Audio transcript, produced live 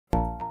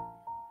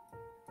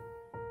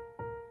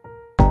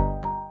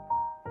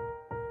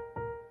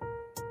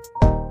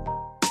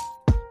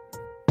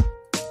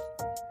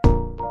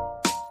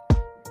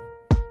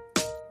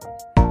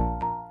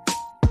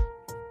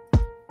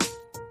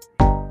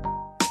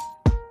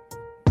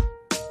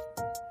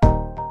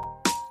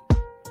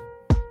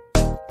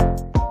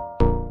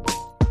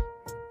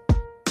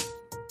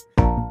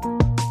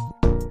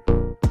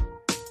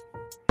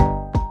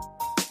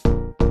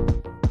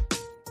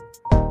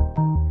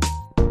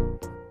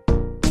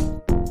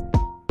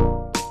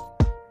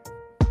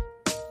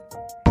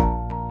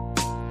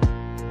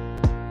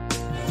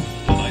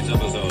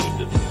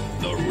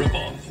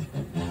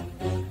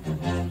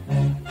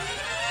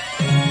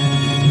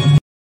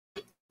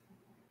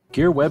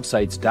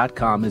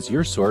GearWebsites.com is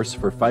your source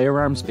for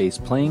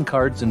firearms-based playing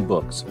cards and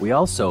books. We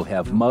also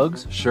have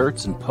mugs,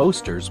 shirts, and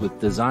posters with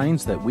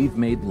designs that we've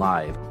made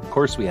live. Of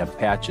course, we have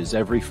patches.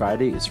 Every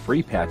Friday is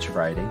Free Patch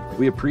Friday.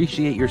 We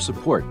appreciate your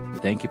support.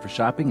 Thank you for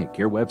shopping at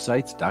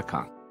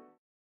GearWebsites.com.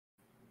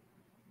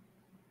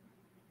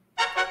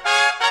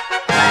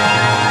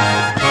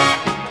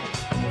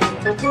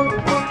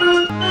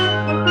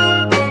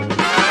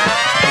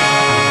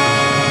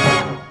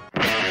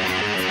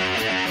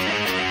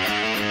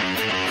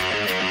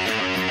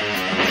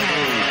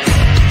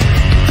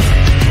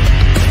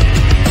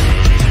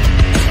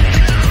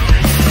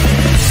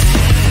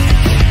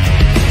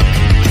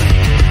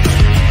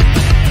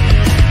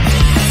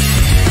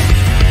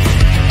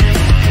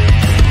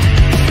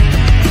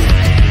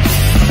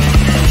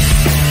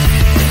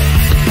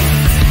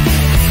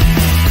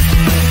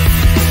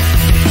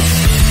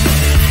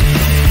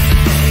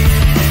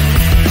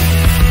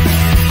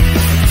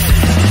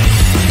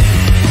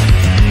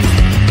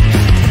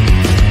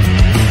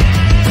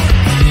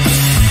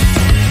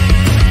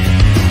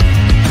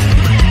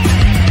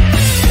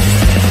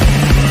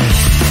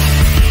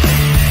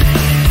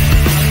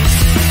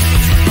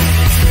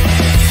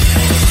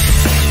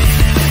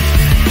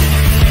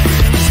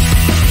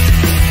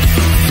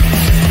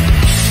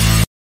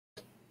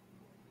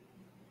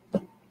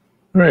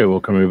 All right,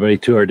 welcome everybody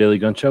to our Daily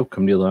Gun Show.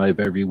 Come to you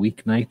live every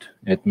weeknight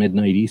at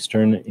midnight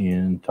Eastern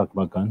and talk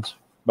about guns,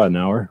 about an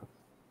hour.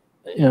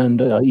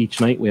 And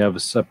each night we have a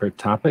separate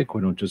topic.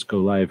 We don't just go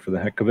live for the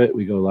heck of it.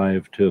 We go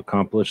live to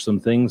accomplish some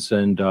things.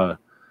 And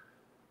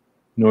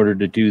in order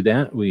to do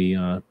that, we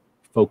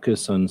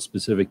focus on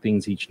specific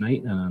things each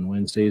night. And on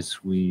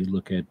Wednesdays, we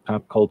look at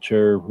pop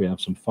culture. We have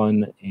some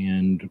fun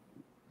and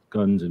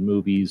guns and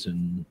movies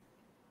and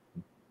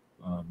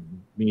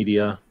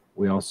media.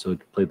 We also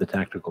play the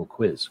tactical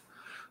quiz.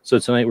 So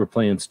tonight we're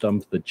playing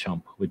Stump the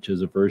Chump, which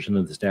is a version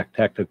of the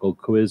tactical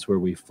quiz where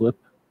we flip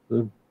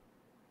the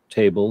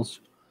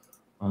tables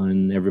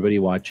on everybody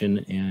watching,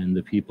 and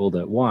the people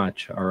that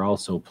watch are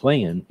also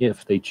playing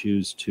if they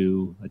choose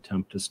to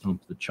attempt to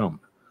stump the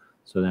chump.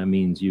 So that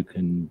means you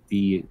can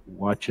be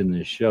watching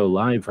this show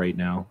live right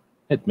now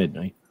at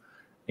midnight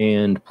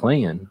and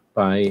playing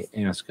by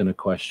asking a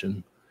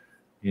question.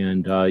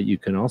 And you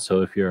can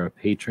also, if you're a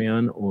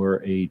Patreon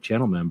or a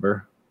channel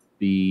member,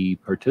 be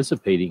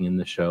participating in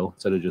the show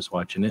instead of just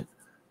watching it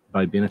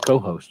by being a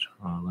co-host.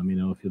 Let me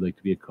know if you'd like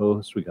to be a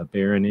co-host. We got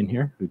Baron in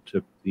here who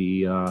took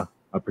the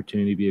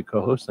opportunity to be a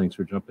co-host. Thanks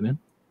for jumping in.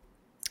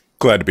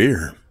 Glad to be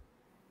here.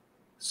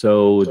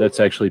 So that's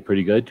actually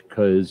pretty good,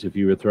 because if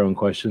you were throwing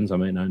questions, I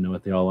might not know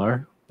what they all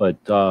are. But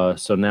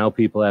so now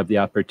people have the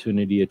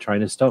opportunity of trying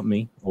to stump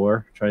me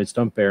or trying to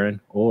stump Baron,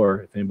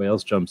 or if anybody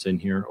else jumps in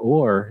here,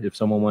 or if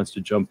someone wants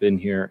to jump in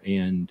here,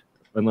 and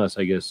unless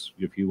I guess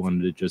if you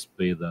wanted to just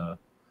be the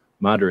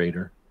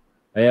moderator.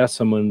 I asked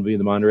someone to be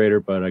the moderator,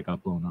 but I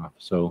got blown off.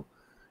 So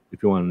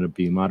if you wanted to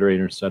be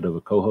moderator instead of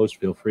a co-host,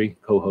 feel free.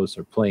 Co-hosts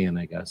are playing,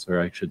 I guess, or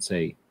I should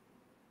say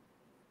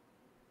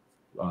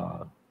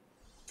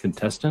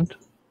contestant.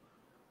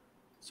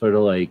 Sort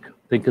of like,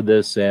 think of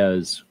this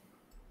as,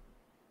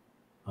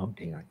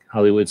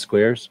 Hollywood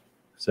Squares,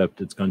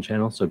 except it's Gun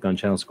Channel. So Gun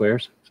Channel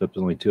Squares, except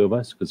there's only two of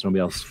us because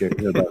nobody else is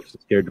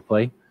scared to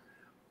play.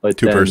 But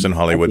two-person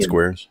Hollywood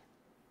Squares.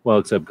 Well,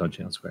 except Gun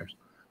Channel Squares.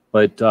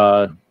 But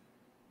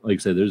like I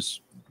said,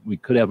 we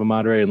could have a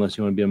moderator unless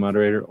you want to be a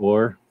moderator,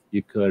 or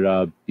you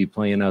could be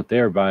playing out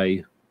there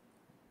by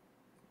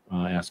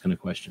asking a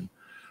question.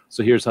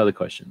 So here's how it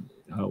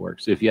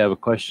works. If you have a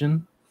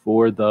question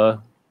for the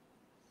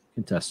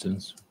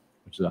contestants,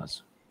 which is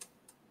us,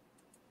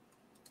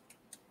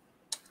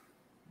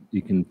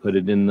 you can put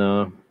it in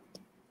the, how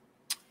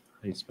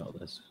do you spell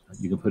this?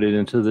 You can put it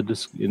into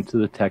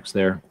the text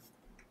there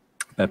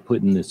by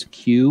putting this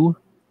Q,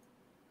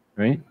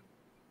 right?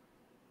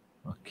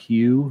 A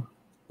Q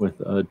with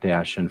a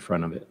dash in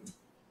front of it.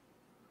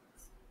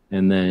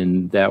 And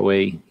then that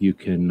way you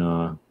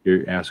can,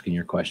 you're asking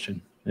your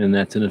question. And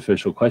that's an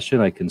official question.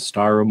 I can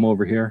star them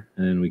over here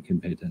and we can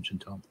pay attention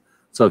to them.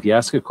 So if you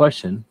ask a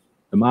question,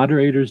 the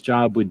moderator's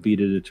job would be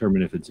to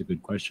determine if it's a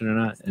good question or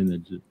not, and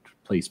then to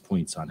place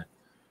points on it.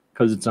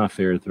 Because it's not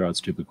fair to throw out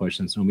stupid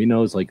questions. Nobody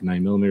knows, like a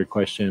 9mm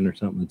question or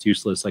something that's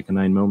useless, like a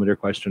 9mm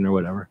question or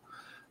whatever.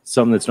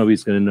 Something that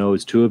nobody's going to know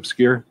is too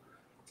obscure.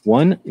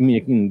 One, I mean,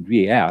 it can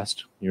be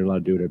asked. You're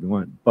allowed to do whatever you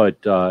want, but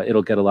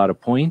it'll get a lot of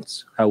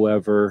points.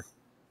 However,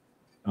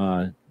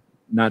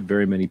 not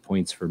very many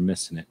points for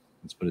missing it.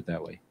 Let's put it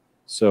that way.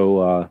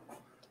 So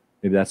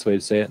maybe that's the way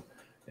to say it.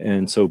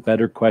 And so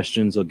better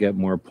questions will get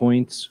more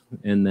points.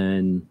 And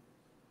then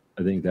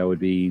I think that would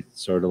be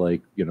sort of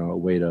like, a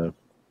way to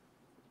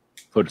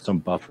put some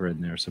buffer in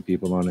there so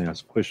people don't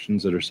ask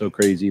questions that are so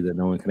crazy that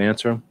no one can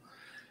answer them.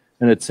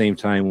 And at the same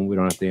time, we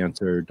don't have to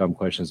answer dumb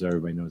questions that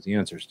everybody knows the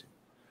answers to.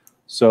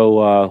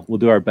 So we'll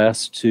do our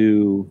best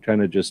to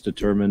kind of just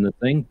determine the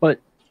thing.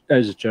 But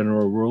as a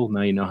general rule,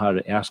 now you know how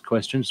to ask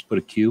questions. Just put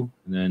a Q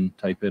and then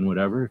type in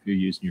whatever if you're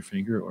using your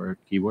finger or a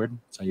keyboard.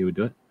 That's how you would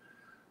do it.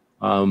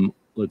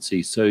 Let's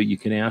see. So you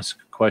can ask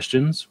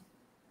questions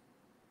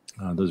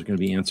Those are going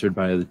to be answered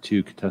by the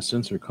two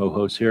contestants or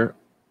co-hosts here.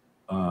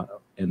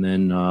 And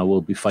then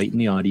we'll be fighting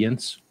the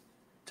audience,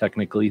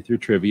 technically through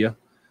trivia.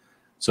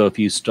 So if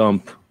you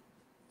stump,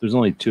 there's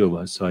only two of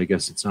us, so I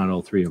guess it's not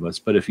all three of us.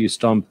 But if you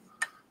stump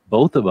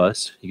both of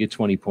us, you get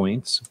 20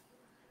 points.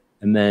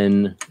 And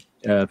then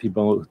if you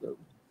both,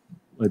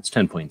 it's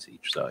 10 points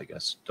each, so I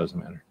guess it doesn't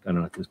matter. I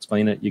don't have to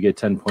explain it. You get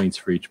 10 points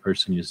for each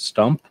person you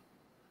stump.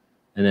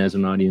 And as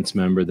an audience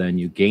member, then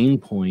you gain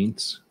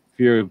points. If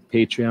you're a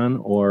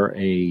Patreon or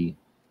a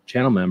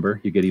channel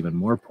member, you get even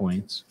more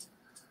points.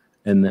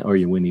 Or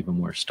you win even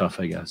more stuff,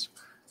 I guess.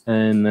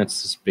 And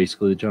that's just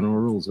basically the general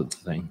rules of the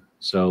thing.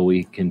 So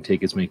we can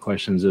take as many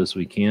questions as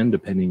we can,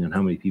 depending on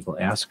how many people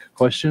ask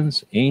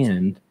questions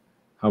and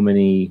how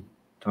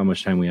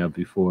much time we have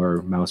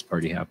before Mouse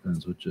Party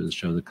happens, which is a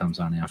show that comes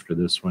on after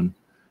this one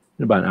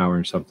in about an hour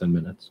and something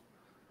minutes.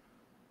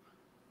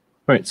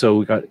 All right, so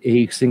we got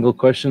a single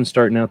question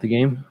starting out the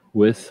game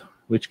with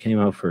which came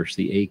out first,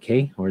 the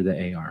AK or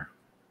the AR?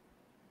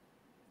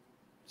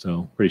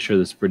 So pretty sure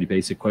this is a pretty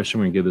basic question.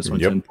 We're going to give this one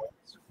 10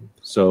 points.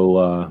 So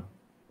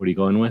what are you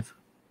going with?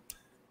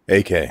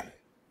 AK.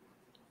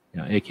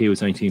 Yeah, AK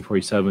was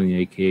 1947.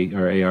 The AK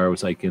or AR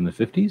was like in the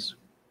 50s?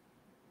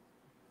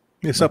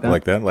 Yeah, something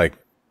like that. Like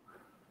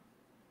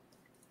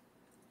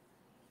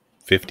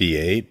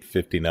 58,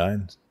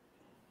 59.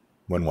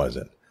 When was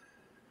it?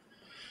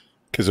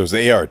 Because it was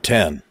the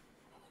AR-10.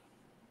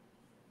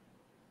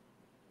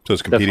 So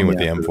it's competing with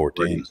the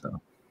M14.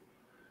 So.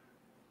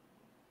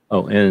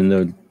 Oh,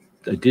 and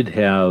I did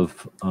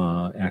have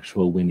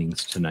actual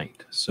winnings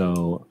tonight.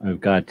 So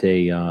I've got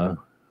a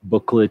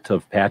booklet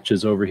of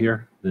patches over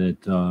here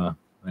that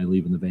I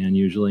leave in the van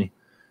usually,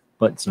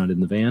 but it's not in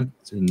the van.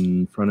 It's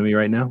in front of me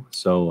right now.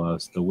 So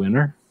the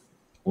winner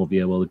will be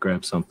able to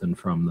grab something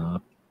from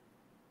the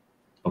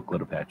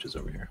booklet of patches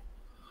over here.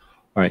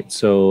 All right,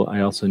 so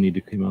I also need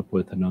to come up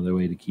with another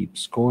way to keep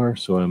score.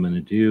 So what I'm going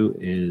to do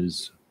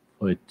is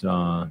put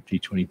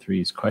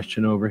G23's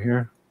question over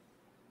here,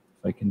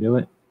 if I can do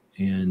it,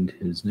 and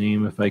his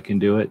name, if I can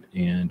do it,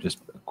 and just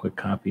a quick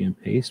copy and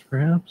paste,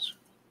 perhaps.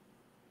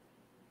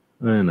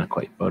 Not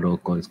quite, but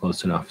it's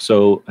close enough.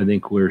 So I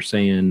think we're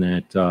saying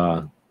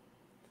that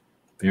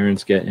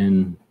Baron's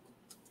getting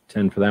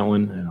 10 for that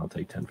one, and I'll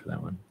take 10 for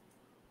that one.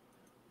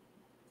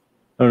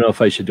 I don't know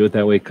if I should do it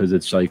that way because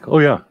it's like, oh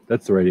yeah,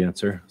 that's the right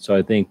answer. So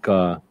I think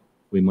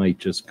we might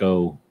just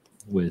go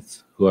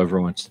with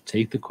whoever wants to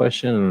take the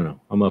question. I don't know.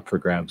 I'm up for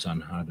grabs on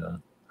how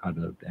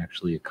to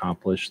actually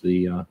accomplish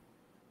the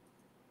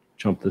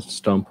jump the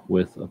stump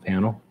with a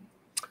panel.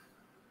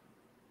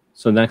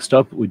 So next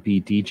up would be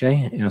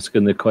DJ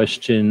asking the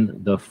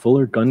question: the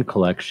Fuller Gun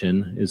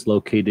Collection is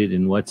located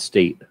in what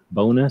state?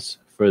 Bonus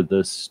for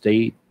the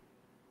state.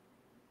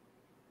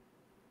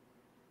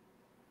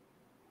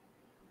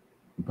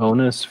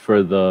 Bonus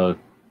for the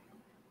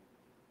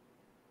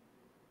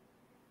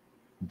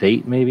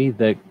date, maybe,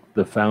 that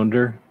the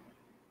founder,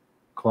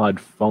 Claude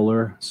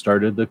Fuller,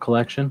 started the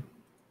collection.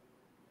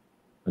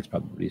 That's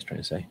probably what he's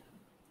trying to say.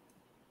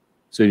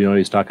 So you know what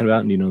he's talking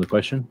about, and do you know the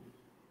question?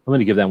 I'm going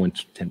to give that one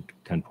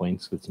 10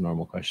 points. It's a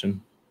normal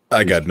question.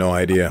 I got no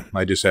idea.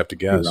 I just have to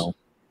guess.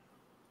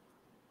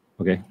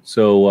 Okay,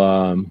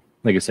 so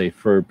like I say,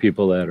 for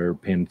people that are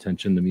paying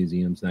attention to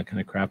museums and that kind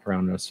of crap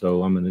around us,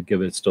 so I'm going to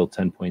give it still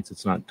 10 points.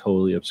 It's not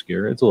totally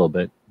obscure. It's a little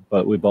bit,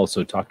 but we've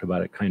also talked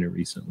about it kind of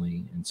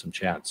recently in some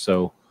chats.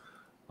 So,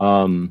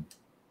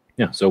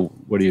 yeah. So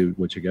what's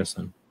your guess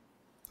then?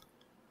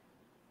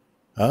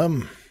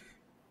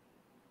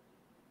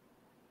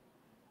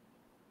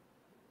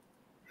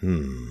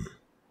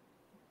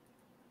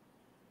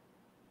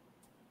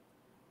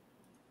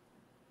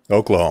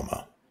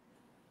 Oklahoma.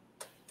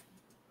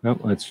 No,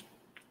 that's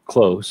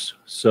close.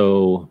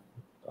 So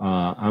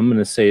I'm going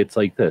to say it's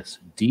like this.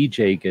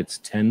 DJ gets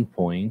 10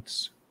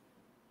 points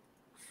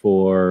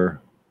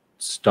for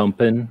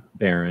stumping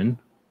Baron,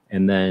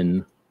 and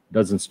then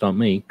doesn't stump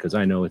me because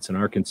I know it's in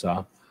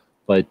Arkansas,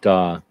 but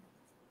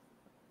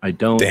I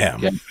don't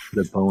get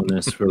the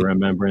bonus for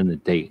remembering the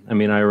date. I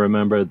mean, I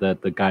remember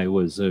that the guy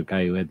was a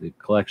guy who had the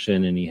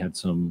collection, and he had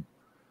some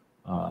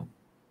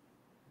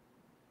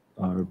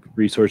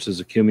resources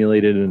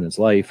accumulated in his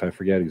life. I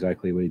forget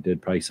exactly what he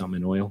did, probably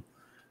something in oil.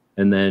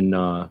 And then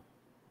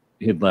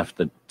he had left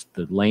the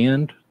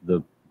land,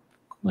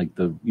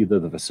 either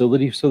the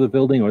facility for the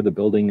building or the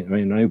building. I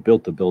mean, I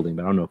built the building,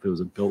 but I don't know if it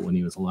was built when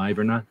he was alive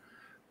or not.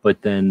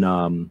 But then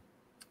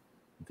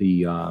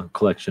the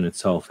collection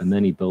itself, and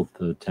then he built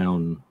the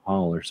town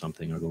hall or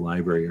something, or the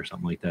library or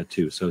something like that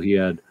too. So he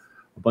had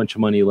a bunch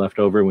of money left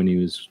over when he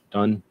was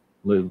done,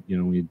 when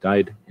he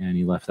died, and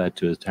he left that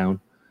to his town.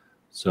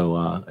 So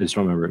I just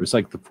don't remember. It was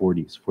like the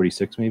 40s,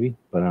 46 maybe,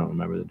 but I don't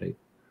remember the date.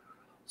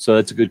 So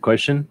that's a good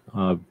question.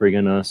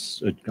 Bringing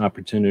us an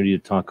opportunity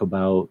to talk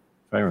about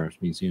firearms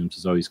museums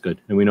is always good.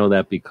 And we know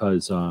that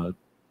because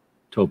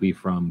Toby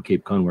from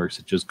Cape Gunworks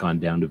had just gone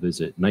down to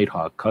visit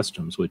Nighthawk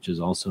Customs, which is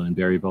also in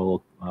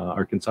Berryville,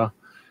 Arkansas.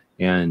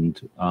 And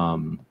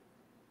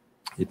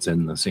it's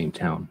in the same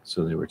town.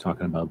 So they were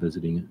talking about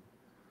visiting it.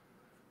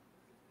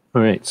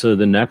 All right, so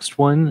the next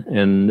one,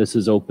 and this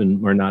is open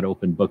or not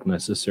open book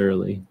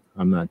necessarily.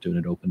 I'm not doing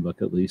it open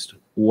book at least.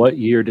 What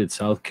year did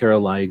South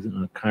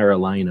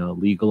Carolina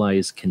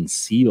legalize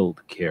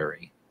concealed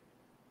carry?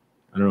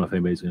 I don't know if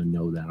anybody's going to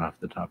know that off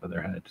the top of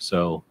their head.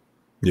 So,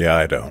 Yeah,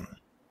 I don't.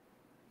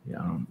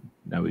 yeah,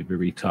 that would be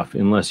very tough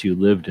unless you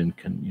lived in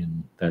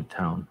that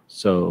town.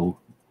 So,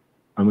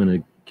 I'm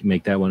going to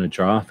make that one a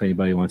draw. If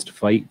anybody wants to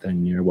fight,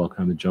 then you're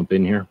welcome to jump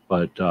in here.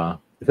 But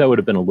if that would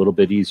have been a little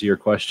bit easier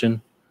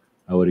question,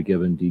 I would have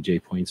given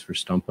DJ points for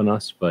stumping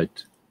us.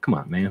 But come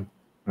on, man.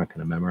 I'm not going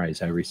to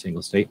memorize every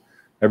single state.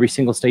 Every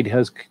single state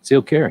has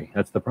concealed carry.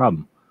 That's the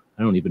problem.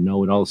 I don't even know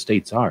what all the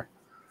states are,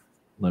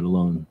 let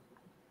alone,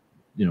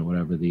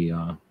 whatever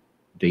the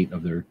date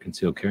of their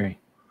concealed carry.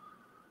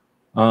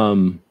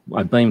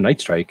 I blame Night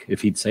Strike.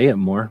 If he'd say it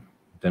more,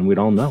 then we'd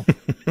all know.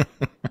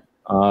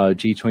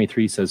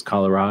 G23 says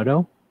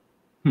Colorado.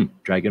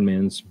 Dragon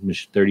Man's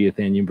 30th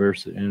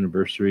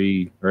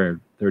anniversary or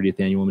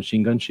 30th annual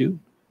machine gun shoot.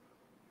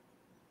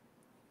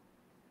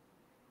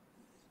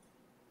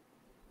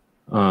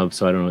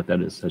 So I don't know what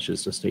that is. That's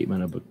just a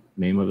statement of a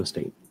name of a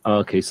state.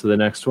 Okay, so the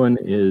next one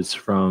is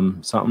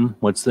from something.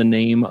 What's the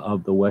name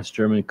of the West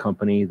German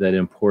company that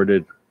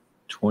imported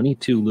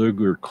 22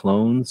 Luger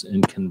clones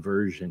and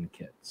conversion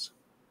kits?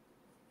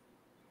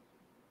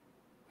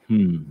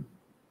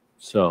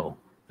 So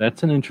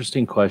that's an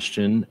interesting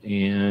question.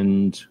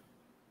 And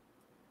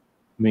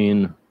I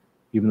mean,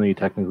 even though you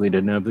technically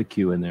didn't have the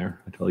Q in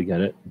there, I totally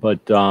get it.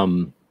 But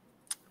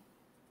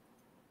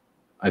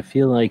I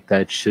feel like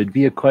that should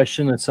be a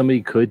question that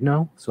somebody could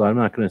know. So I'm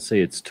not going to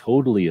say it's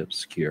totally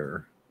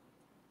obscure.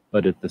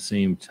 But at the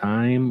same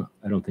time,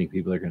 I don't think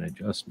people are going to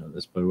just know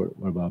this. But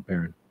what about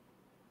Baron?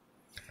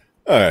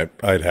 All right,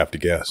 I'd have to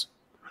guess.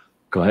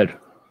 Go ahead.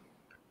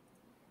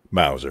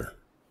 Mauser.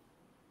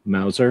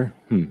 Mauser?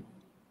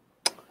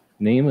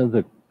 Name of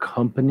the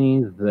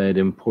company that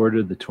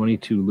imported the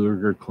 22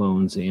 Luger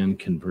clones and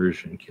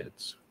conversion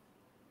kits.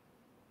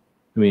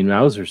 I mean,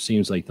 Mauser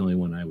seems like the only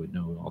one I would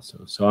know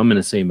also. So I'm going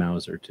to say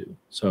Mauser too.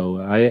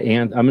 So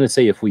I'm going to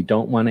say if we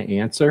don't want to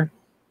answer,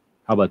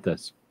 how about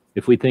this?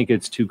 If we think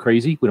it's too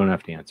crazy, we don't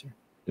have to answer.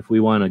 If we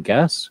want to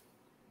guess,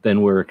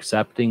 then we're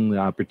accepting the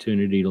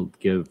opportunity to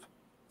give,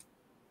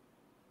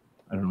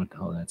 I don't know what the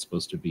hell that's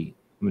supposed to be.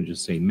 I'm going to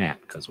just say Matt,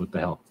 because what the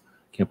hell?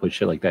 Can't put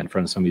shit like that in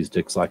front of somebody who's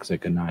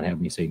dyslexic and not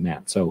have me say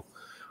Matt. So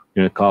I'm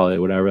going to call it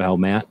whatever the hell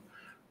Matt.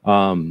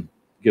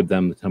 Give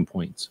them the 10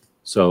 points.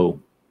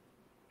 So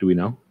do we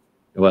know?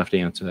 We'll have to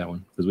answer that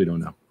one because we don't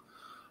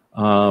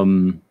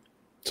know.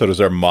 So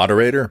does our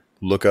moderator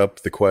look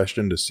up the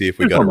question to see if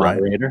we got a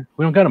moderator?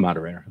 We don't got a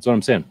moderator. That's what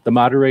I'm saying. The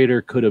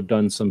moderator could have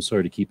done some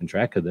sort of keeping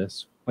track of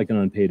this, like an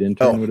unpaid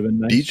intern would have been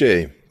nice.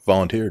 DJ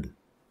volunteered.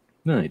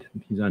 No,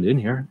 he's not in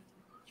here.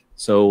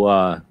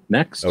 So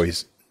next. Oh, he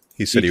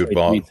said he would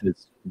volunteer.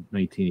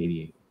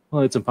 1988.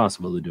 Well, it's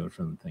impossible to do it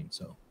from the thing.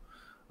 So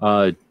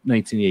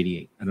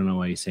 1988. I don't know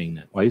why he's saying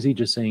that. Why is he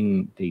just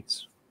saying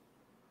dates?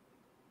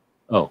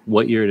 Oh,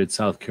 what year did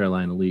South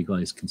Carolina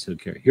legalize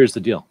concealed carry? Here's the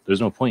deal. There's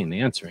no point in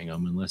answering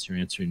them unless you're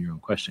answering your own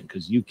question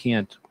because you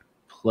can't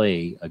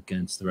play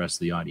against the rest of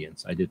the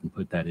audience. I didn't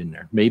put that in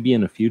there. Maybe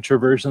in a future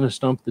version of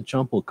Stump the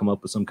Chump, we'll come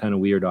up with some kind of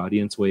weird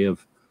audience way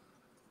of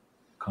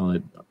call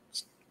it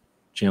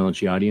challenge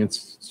the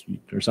audience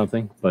or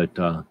something. But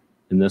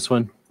in this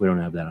one, we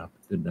don't have that up.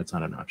 That's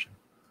not an option.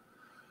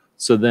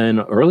 So then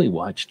early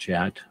watch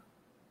chat.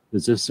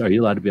 Are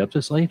you allowed to be up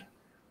this late?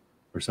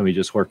 Or somebody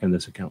just working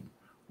this account?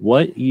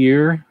 What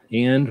year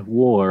and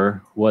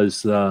war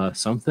was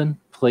something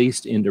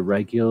placed into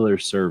regular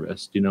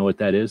service? Do you know what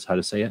that is? How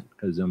to say it?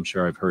 Because I'm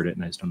sure I've heard it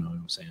and I just don't know what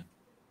I'm saying.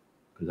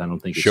 Because I don't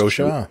think it's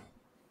Shosha.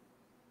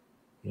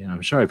 Yeah,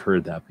 I'm sure I've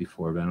heard that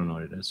before, but I don't know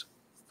what it is.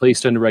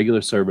 Placed into regular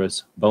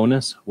service.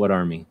 Bonus, what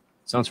army?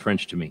 Sounds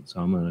French to me,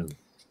 so I'm going to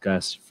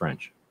guess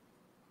French.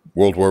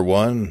 World War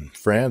I,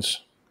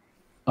 France.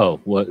 Oh,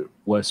 what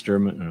West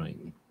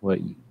German? What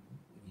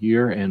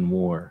year and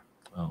war?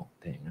 Oh,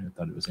 dang! I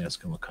thought it was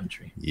asking what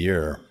country.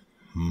 Year.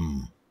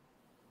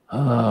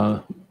 I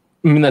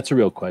mean, that's a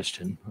real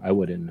question. I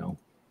wouldn't know.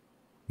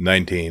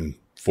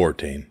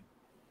 1914.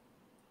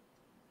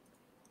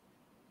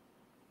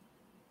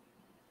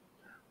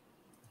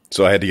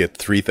 So I had to get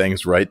 3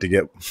 things right to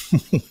get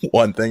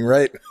one thing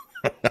right.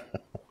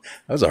 That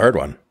was a hard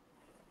one.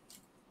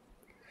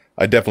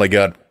 I definitely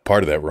got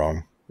part of that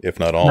wrong, if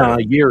not all. No,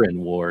 year in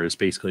war is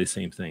basically the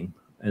same thing.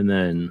 And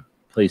then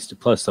placed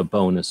plus a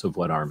bonus of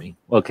what army.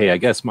 Okay, I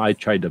guess I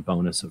tried the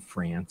bonus of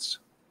France.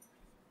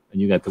 And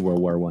you got the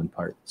World War I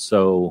part.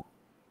 So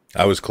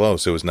I was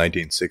close. It was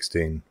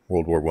 1916,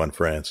 World War I,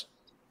 France.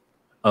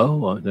 Oh,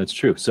 well, that's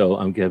true. So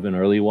I'm giving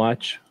early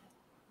watch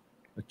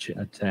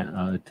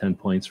 10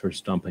 points for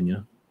stumping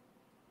you.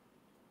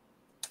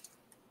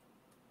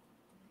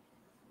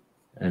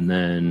 And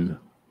then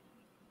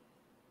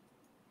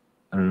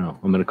I don't know.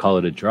 I'm going to call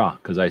it a draw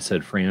because I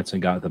said France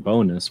and got the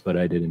bonus, but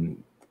I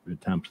didn't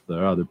attempt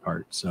the other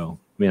part. So,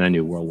 I mean, I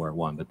knew World War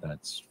I, but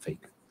that's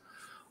fake.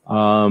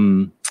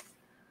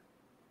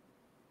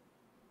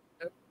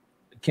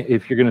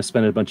 if you're going to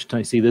spend a bunch of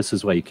time, see, this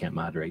is why you can't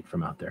moderate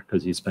from out there,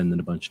 because you're spending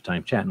a bunch of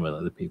time chatting with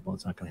other people.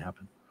 It's not going to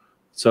happen.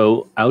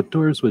 So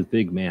outdoors with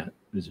Big Matt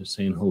is just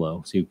saying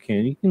hello. So you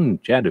can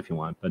chat if you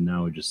want, but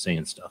now we're just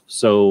saying stuff.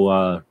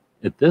 So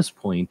at this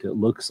point, it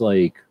looks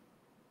like,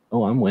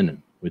 oh, I'm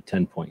winning with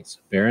 10 points.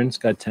 Baron's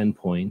got 10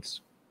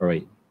 points. All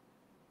right.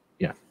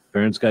 Yeah,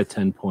 Baron's got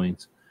 10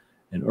 points.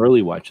 And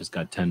Early Watch has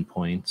got 10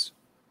 points.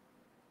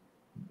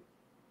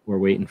 We're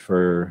waiting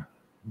for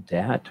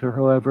Dat or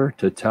whoever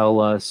to tell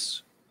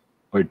us,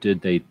 or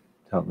did they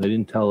tell? They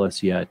didn't tell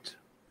us yet.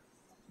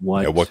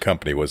 What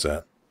company was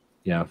that?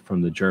 Yeah,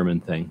 from the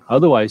German thing.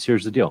 Otherwise,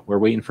 here's the deal. We're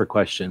waiting for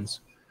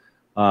questions.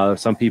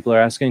 Some people are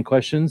asking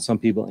questions. Some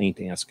people ain't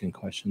asking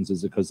questions.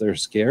 Is it because they're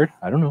scared?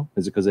 I don't know.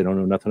 Is it because they don't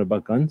know nothing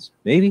about guns?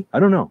 Maybe. I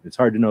don't know. It's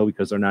hard to know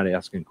because they're not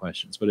asking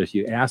questions. But if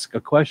you ask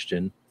a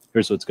question,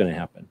 here's what's going to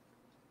happen.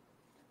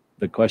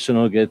 The question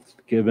will get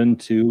given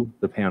to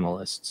the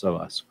panelists of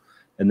us.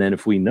 And then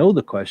if we know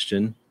the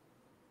question,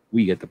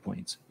 we get the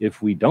points.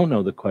 If we don't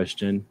know the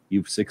question,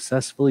 you've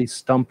successfully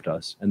stumped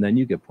us, and then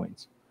you get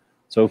points.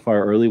 So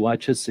far, Early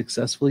Watch has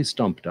successfully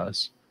stumped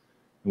us,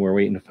 and we're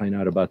waiting to find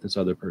out about this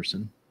other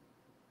person.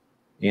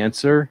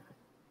 Answer,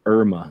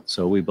 Irma.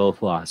 So we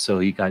both lost. So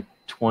he got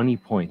 20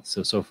 points.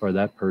 So far,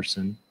 that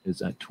person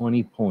is at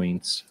 20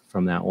 points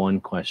from that one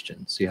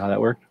question. See how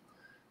that worked?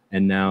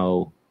 And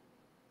now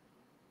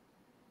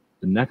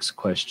the next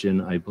question,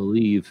 I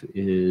believe,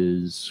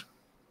 is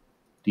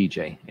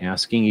DJ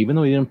asking, even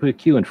though he didn't put a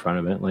Q in front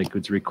of it, like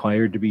it's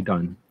required to be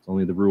done. It's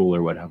only the rule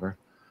or whatever.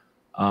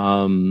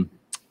 How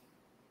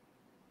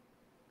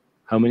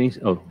many?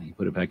 Oh, he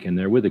put it back in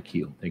there with a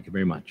Q. Thank you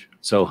very much.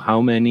 So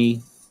how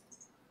many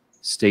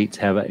states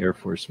have an Air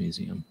Force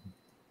Museum?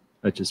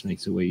 That just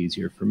makes it way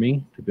easier for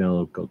me to be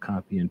able to go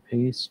copy and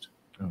paste.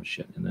 Oh,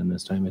 shit. And then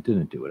this time it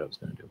didn't do what I was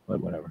going to do,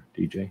 but whatever.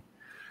 DJ.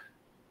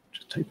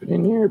 Just type it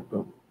in here.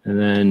 Boom. And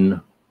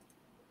then,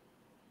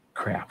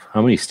 crap.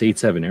 How many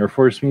states have an Air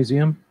Force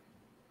Museum?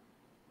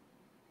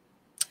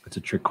 It's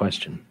a trick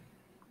question.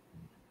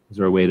 Is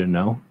there a way to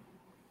know?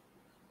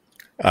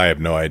 I have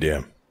no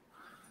idea.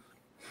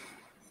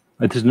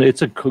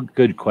 It's a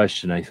good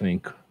question, I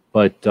think.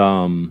 But,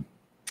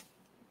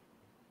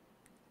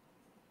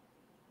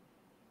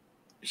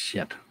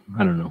 shit.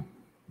 I don't know.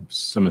 I'm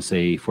going to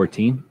say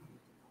 14.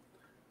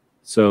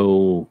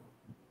 So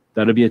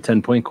that'll be a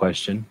 10-point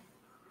question.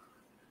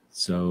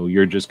 So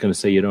you're just going to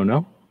say you don't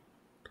know?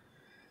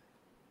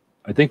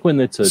 I think when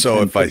it's a...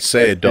 So if I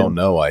say I don't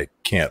know, I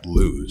can't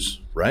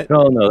lose, right?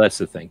 No, that's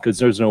the thing.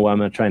 Because I'm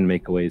not trying to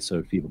make a way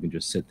so people can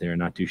just sit there and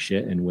not do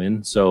shit and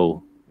win.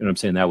 So, you know what I'm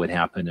saying? That would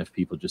happen if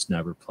people just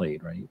never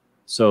played, right?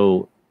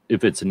 So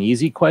if it's an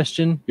easy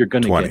question, you're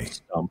going to get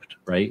stumped,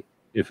 right?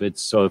 If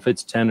it's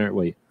 10 or...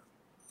 Wait.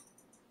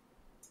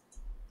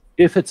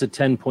 If it's a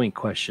 10-point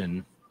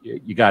question,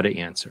 you got to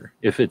answer.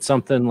 If it's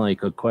something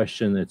like a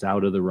question that's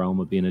out of the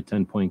realm of being a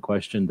 10-point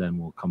question, then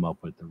we'll come up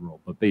with the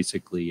rule. But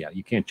basically, yeah,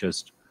 we can't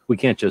just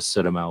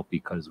sit them out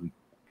because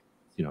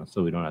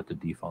so we don't have to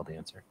default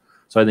answer.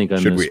 So I think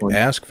should we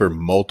ask for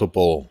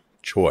multiple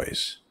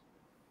choice?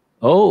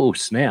 Oh,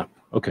 snap.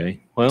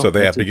 Okay. Well, so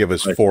they have to give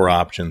us 4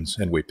 options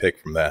and we pick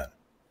from that.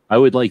 I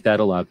would like that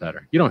a lot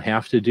better. You don't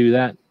have to do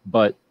that,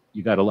 but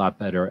you got a lot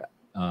better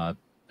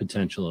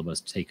potential of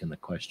us taking the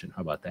question.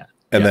 How about that?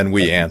 And then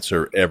we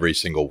answer every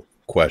single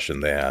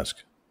question they ask,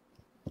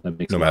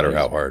 no matter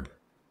how hard.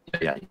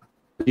 Yeah.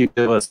 If you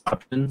give us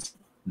options,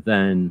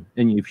 then,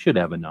 and you should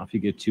have enough, you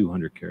get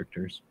 200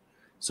 characters.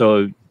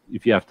 So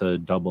if you have to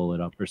double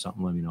it up or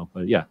something, let me know.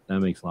 But yeah, that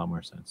makes a lot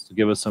more sense. So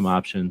give us some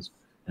options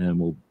and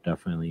we'll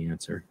definitely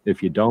answer.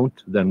 If you don't,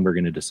 then we're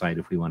going to decide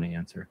if we want to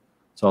answer.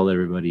 So I'll let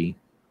everybody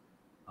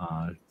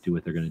do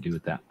what they're going to do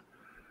with that.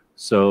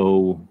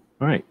 So...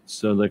 All right,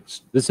 so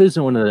this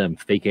isn't one of them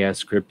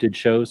fake-ass scripted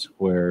shows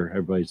where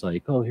everybody's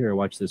like, oh, here,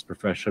 watch this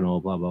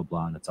professional, blah, blah,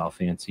 blah, and it's all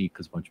fancy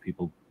because a bunch of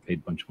people paid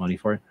a bunch of money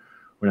for it.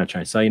 We're not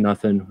trying to sell you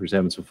nothing. We're just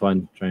having some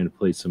fun, trying to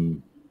play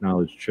some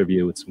knowledge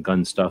trivia with some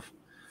gun stuff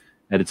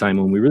at a time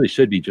when we really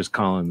should be just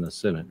calling the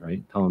Senate,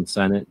 right? Telling the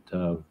Senate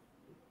to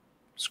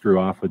screw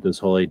off with this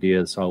whole idea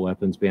of assault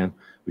weapons ban.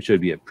 We should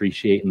be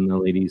appreciating the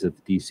ladies at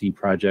the DC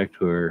Project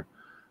who are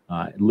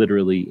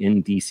literally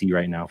in DC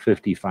right now,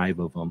 55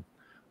 of them.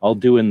 All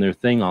doing their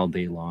thing all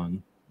day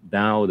long.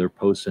 Now they're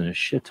posting a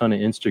shit ton of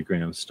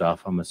Instagram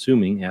stuff, I'm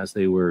assuming, as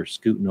they were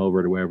scooting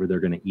over to wherever they're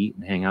going to eat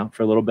and hang out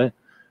for a little bit.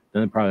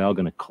 Then they're probably all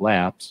going to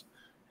collapse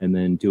and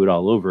then do it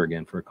all over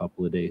again for a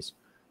couple of days.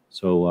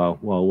 So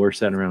while we're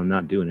sitting around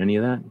not doing any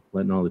of that,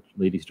 letting all the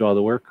ladies do all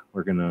the work,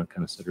 we're going to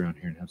kind of sit around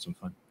here and have some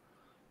fun.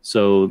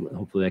 So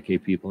hopefully that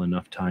gave people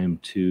enough time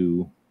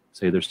to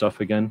say their stuff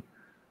again.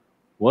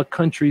 What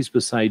countries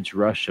besides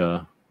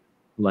Russia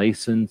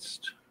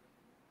licensed...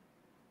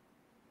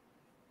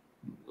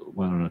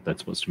 Well, I don't know what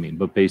that's supposed to mean,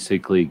 but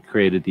basically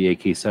created the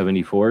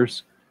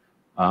AK-74s.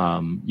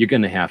 You're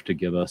going to have to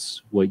give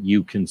us what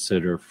you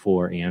consider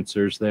 4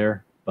 answers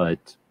there,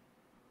 but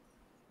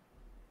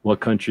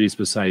what countries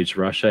besides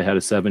Russia had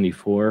a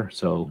 74?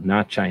 So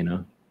not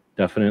China,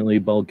 definitely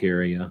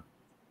Bulgaria.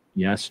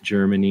 Yes,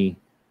 Germany.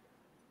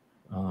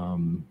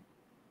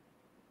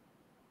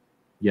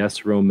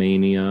 Yes,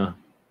 Romania.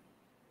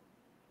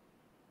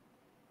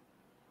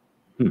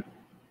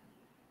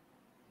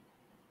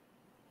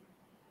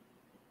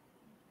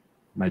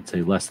 I'd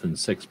say less than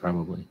 6,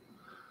 probably.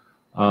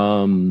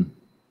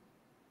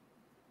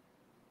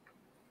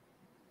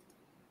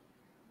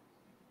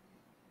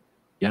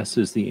 Yes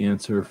is the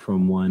answer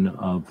from one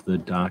of the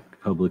doc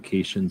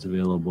publications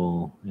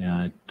available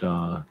at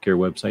CARE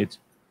websites.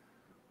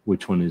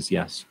 Which one is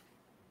yes?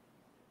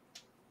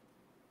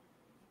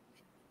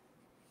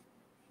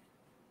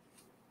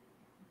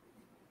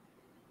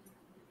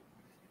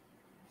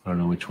 I don't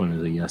know which one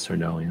is a yes or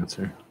no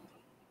answer.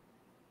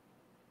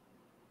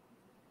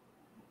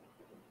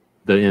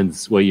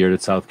 What year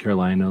did South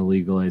Carolina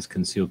legalize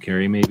concealed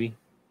carry, maybe?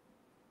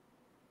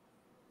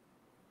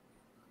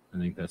 I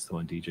think that's the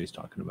one DJ's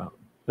talking about.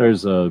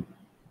 There's a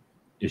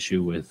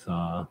issue with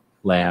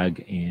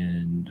lag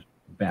and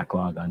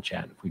backlog on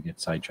chat if we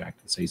get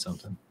sidetracked and say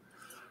something.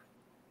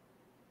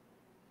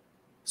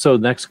 So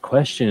next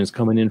question is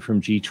coming in from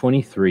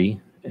G23,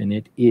 and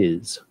it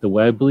is, the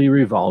Webley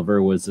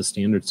revolver was the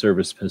standard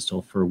service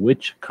pistol for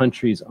which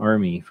country's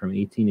army from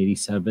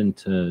 1887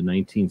 to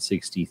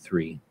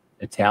 1963?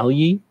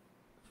 Italy,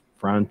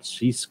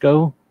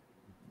 Francisco,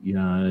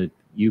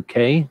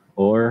 UK,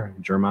 or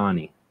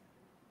Germany?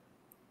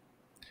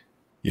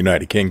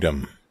 United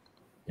Kingdom.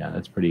 Yeah,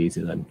 that's pretty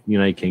easy then.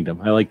 United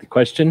Kingdom. I like the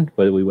question,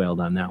 but we wailed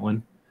on that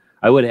one.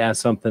 I would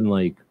ask something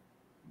like,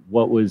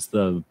 what was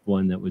the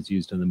one that was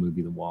used in the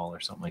movie The Wall or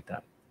something like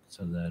that?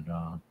 So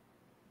that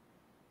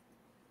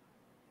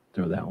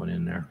throw that one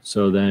in there.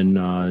 So then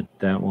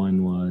that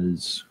one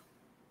was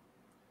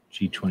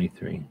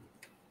G23.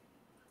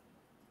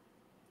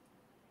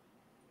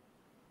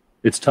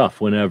 It's tough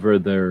whenever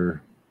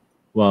they're,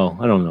 well,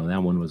 I don't know.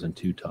 That one wasn't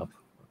too tough.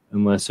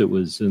 Unless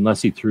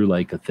he threw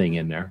like a thing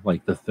in there,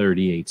 like the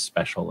 38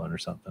 special one or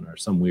something, or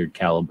some weird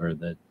caliber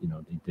that,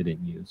 they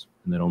didn't use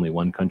and that only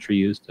one country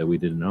used that we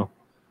didn't know.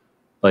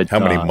 But how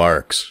many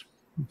marks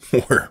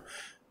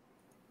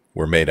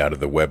were made out of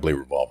the Webley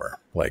revolver?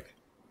 Like,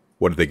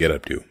 what did they get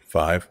up to?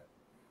 5?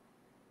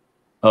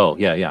 Oh,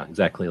 yeah,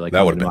 exactly. Like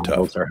that would have been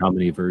tough. Or how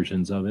many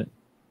versions of it?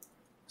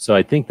 So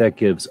I think that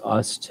gives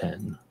us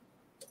 10.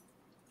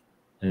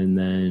 And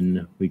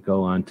then we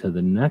go on to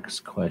the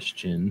next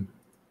question.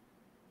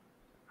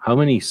 How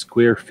many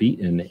square feet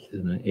in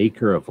an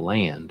acre of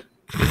land?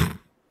 Why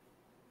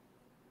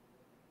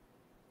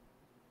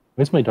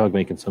is my dog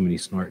making so many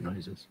snort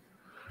noises?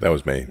 That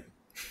was me.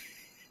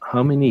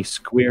 How many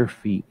square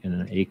feet in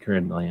an acre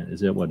of land?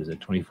 Is it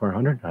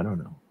 2,400? I don't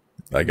know.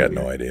 I got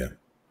no idea.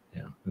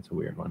 Yeah, that's a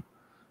weird one.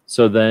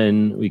 So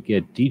then we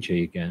get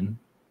DJ again.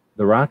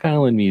 The Rock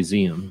Island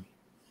Museum.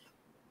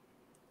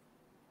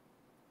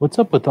 What's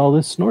up with all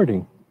this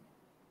snorting?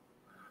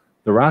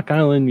 The Rock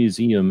Island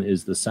Museum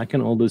is the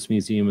second oldest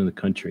museum in the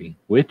country.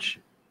 Which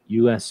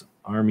U.S.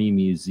 Army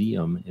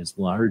museum is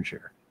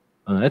larger?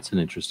 That's an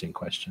interesting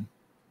question.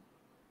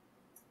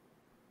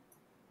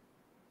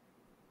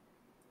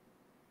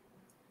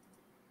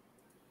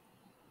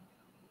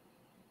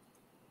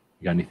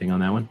 You got anything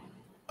on that one?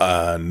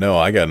 No,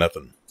 I got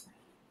nothing.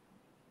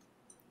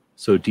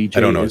 So DJ, I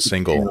don't know a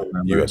single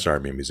U.S.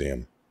 Army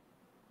museum.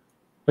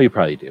 Well, you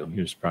probably do.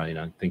 You're just probably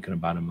not thinking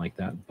about him like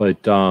that.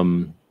 But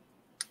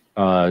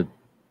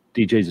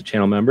DJ's a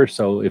channel member,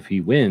 so if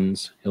he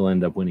wins, he'll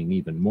end up winning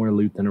even more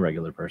loot than a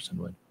regular person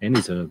would. And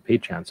he's a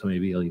Patreon, so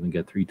maybe he'll even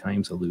get 3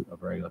 times the loot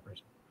of a regular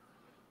person.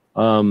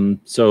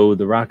 So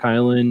the Rock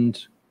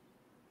Island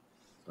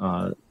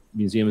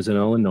Museum is in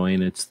Illinois,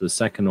 and it's the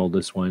second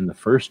oldest one. The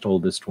first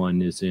oldest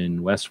one is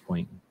in West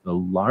Point. The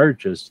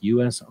largest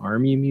U.S.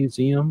 Army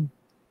museum?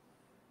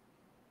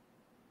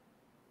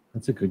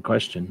 That's a good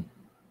question.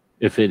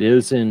 If it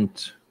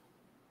isn't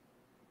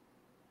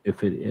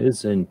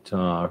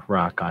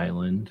Rock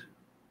Island,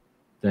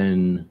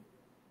 then,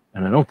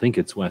 and I don't think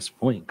it's West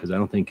Point because I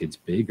don't think it's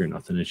big or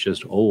nothing. It's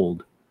just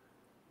old.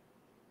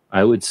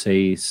 I would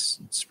say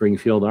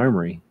Springfield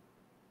Armory.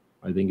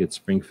 I think it's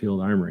Springfield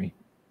Armory.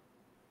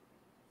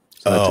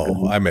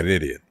 So I'm an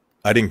idiot.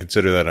 I didn't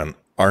consider that an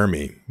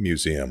army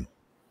museum.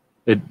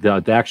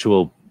 The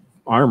actual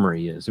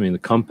armory is. I mean, the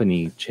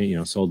company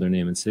sold their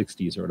name in the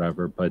 60s or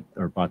whatever,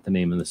 or bought the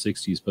name in the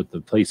 60s, but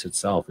the place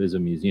itself is a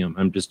museum.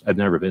 I've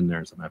never been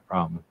there, so not a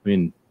problem. I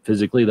mean,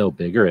 physically though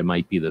bigger, it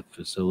might be the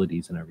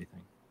facilities and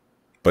everything.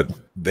 But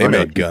they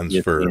made guns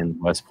for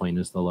West Point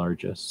is the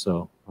largest,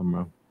 so I'm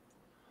wrong.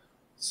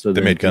 So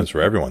they made guns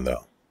for everyone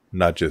though,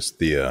 not just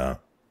the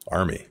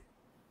army.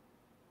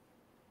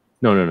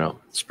 No.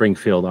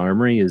 Springfield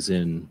Armory is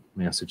in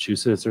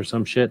Massachusetts or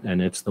some shit,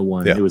 and it's the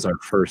one. Yeah. It was our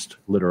first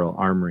literal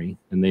armory,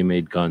 and they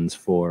made guns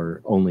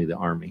for only the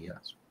Army.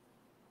 Yes.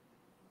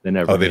 They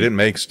never. They didn't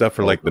make stuff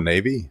for like the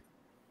Navy.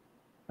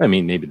 I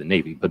mean, maybe the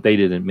Navy, but they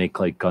didn't make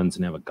like guns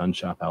and have a gun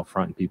shop out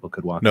front, and people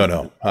could walk.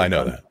 No, I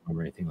know that.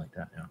 Or anything like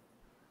that. Yeah.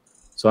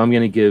 So I'm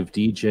going to give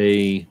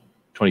DJ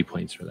 20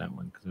 points for that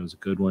one because it was a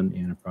good one,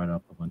 and it brought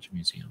up a bunch of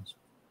museums.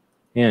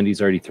 And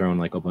he's already thrown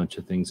like a bunch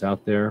of things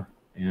out there,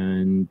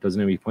 and doesn't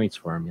have any points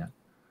for him yet.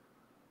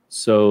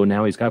 So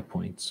now he's got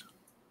points.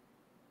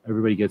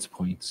 Everybody gets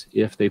points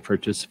if they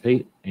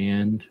participate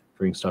and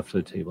bring stuff to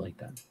the table like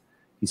that.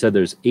 He said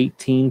there's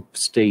 18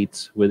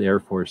 states with Air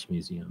Force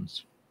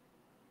museums.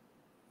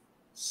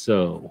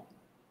 So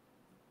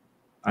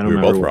I don't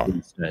remember what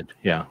he said.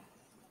 Yeah.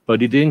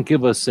 But he didn't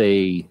give us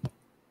a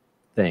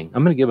thing.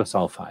 I'm going to give us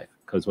all 5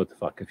 because what the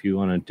fuck? If you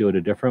want to do it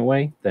a different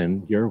way,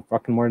 then you're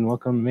fucking more than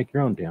welcome to make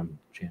your own damn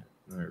chant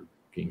or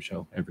game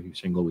show every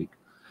single week.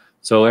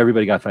 So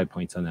everybody got 5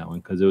 points on that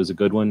one because it was a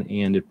good one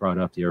and it brought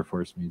up the Air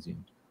Force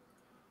Museum.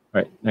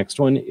 All right, next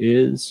one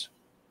is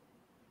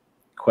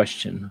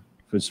question.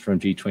 It's from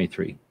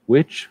G23.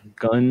 Which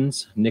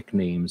guns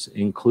nicknames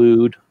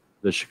include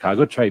the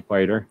Chicago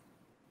Typewriter,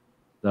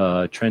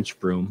 the Trench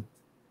Broom,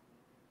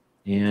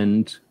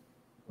 and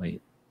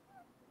wait,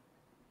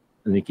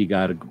 I think you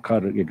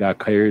got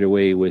carried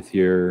away with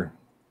your,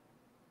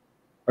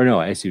 or no,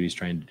 I see what he's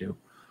trying to do.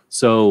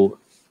 So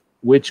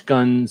which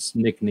guns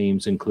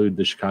nicknames include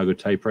the Chicago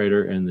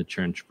Typewriter and the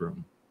Trench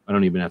Broom? I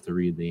don't even have to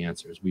read the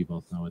answers. We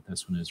both know what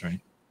this one is, right?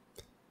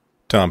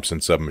 Thompson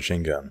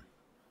submachine gun.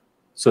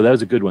 So that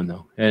was a good one,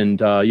 though.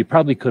 And you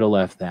probably could have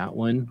left that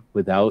one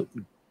without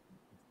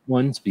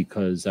ones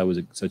because that was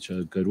such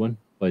a good one.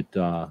 But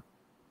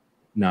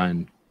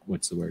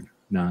non-specific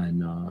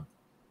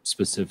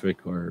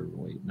or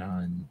wait,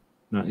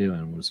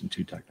 it wasn't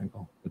too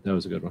technical, but that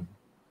was a good one.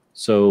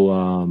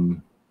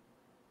 So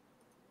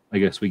I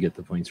guess we get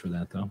the points for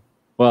that, though.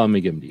 Well, let me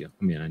give them to you.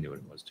 I mean, I knew what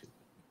it was, too.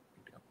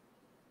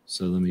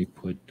 So let me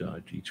put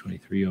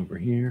G23 over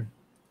here.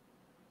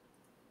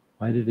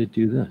 Why did it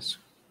do this?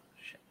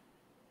 Shit.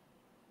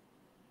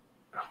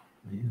 Oh,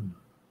 man.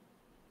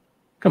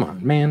 Come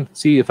on, man.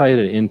 See, if I had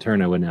an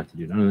intern, I wouldn't have to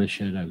do none of this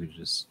shit. I would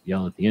just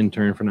yell at the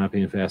intern for not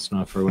being fast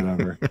enough or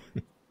whatever.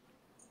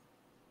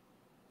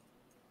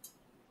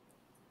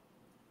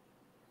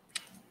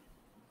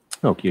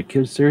 Okay,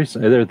 kids,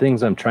 seriously? There are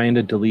things I'm trying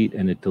to delete,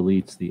 and it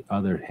deletes the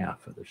other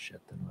half of the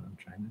shit than what I'm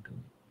trying to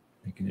delete,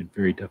 making it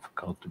very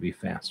difficult to be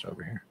fast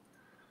over here.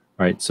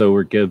 All right, so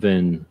we're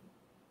given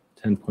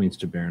 10 points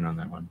to Baron on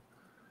that one.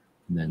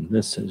 And then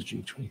this says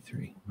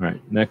G23. All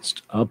right,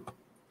 next up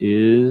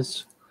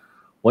is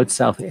what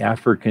South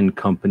African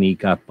company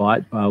got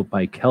bought out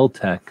by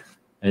Keltec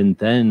and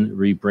then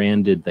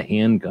rebranded the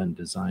handgun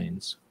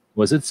designs?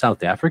 Was it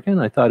South African?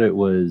 I thought it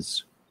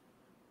was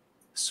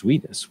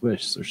Swedish or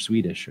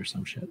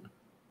some shit.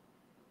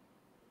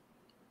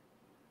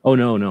 Oh,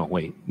 no,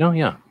 wait. No,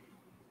 yeah.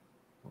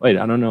 Wait,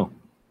 I don't know.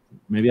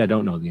 Maybe I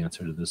don't know the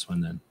answer to this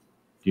one then.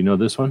 Do you know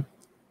this one?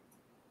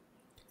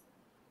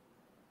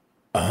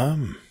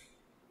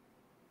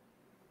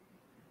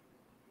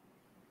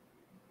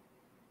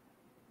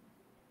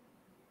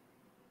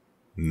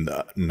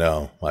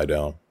 No, I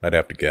don't. I'd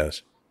have to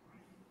guess.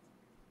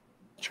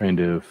 Trying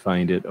to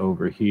find it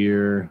over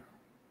here.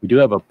 We do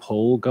have a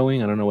poll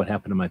going. I don't know what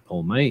happened to my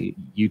poll. My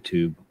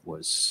YouTube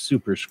was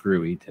super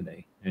screwy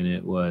today, and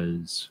it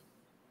was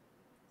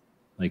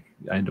like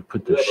I had to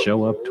put the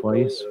show up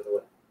twice.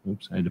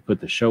 Oops, I had to put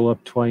the show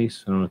up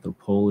twice. I don't know if the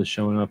poll is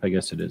showing up. I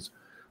guess it is.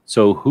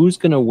 So who's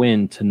going to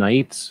win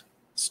tonight's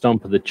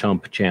Stump the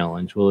Chump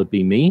challenge? Will it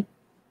be me?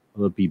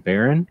 Will it be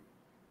Baron?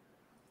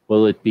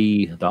 Will it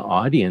be the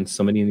audience,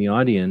 somebody in the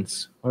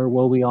audience, or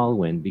will we all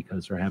win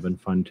because we're having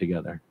fun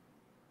together?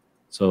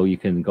 So you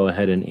can go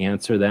ahead and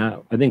answer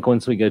that. I think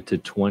once we get to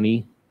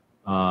 20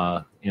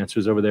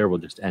 answers over there, we'll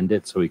just end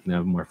it so we can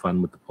have more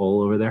fun with the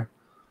poll over there.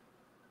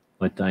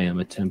 But I am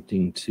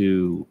attempting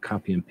to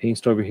copy and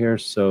paste over here.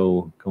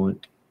 So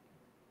going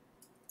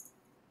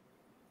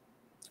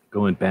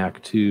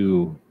back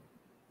to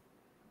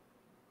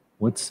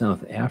what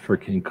South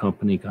African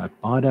company got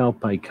bought out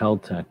by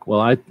Keltec?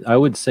 Well, I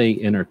would say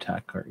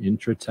Intertech or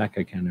Intratech.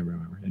 I can't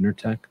remember.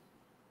 Intertech.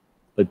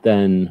 But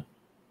then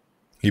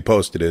he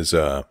posted his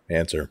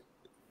answer.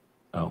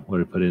 Oh, what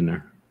did it put in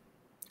there?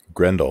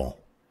 Grendel.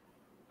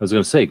 I was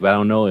going to say, but I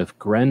don't know if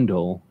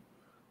Grendel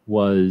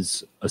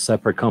was a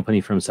separate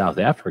company from South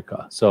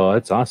Africa. So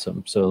that's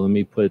awesome. So let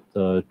me put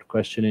the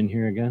question in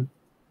here again.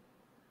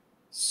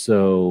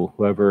 So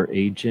whoever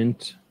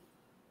agent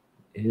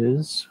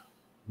is,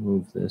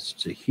 move this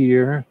to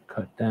here,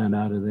 cut that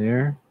out of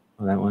there.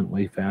 Oh, that went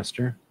way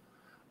faster.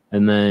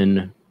 And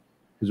then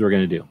here's what we're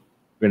going to do.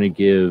 We're going to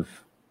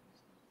give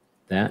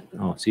that.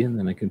 Oh, see, and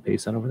then I can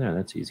paste that over there.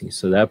 That's easy.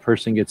 So that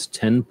person gets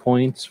 10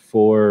 points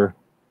for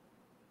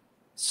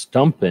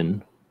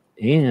stumping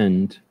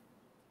and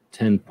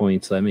 10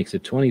 points. That makes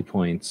it 20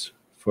 points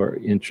for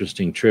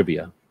interesting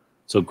trivia.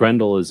 So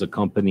Grendel is a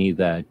company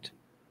that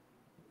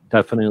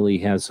definitely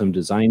has some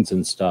designs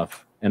and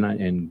stuff.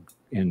 And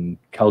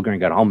Kellgren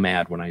got all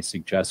mad when I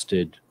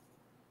suggested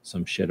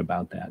some shit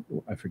about that.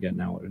 I forget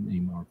now what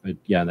anymore. But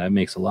yeah, that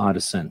makes a lot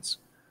of sense.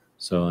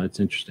 So it's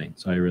interesting.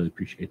 So I really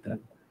appreciate that.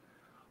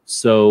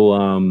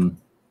 So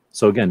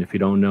so again, if you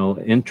don't know,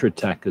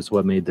 Intratech is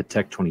what made the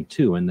Tech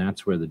 22, and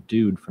that's where the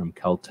dude from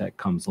Keltec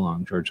comes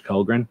along, George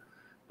Kellgren.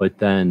 But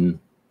then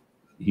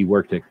he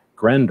worked at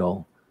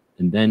Grendel,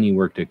 and then he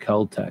worked at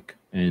Keltec,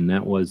 and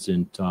that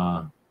wasn't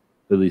the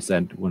At least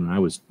that when I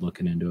was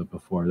looking into it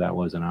before, that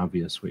wasn't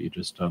obvious what you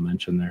just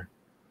mentioned there.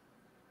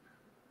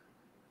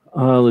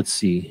 Let's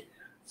see,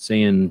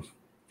 saying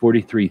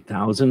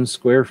 43,000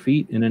 square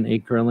feet in an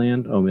acre of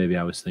land. Oh, maybe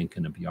I was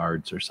thinking of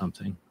yards or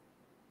something.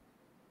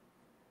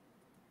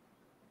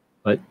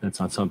 But that's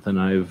not something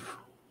I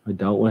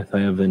dealt with. I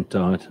haven't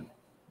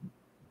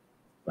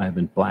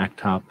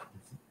blacktop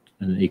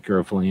an acre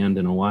of land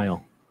in a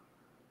while.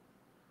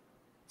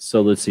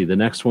 So let's see. The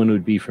next one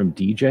would be from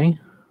DJ.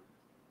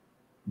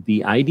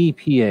 The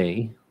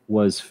IDPA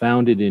was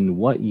founded in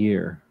what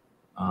year?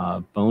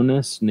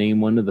 Bonus, name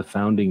one of the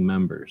founding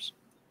members.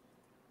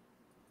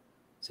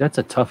 See, that's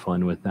a tough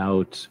one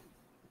without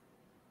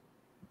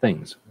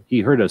things.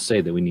 He heard us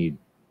say that we need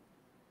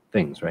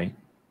things, right?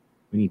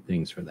 We need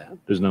things for that.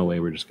 There's no way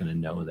we're just going to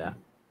know that.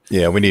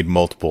 Yeah, we need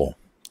multiple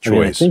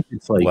choice. I mean, I think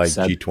it's like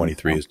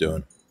G23 is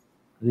doing.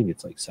 I think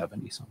it's like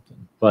 70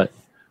 something. But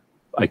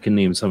I can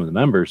name some of the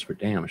members for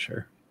damn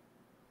sure.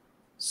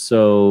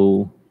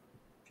 So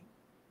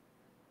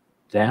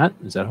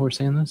is that how we're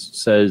saying this?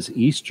 Says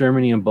East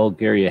Germany and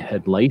Bulgaria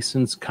had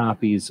licensed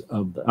copies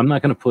of I'm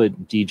not going to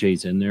put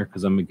DJs in there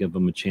because I'm going to give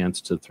them a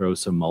chance to throw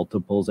some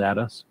multiples at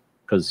us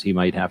because he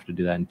might have to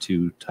do that in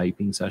 2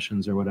 typing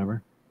sessions or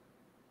whatever.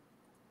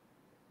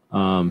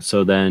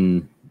 So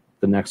then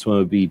the next one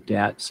would be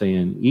DAT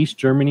saying East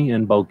Germany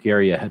and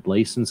Bulgaria had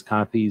licensed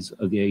copies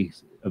of the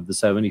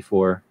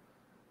 74.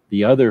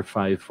 The other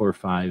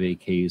 545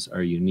 AKs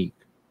are unique.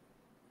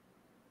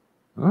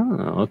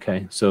 Oh,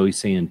 okay. So he's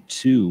saying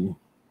 2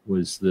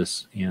 was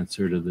this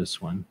answer to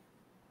this one.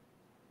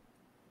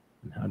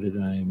 And how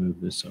did I move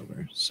this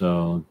over?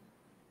 So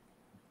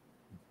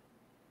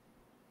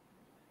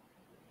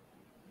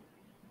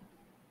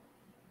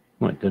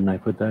what, didn't I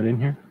put that in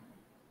here?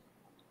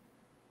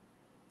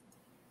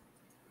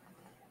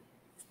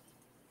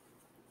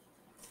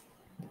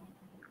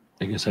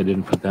 I guess I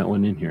didn't put that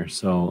one in here.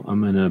 So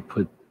I'm going to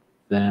put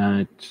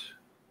that.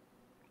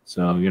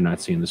 So you're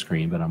not seeing the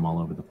screen, but I'm all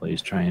over the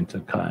place trying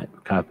to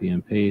copy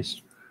and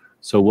paste.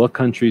 So what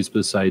countries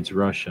besides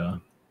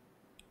Russia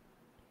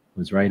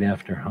was right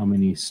after how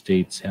many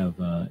states have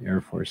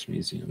Air Force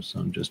museums? So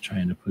I'm just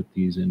trying to put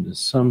these into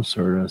some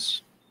sort of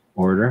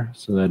order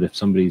so that if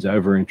somebody's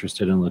ever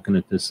interested in looking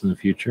at this in the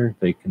future,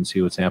 they can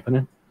see what's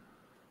happening.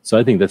 So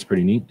I think that's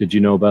pretty neat. Did you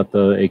know about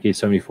the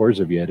AK-74s?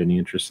 Have you had any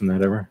interest in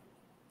that ever?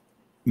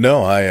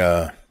 No,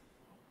 I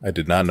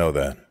did not know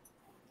that.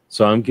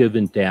 So I'm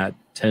giving DAT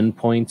 10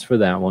 points for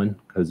that one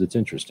because it's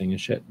interesting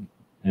as shit.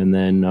 And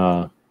then,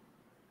 I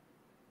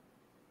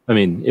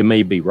mean, it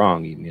may be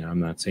wrong. You know, I'm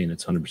not saying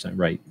it's 100%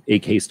 right.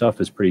 AK stuff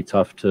is pretty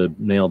tough to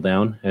nail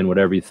down, and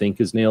whatever you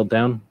think is nailed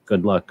down,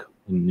 good luck.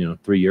 And,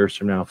 3 years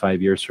from now,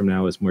 5 years from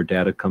now, as more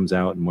data comes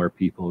out and more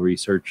people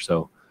research,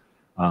 so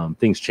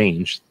things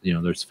change.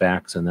 There's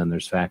facts, and then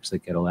there's facts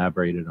that get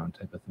elaborated on,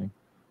 type of thing.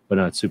 But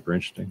no, it's super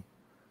interesting.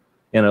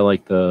 And I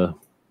like the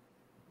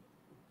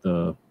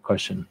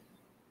question.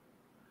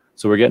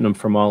 So we're getting them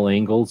from all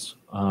angles.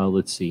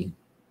 Let's see.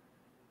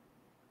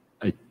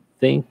 I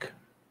think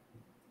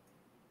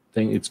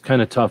it's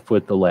kind of tough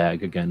with the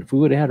lag. Again, if we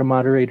would have had a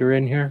moderator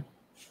in here,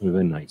 it would have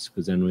been nice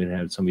because then we'd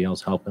have somebody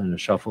else helping to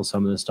shuffle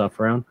some of this stuff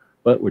around.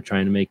 But we're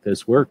trying to make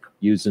this work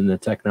using the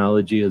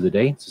technology of the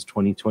day. This is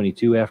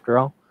 2022 after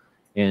all.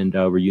 And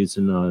we're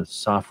using a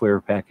software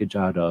package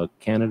out of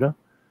Canada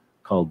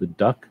called the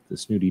Duck, the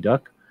Snooty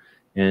Duck.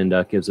 And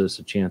gives us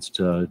a chance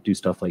to do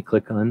stuff like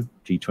click on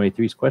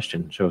G23's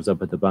question. Shows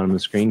up at the bottom of the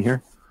screen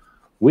here.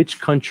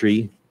 Which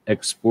country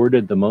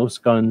exported the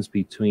most guns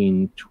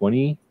between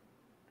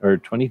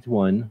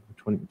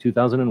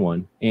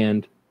 2001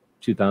 and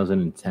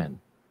 2010?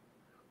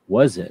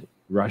 Was it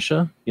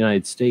Russia,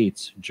 United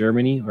States,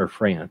 Germany, or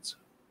France?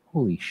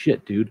 Holy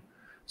shit, dude.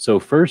 So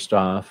first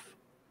off,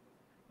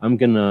 I'm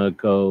going to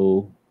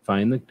go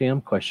find the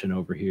damn question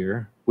over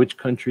here. Which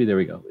country, there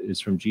we go, is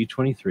from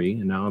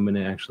G23. And now I'm going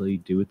to actually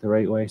do it the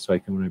right way. So I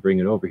can, when I bring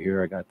it over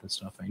here, I got the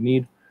stuff I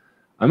need.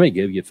 I'm going to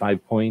give you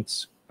 5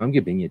 points. I'm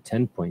giving you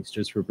 10 points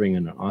just for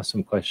bringing an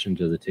awesome question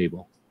to the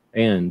table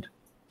and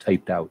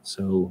typed out.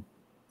 So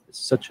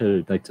it's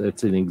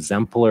it's an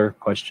exemplar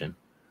question.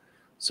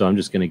 So I'm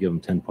just going to give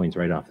them 10 points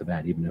right off the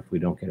bat, even if we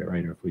don't get it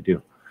right or if we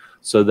do.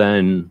 So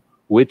then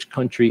which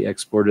country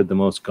exported the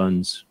most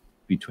guns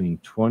between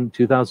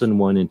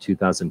 2001 and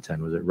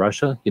 2010? Was it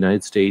Russia,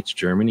 United States,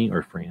 Germany,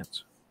 or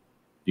France?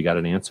 You got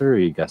an answer, or are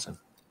you guessing?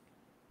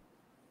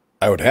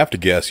 I would have to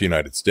guess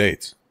United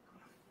States.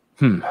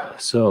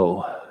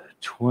 So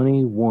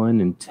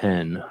 21 and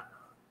 10.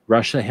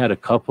 Russia had a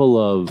couple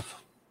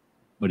of,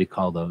 what do you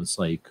call those?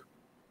 The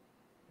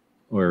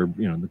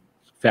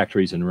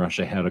factories in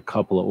Russia had a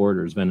couple of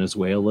orders.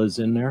 Venezuela's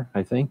in there,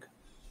 I think.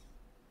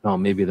 Oh,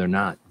 maybe they're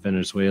not.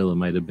 Venezuela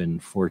might have been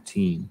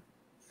 14.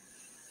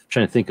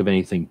 Trying to think of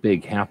anything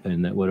big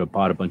happen that would have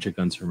bought a bunch of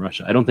guns from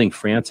Russia. I don't think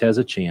France has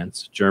a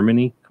chance.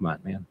 Germany, come on,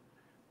 man.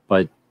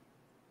 But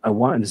I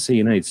wanted to say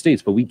United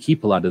States, but we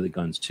keep a lot of the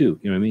guns too.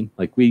 You know what I mean?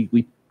 Like we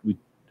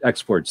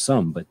export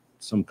some, but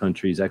some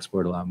countries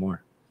export a lot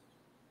more.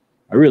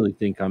 I really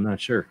think, I'm not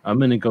sure. I'm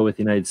going to go with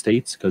the United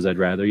States because I'd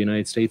rather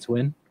United States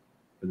win.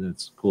 But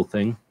that's a cool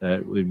thing.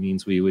 That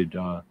means we would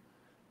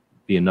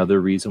be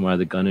another reason why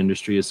the gun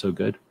industry is so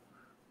good.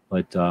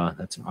 But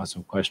that's an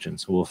awesome question.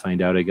 So we'll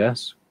find out, I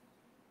guess.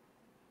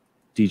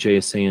 DJ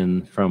is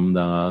saying from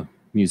the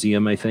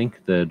museum, I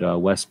think, that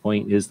West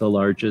Point is the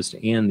largest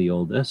and the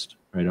oldest.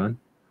 Right on.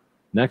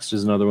 Next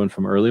is another one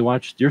from Early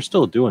Watch. You're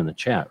still doing the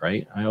chat,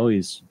 right? I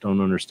always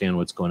don't understand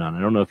what's going on. I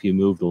don't know if you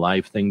moved the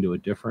live thing to a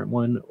different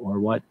one or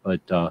what,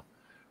 but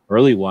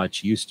Early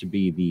Watch used to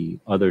be the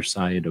other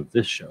side of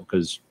this show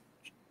because,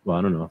 well,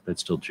 I don't know if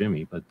that's still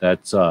Jimmy, but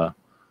that's the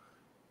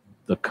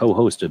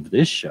co-host of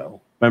this show.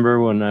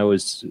 Remember when I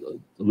was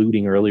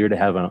alluding earlier to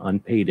have an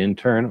unpaid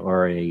intern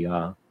or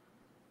a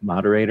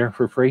moderator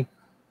for free?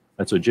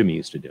 That's what Jimmy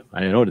used to do.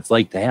 I know what it's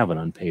like to have an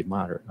unpaid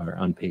moderator or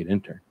unpaid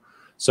intern.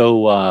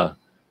 So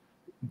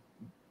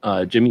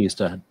Jimmy used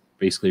to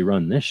basically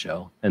run this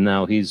show, and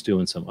now he's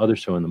doing some other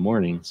show in the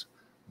mornings.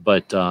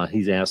 But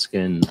he's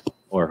asking,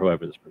 or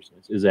whoever this person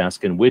is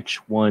asking, which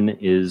one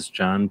is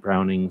John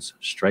Browning's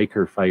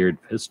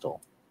striker-fired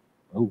pistol?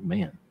 Oh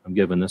man, I'm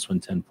giving this one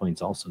 10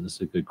 points. Also, this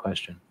is a good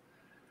question.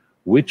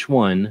 Which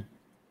one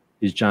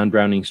is John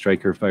Browning's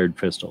striker-fired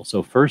pistol?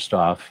 So first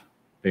off,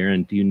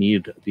 Baron, do you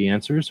need the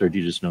answers, or do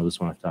you just know this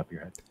one off the top of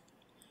your head?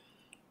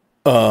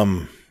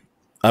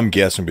 I'm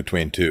guessing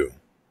between two.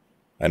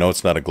 I know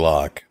it's not a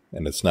Glock,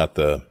 and it's not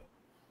the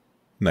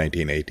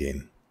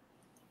 1918.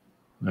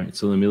 All right,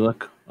 so let me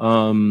look.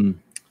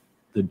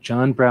 The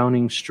John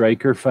Browning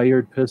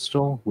striker-fired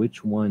pistol.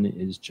 Which one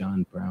is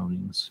John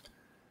Browning's?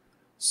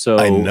 So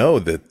I know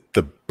that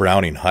the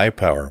Browning High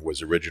Power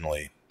was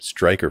originally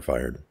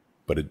striker-fired,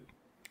 but it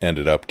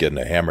ended up getting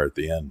a hammer at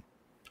the end.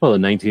 Well, the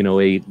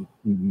 1908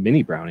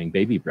 Mini Browning,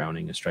 Baby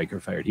Browning, is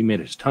striker-fired. He made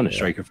a ton of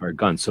striker-fired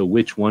guns. So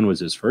which one was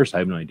his first? I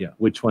have no idea.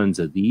 Which ones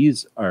of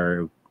these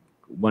are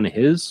one of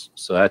his?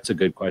 So that's a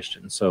good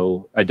question.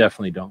 So I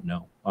definitely don't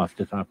know off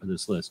the top of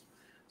this list.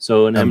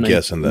 So I'm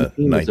guessing the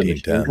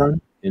 1910, gun,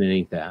 and it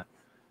ain't that.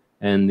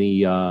 And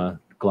the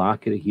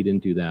Glock, he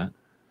didn't do that.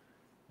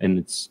 And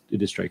it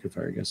is striker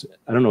fire, I guess.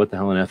 I don't know what the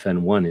hell an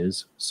FN1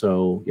 is.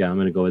 So yeah, I'm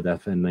going to go with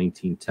FN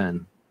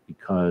 1910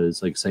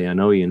 because, like, say, I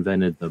know he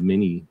invented the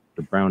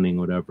Browning,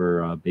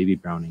 whatever, Baby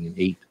Browning in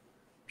 8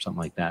 or something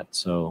like that.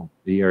 So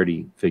he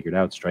already figured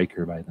out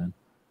striker by then.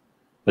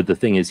 But the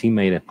thing is, he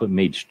might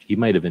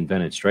have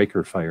invented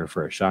striker fire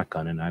for a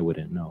shotgun, and I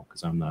wouldn't know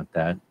because I'm not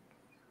that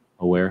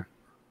aware.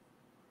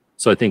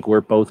 So I think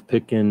we're both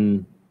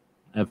picking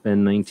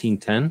FN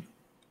 1910.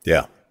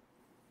 Yeah.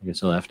 I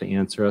guess he'll have to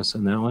answer us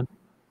on that one.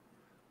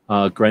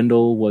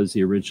 Grendel was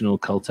the original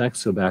Kel-Tec,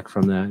 so back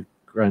from that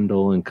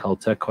Grendel and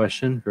Kel-Tec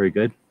question. Very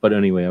good. But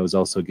anyway, I was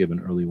also given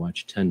Early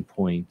Watch 10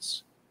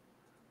 points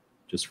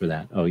just for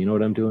that. Oh, you know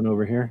what I'm doing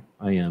over here?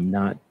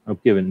 I'm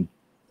giving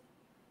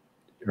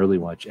Early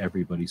Watch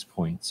everybody's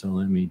points. So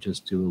let me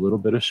just do a little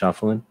bit of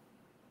shuffling.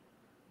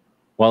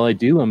 While I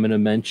do, I'm going to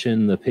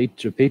mention the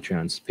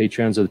Patreons.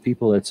 Patreons are the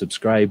people that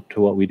subscribe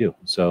to what we do.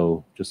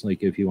 So just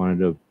like if you wanted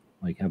to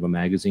like have a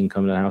magazine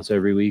come to the house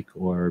every week,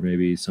 or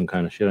maybe some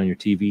kind of shit on your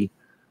TV.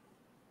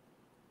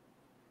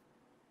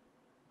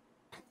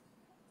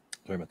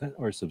 Sorry about that.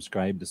 Or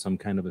subscribe to some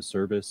kind of a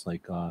service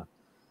like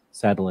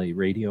satellite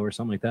radio or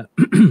something like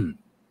that.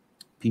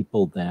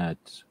 People that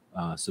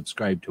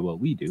subscribe to what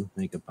we do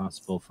make it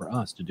possible for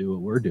us to do what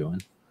we're doing.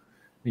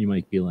 And you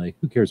might be like,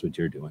 who cares what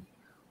you're doing?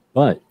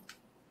 But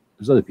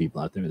there's other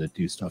people out there that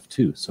do stuff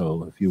too.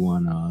 So if you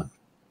want to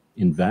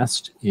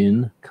invest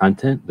in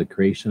content, the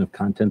creation of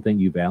content that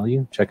you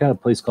value, check out a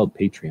place called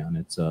Patreon.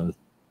 It's a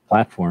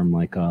platform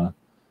like a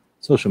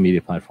social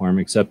media platform,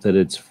 except that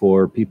it's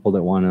for people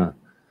that want to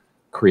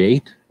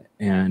create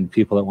and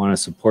people that want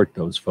to support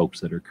those folks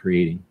that are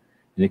creating.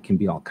 And it can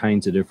be all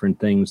kinds of different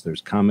things.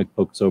 There's comic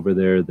books over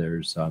there.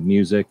 There's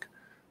music.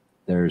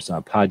 There's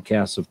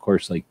podcasts, of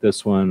course, like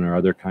this one or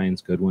other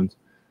kinds, good ones.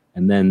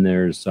 And then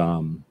there's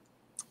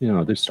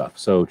other stuff.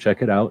 So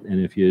check it out.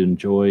 And if you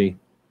enjoy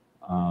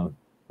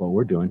what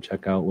we're doing,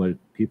 check out what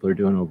people are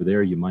doing over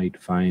there. You might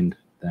find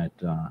that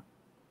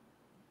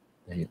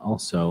they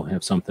also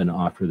have something to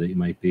offer that you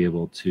might be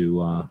able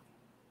to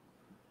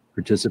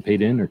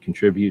participate in or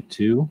contribute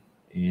to,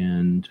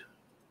 and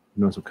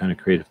who knows what kind of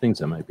creative things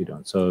I might be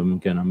doing. So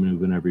again, I'm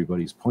moving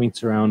everybody's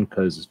points around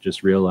because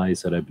just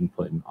realized that I've been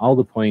putting all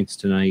the points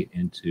tonight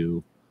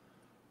into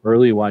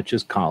Early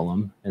Watch's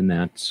column, and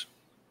that's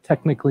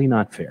technically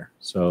not fair.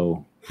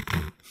 So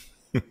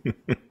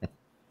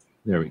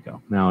there we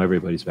go. Now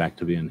everybody's back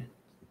to being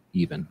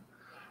even.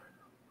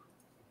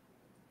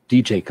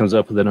 DJ comes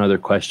up with another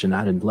question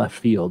out in left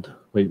field.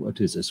 Wait,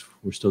 what is this?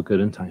 We're still good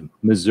in time.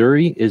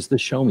 Missouri is the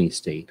show me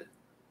state.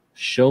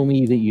 Show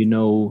me that you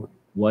know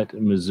what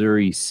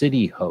Missouri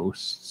City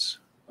hosts.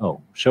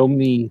 Oh, show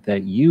me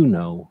that you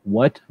know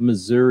what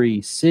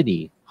Missouri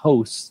City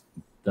hosts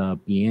the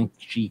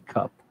Bianchi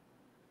Cup.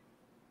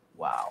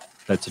 Wow,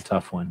 that's a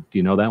tough one. Do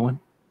you know that one?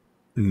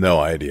 No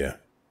idea.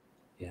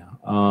 Yeah.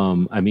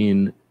 I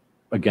mean,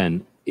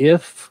 again,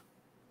 if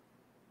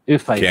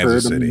I Kansas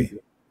heard City.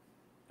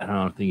 I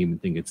don't even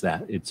think it's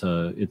that. It's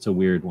a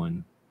weird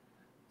one.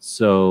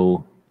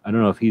 So I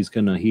don't know if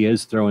he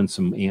is throwing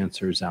some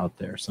answers out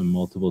there, some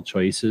multiple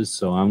choices.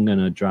 So I'm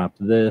gonna drop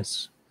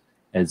this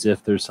as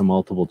if there's some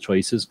multiple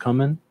choices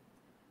coming,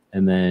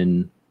 and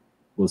then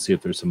we'll see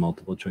if there's some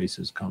multiple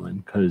choices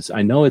coming, because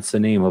I know it's the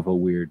name of a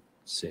weird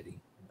city.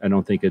 I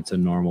don't think it's a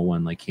normal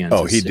one like Kansas.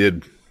 Oh, he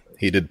City.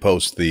 did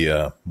post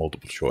the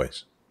multiple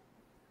choice.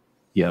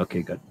 Yeah,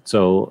 okay, good.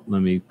 So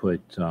let me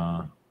put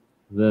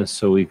this.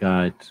 So we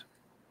got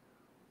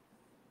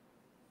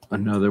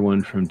another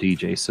one from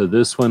DJ. So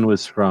this one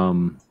was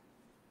from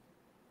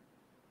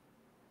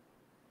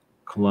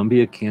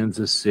Columbia,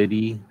 Kansas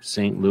City,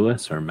 St.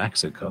 Louis, or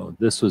Mexico.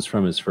 This was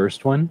from his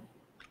first one.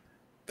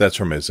 That's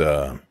from his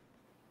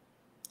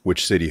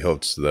which city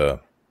hosts the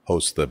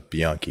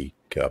Bianchi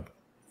Cup.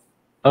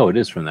 Oh, it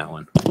is from that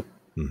one.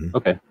 Mm-hmm.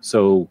 Okay,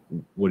 so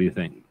what do you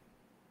think?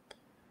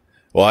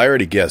 Well, I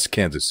already guessed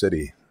Kansas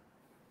City.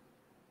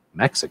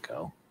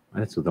 Mexico.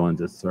 That's what the one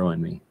that's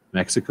throwing me.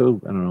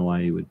 Mexico? I don't know why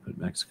you would put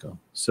Mexico.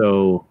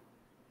 So,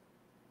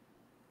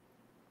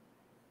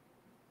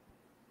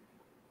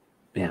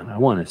 man, I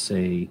want to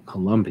say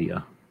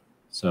Colombia.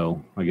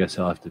 So I guess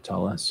he'll have to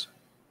tell us.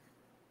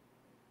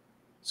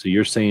 So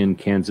you're saying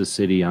Kansas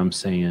City, I'm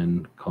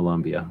saying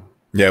Colombia.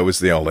 Yeah, it was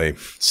the only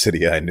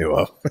city I knew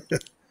of.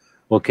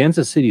 Well,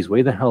 Kansas City's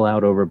way the hell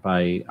out over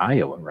by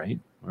Iowa, right?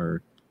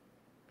 Or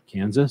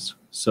Kansas.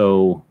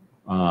 So,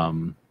 yeah,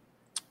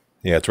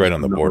 it's right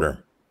on the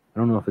border. I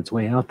don't know if it's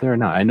way out there or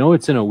not. I know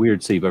it's in a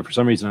weird city, but for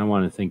some reason I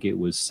want to think it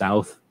was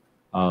south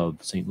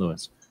of St.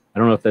 Louis. I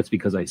don't know if that's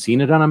because I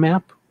seen it on a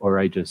map, or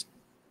I just,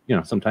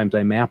 sometimes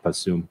I map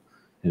assume.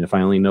 And if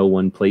I only know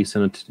one place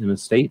in a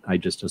state, I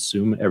just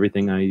assume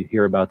everything I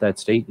hear about that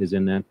state is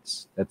in that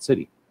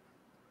city.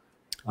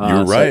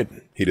 You're right.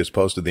 He just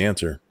posted the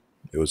answer.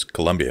 It was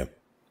Colombia.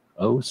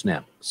 Oh,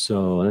 snap.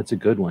 So that's a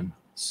good one.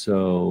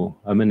 So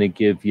I'm going to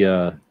give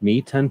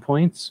me 10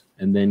 points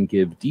and then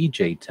give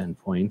DJ 10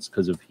 points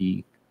because of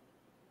he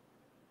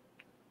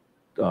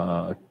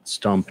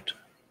stumped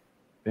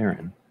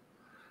Baron.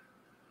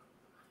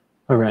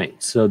 All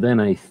right. So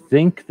then I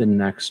think the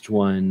next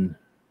one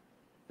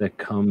that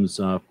comes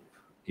up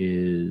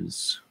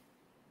is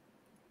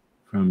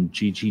from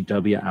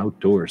GGW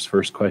Outdoors.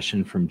 First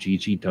question from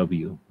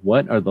GGW.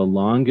 What are the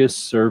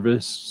longest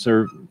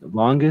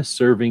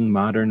serving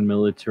modern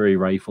military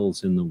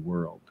rifles in the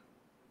world?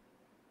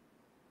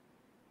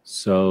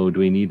 So do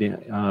we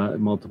need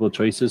multiple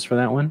choices for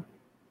that one?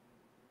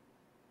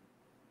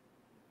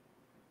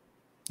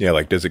 Yeah,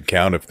 like does it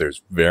count if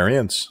there's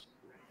variants?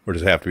 Or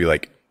does it have to be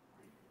like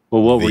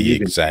the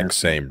exact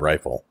same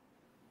rifle?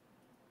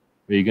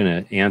 Are you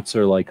going to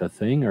answer like a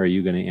thing, or are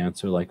you going to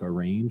answer like a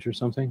range or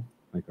something?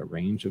 Like a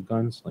range of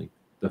guns, like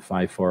the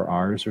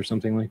 5.4Rs or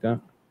something like that?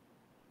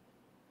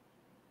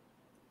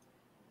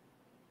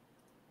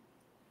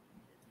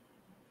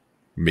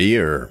 Me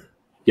or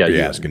yeah, are you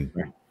you asking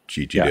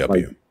GGW? Yeah,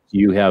 like, do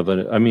you have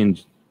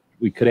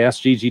we could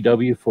ask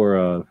GGW for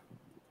a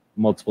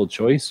multiple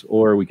choice,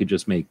 or we could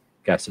just make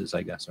guesses,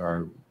 I guess,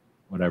 or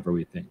whatever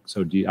we think.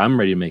 So I'm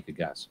ready to make a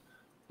guess,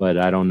 but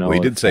I don't know. Well, he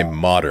did say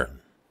modern.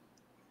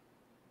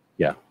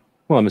 Yeah.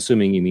 Well, I'm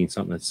assuming you mean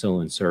something that's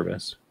still in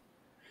service.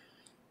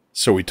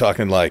 So we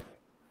talking like,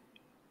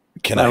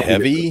 can a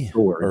heavy?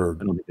 Or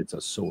I don't think it's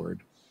a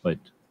sword, but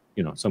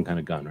some kind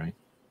of gun, right?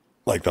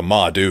 Like the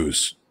Ma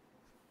Deuce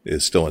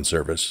is still in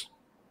service.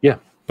 Yeah.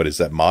 But is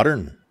that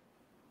modern?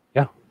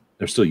 Yeah.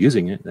 They're still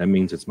using it. That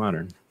means it's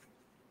modern.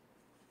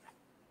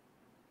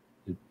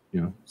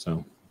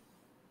 So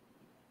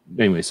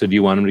anyway, so do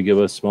you want him to give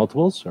us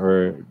multiples,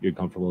 or you're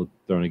comfortable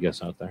throwing a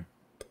guess out there?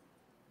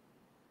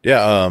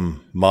 Yeah,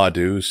 Ma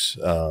Deuce.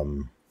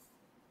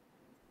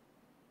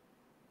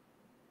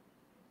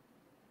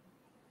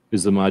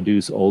 Is the Ma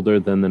Deuce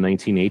older than the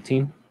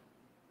 1918?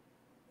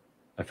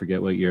 I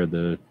forget what year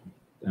the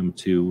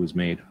M2 was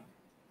made.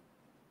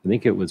 I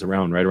think it was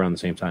right around the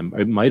same time.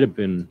 It might have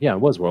been, it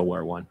was World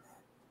War I.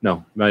 No,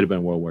 it might have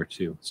been World War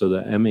II. So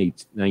the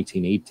M8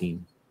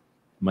 1918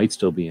 might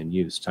still be in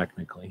use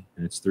technically,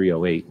 and it's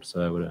 308. So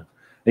that would have.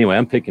 Anyway,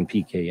 I'm picking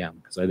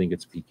PKM because I think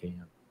it's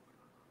PKM.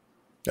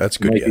 That's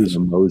good. It might be the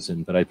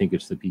Mosin, but I think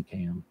it's the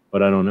PKM.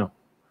 But I don't know.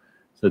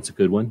 So that's a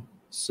good one.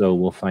 So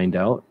we'll find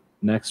out.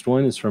 Next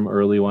one is from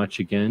Early Watch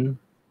again.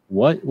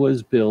 What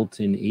was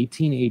built in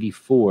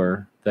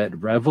 1884 that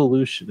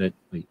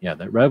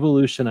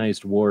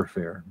revolutionized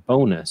warfare?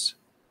 Bonus.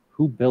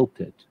 Who built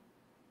it?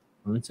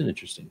 Well, that's an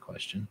interesting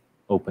question.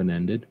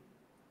 Open-ended.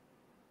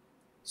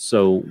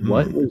 So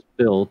what was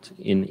built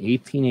in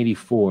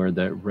 1884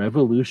 that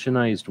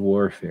revolutionized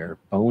warfare?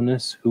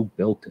 Bonus. Who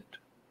built it?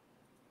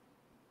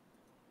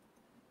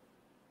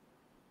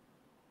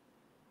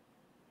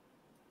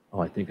 Oh,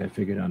 I think I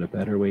figured out a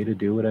better way to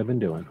do what I've been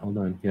doing. Hold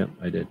on. Yep,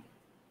 I did.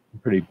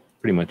 Pretty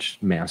much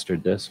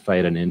mastered this. If I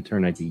had an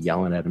intern, I'd be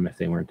yelling at them if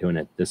they weren't doing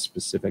it this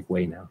specific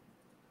way now.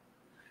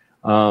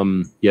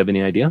 You have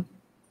any idea?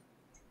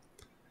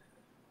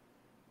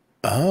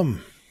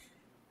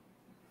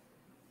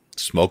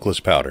 Smokeless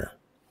powder.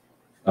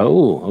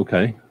 Oh,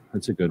 okay.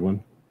 That's a good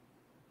one.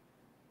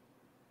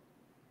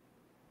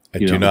 I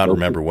You do know, not built it.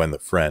 remember when the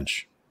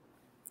French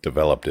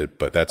developed it,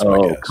 but that's my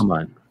Oh, guess. come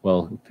on.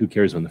 Well, who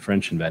cares when the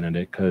French invented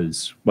it?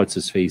 Because what's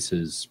his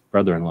face's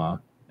brother-in-law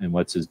and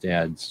what's his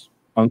dad's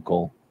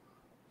uncle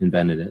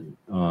invented it.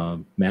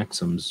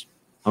 Maxim's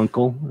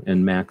uncle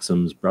and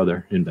Maxim's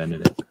brother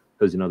invented it.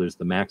 Because, you know, there's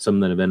the Maxim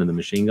that invented the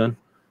machine gun.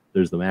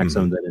 There's the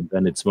Maxim that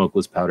invented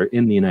smokeless powder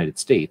in the United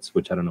States,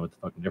 which I don't know what the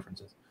fucking difference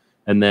is.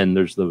 And then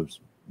there's the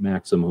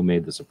Maxim who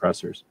made the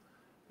suppressors.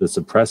 The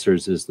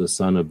suppressors is the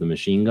son of the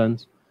machine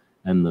guns,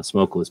 and the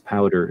smokeless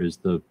powder is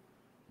the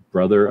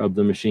brother of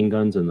the machine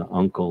guns and the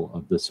uncle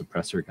of the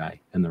suppressor guy.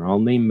 And they're all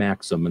named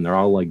Maxim, and they're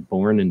all like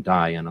born and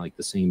die on like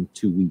the same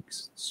 2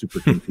 weeks.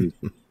 Super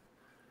confusing.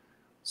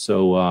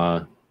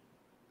 So,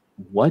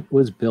 what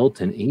was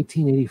built in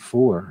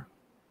 1884?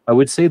 I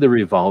would say the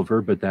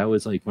revolver, but that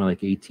was like more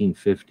like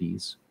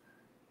 1850s.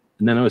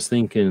 And then I was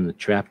thinking the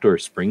trapdoor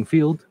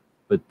Springfield,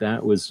 but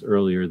that was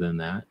earlier than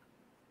that.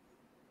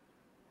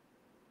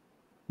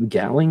 The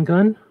Gatling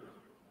gun?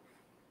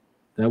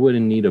 That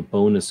wouldn't need a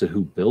bonus of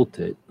who built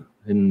it.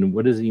 And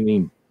what does he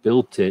mean,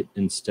 built it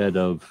instead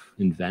of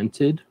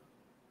invented?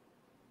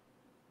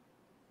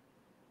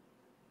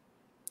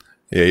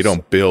 Yeah, you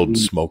don't build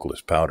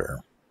smokeless powder.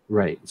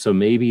 Right. So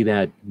maybe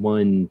that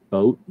one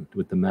boat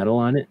with the metal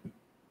on it.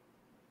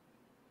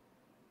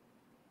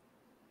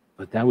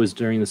 But that was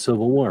during the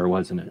Civil War,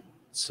 wasn't it?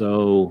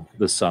 So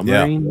the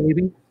submarine,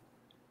 maybe?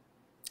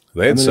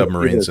 They had I'm gonna say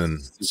submarines the in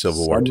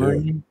Civil War too.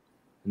 submarine,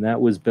 and that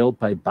was built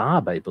by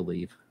Bob, I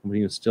believe, when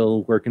he was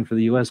still working for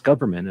the U.S.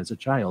 government as a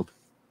child.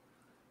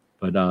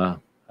 But I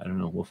don't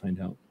know. We'll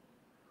find out.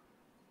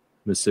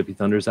 Mississippi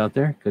Thunder's out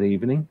there. Good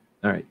evening.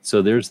 All right.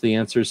 So there's the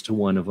answers to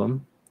one of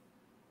them.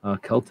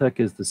 Keltec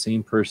is the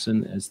same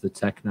person as the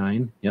Tech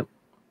 9. Yep.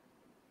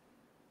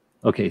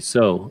 Okay.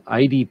 So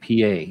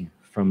IDPA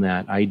from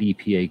that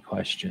IDPA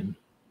question.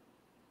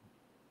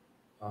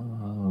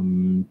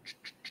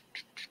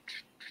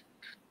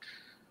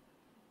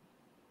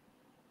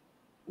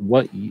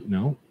 What, you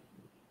know,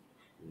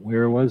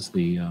 where was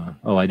the,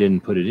 oh, I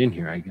didn't put it in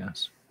here, I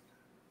guess.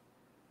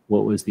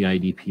 What was the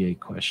IDPA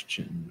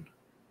question?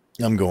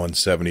 I'm going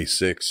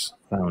 76.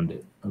 Found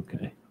it.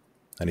 Okay.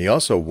 And he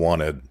also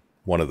wanted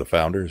one of the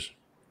founders.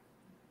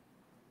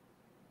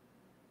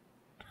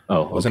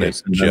 Oh, Wasn't okay. it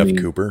So Jeff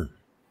Cooper?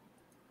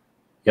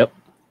 Yep.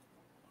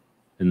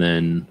 And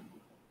then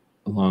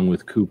along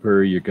with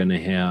Cooper, you're going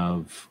to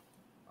have,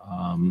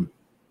 hold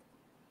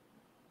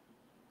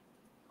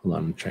on,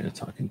 I'm trying to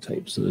talk and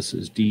type. So this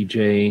is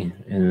DJ,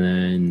 and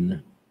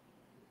then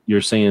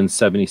you're saying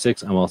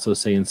 76. I'm also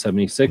saying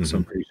 76. So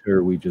I'm pretty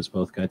sure we just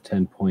both got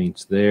 10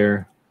 points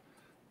there.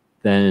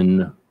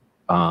 Then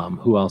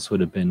who else would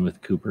have been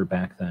with Cooper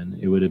back then?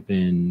 It would have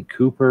been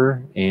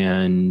Cooper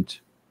and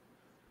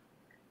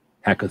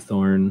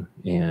Hackathorn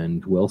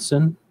and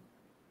Wilson.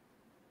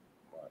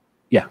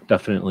 Yeah,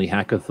 definitely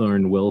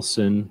Hackathorn,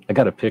 Wilson. I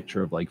got a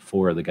picture of like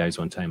 4 of the guys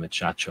one time at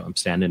SHOT Show. I'm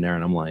standing there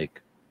and I'm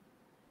like,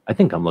 I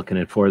think I'm looking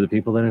at 4 of the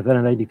people that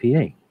invented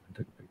IDPA. I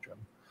took a picture of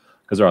them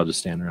because they're all just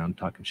standing around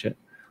talking shit.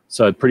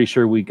 So I'm pretty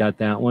sure we got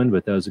that one,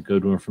 but that was a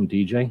good one from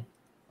DJ.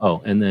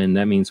 Oh, and then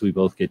that means we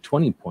both get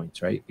 20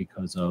 points, right?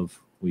 Because of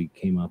we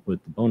came up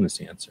with the bonus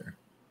answer.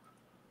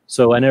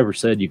 So I never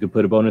said you could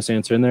put a bonus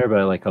answer in there, but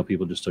I like how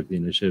people just took the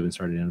initiative and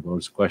started in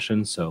bonus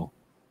questions. So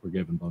we're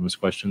giving bonus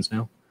questions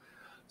now.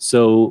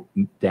 So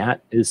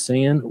that is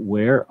saying,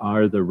 where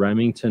are the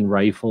Remington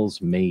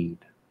rifles made?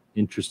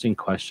 Interesting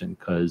question,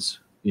 because,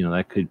 you know,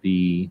 that could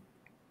be,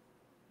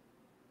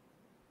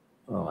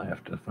 oh, I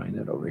have to find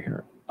it over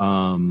here.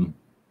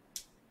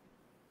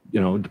 You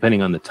know,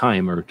 depending on the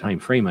time or time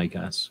frame, I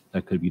guess,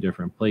 that could be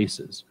different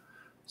places.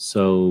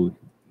 So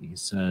he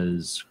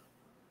says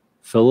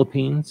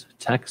Philippines,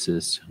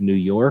 Texas, New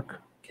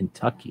York,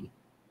 Kentucky.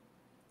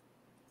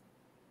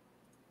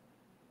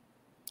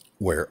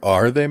 Where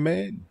are they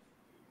made?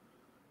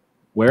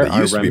 Where They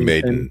are used to be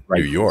made in Remington New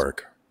rifles?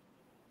 York.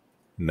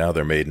 Now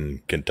they're made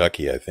in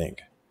Kentucky, I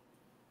think.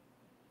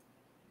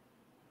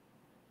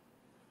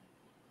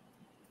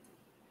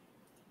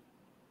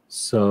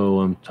 So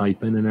I'm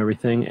typing and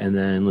everything, and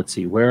then let's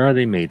see, where are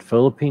they made?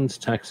 Philippines,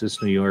 Texas,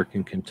 New York,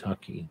 and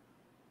Kentucky.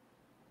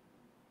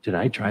 Did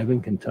I drive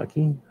in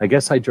Kentucky? I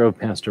guess I drove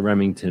past a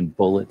Remington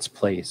Bullets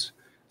place.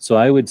 So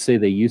I would say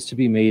they used to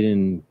be made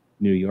in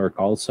New York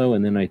also,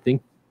 and then I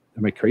think,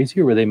 am I crazy,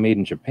 or were they made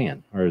in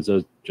Japan? Or is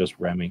those just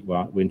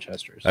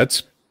Winchesters?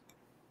 That's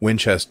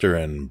Winchester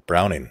and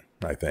Browning,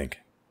 I think.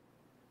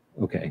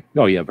 Okay.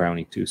 Oh, yeah,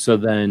 Browning too. So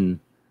then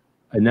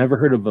I never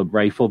heard of a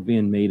rifle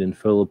being made in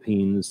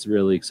Philippines,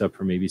 really, except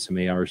for maybe some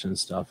ARs and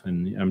stuff.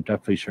 And I'm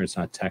definitely sure it's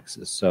not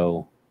Texas.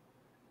 So,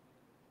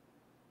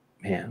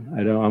 man,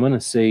 I'm going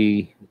to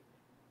say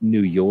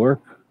New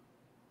York,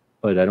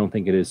 but I don't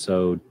think it is.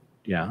 So,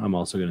 yeah, I'm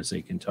also going to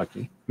say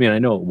Kentucky. I mean, I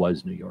know it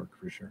was New York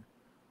for sure.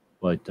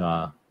 But,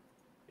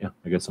 yeah,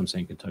 I guess I'm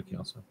saying Kentucky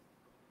also.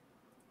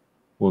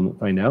 We'll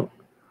find out.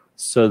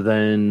 So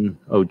then,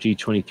 oh,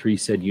 G23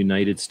 said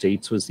United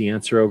States was the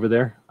answer over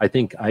there. I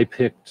think I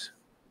picked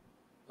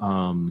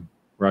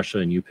Russia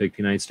and you picked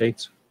the United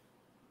States.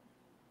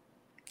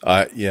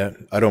 Yeah,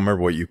 I don't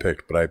remember what you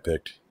picked, but I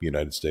picked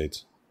United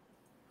States.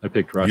 I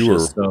picked You Russia. were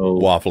So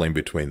waffling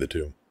between the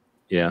two.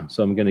 yeah,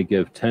 so I'm going to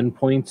give 10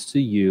 points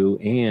to you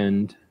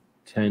and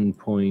 10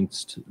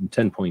 points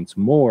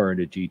more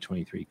to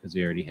G23 because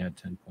they already had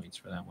 10 points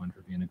for that one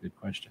for being a good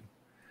question.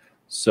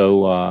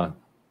 So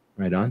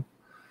right on.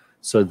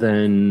 So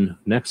then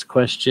next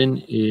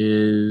question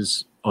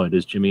is, oh, it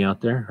is Jimmy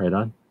out there, right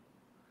on.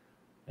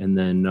 And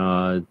then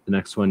the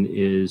next one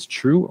is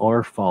true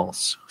or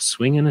false.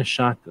 Swinging a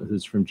shotgun,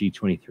 this is from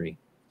G23.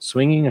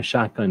 Swinging a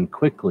shotgun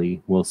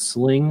quickly will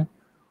sling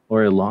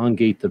or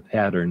elongate the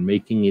pattern,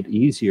 making it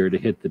easier to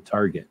hit the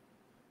target.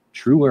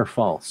 True or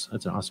false?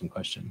 That's an awesome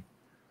question.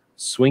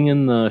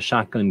 Swinging the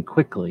shotgun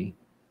quickly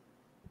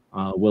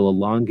will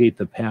elongate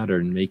the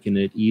pattern, making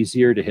it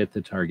easier to hit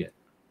the target.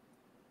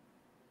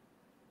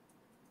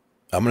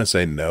 I'm going to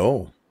say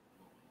no.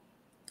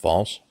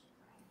 False.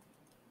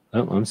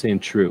 Oh, I'm saying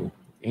true.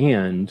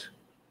 And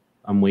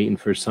I'm waiting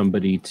for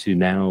somebody to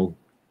now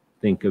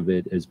think of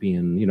it as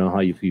being, you know, how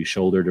if you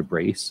shoulder to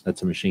brace,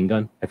 that's a machine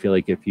gun. I feel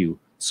like if you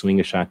swing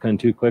a shotgun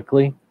too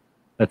quickly,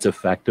 that's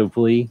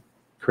effectively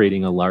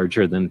creating a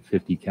larger than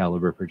 50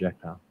 caliber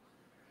projectile.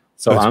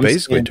 So It's I'm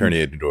basically saying,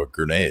 turning it into a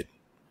grenade.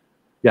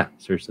 yeah,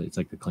 seriously, it's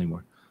like the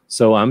Claymore.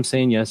 So I'm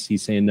saying yes,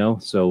 he's saying no.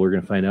 So we're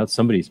going to find out.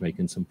 Somebody's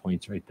making some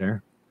points right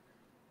there.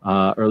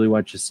 Early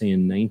Watch is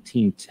saying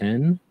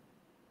 1910.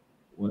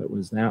 What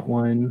was that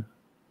one?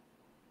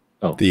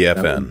 Oh, The that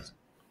FN.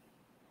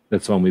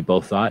 that's one we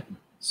both thought.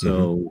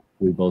 So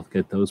we both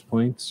get those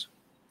points.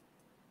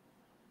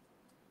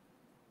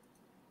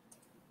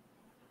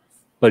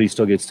 But he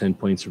still gets 10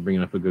 points for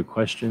bringing up a good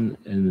question.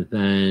 And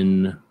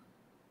then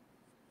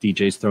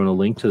DJ's thrown a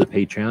link to the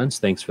Patreons.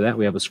 Thanks for that.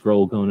 We have a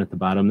scroll going at the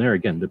bottom there.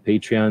 Again, the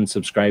Patreon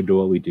subscribe to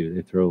what we do.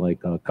 They throw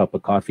like a cup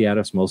of coffee at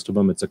us. Most of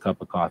them, it's a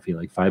cup of coffee,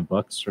 like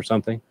 $5 or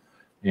something.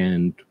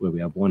 And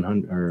we have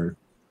 100 or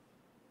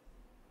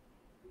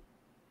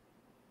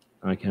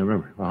I can't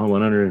remember,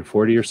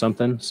 140 or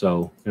something.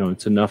 So, you know,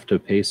 it's enough to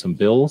pay some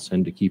bills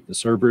and to keep the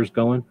servers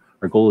going.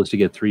 Our goal is to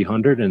get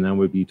 300, and then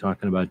we'll be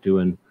talking about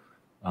doing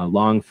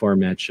long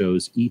format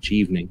shows each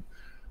evening.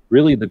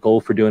 Really, the goal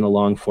for doing a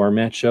long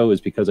format show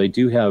is because I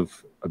do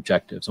have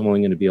objectives. I'm only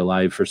going to be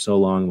alive for so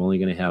long. I'm only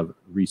going to have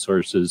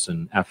resources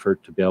and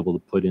effort to be able to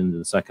put into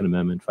the Second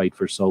Amendment fight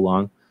for so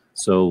long.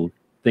 So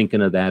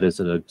thinking of that as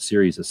a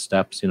series of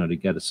steps, you know, to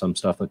get some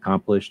stuff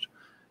accomplished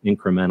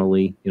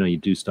incrementally. You know, you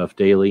do stuff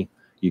daily,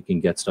 you can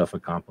get stuff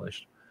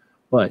accomplished.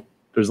 But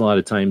there's a lot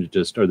of time to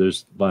just, or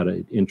there's a lot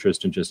of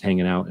interest in just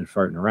hanging out and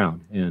farting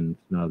around, and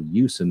you know,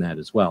 use in that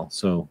as well.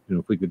 So, you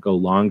know, if we could go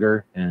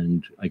longer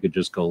and I could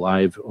just go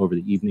live over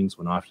the evenings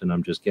when often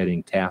I'm just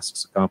getting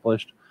tasks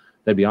accomplished,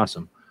 that'd be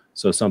awesome.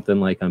 So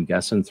something like, I'm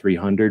guessing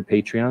 300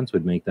 Patreons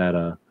would make that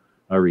a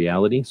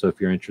reality. So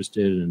if you're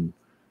interested in,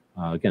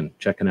 again,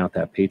 checking out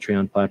that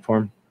Patreon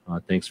platform,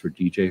 thanks for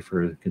DJ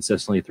for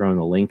consistently throwing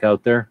the link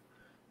out there.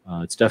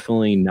 It's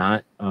definitely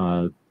not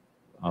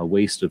a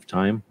waste of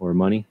time or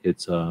money.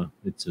 It's a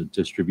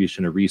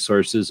distribution of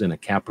resources in a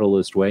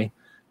capitalist way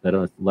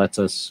that lets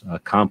us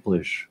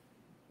accomplish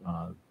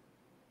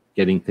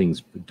getting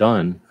things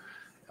done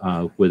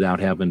without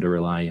having to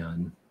rely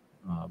on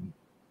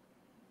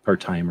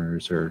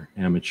part-timers or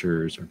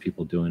amateurs or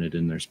people doing it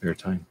in their spare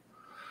time.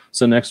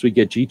 So next we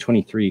get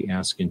G23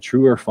 asking,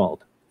 true or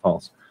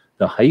false?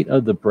 The height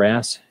of the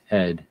brass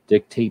head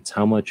dictates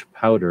how much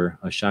powder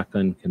a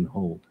shotgun can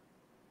hold.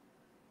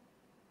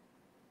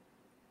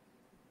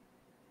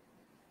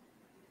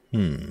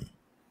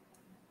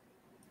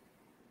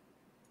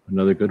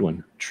 Another good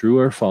one. True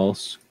or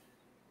false?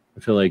 I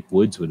feel like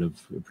Woods would have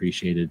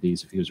appreciated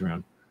these if he was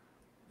around.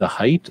 The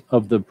height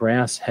of the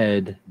brass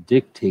head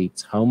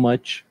dictates how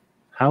much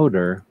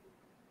powder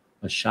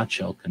a shot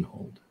shell can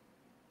hold.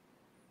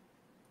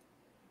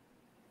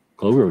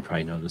 Clover would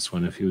probably know this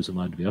one if he was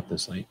allowed to be up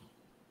this late.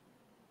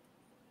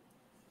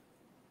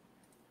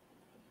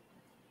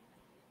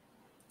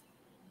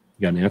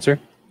 You got an answer?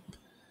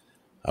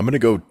 I'm going to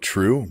go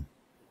true.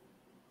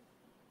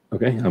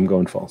 Okay, I'm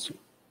going false.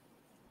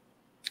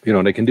 You know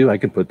what I can do? I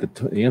can put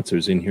the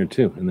answers in here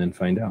too and then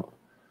find out.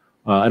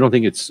 I don't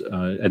think it's,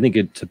 I think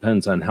it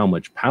depends on how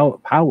much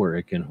power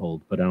it can hold,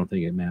 but I don't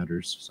think it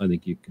matters. So I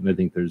think you can, I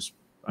think there's,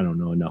 I don't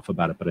know enough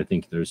about it, but I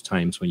think there's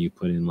times when you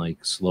put in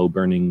like slow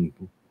burning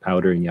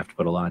powder and you have to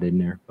put a lot in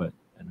there, but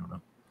I don't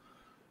know.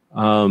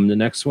 The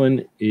next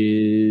one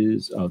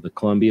is, the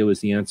Columbia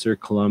was the answer.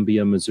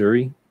 Columbia,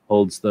 Missouri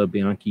holds the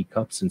Bianchi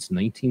Cup since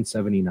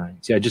 1979.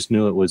 See, I just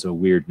knew it was a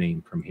weird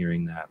name from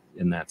hearing that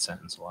in that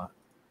sentence a lot.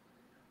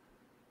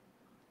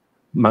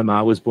 My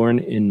mom was born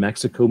in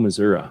Mexico,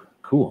 Missouri.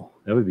 Cool.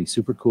 That would be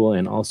super cool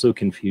and also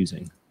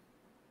confusing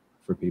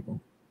for people.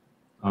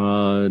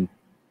 Oh,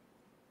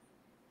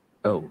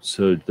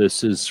 so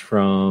this is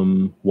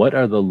from, what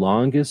are the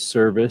longest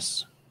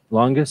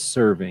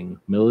serving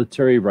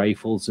military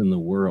rifles in the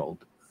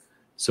world?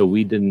 So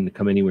we didn't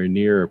come anywhere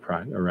near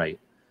right.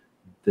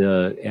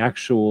 The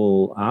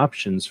actual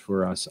options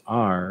for us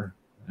are,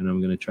 and I'm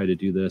going to try to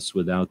do this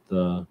without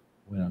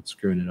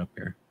screwing it up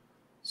here.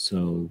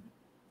 So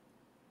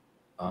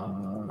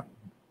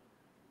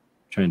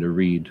Trying to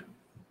read.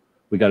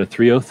 We got a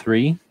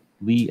 303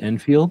 Lee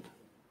Enfield,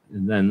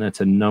 and then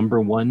that's a number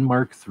 1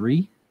 Mark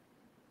III.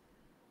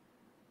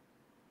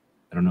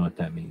 I don't know what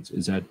that means.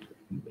 Is that,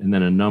 and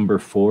then a number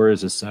 4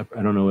 is a separate,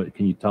 I don't know.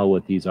 Can you tell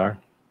what these are?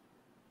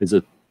 Is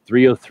a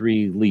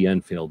 303 Lee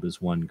Enfield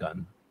is one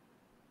gun.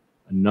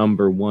 A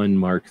number 1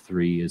 Mark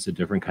III is a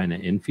different kind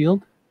of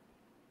Enfield.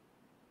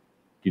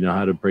 Do you know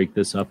how to break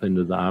this up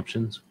into the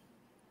options?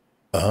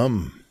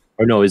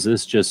 Or no, is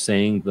this just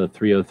saying the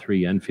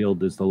 303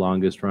 Enfield is the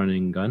longest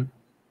running gun?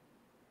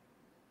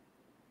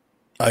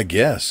 I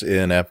guess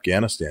in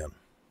Afghanistan.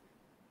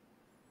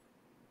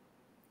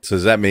 So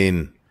does that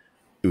mean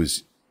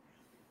it's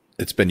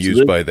been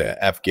used by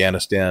the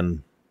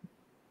Afghanistan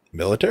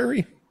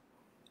military?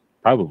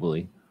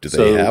 Probably. Do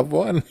they have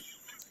one?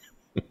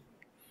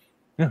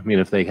 Yeah, I mean,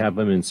 if they have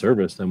them in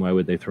service, then why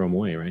would they throw them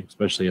away, right?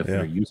 Especially if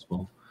they're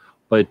useful.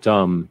 But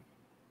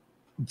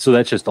so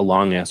that's just a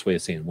long ass way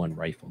of saying one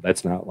rifle.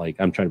 That's not like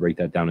I'm trying to break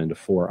that down into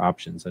 4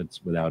 options.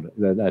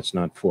 That's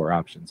not 4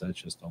 options.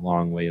 That's just a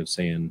long way of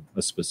saying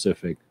a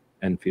specific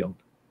Enfield.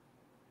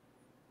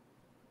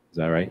 Is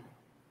that right?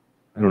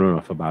 I don't know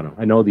enough about them.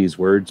 I know these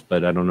words,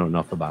 but I don't know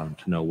enough about them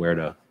to know where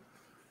to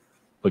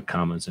put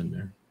commas in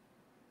there.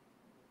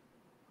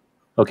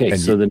 Okay,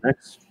 so the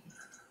next,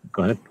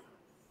 go ahead.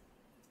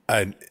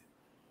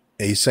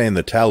 He's saying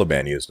the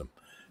Taliban used them.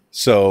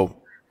 So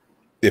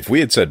if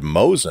we had said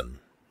Mosin,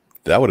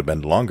 that would have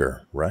been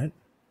longer, right?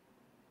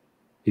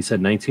 He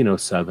said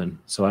 1907.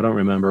 So I don't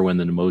remember when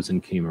the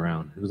Mosin came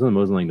around. It was in the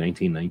Mosin like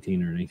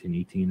 1919 or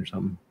 1918 or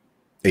something.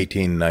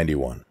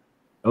 1891.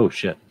 Oh,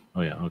 shit.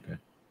 Oh, yeah. Okay.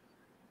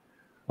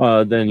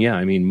 Then, yeah,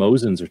 I mean,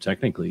 Mosins are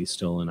technically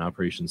still in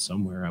operation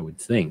somewhere, I would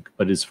think.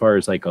 But as far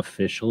as like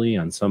officially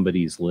on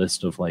somebody's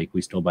list of like,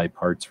 we still buy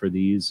parts for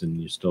these and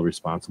you're still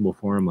responsible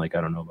for them, like,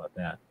 I don't know about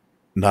that.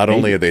 Not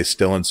only are they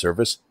still in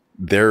service,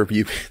 they're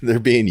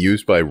being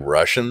used by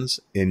Russians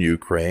in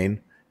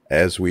Ukraine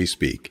as we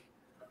speak.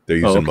 They're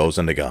using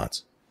Mosin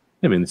Nagants.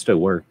 I mean, they still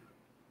work.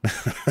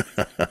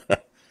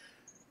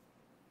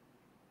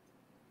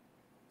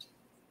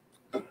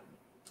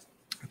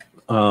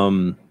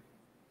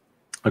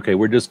 Okay,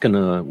 we're just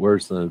gonna.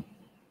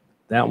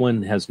 That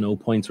one has no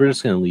points. We're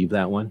just gonna leave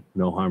that one.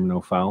 No harm, no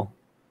foul,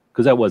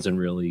 because that wasn't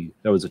really.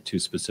 That was a too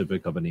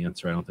specific of an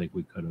answer. I don't think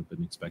we could have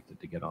been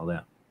expected to get all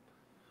that.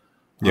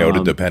 Yeah, it would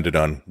have depended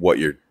on what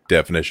your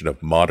definition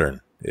of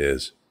modern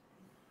is.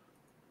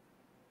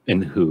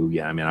 And who?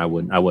 Yeah, I mean,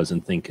 I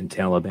wasn't thinking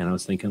Taliban. I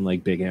was thinking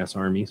like big ass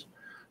armies.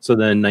 So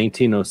then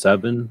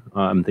 1907,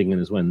 I'm thinking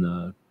is when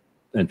the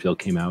Enfield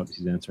came out.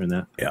 He's answering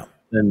that. Yeah.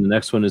 Then the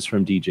next one is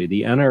from DJ.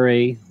 The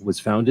NRA was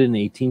founded in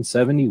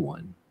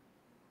 1871.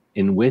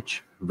 In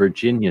which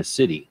Virginia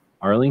city?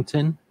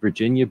 Arlington,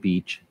 Virginia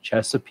Beach,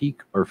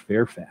 Chesapeake, or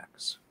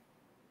Fairfax?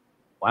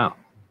 Wow,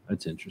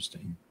 that's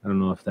interesting. I don't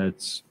know if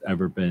that's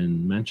ever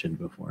been mentioned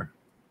before,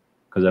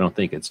 because I don't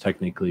think it's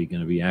technically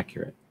going to be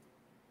accurate.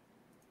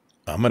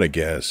 I'm going to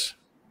guess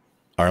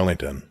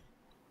Arlington.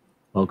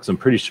 Well, because I'm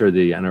pretty sure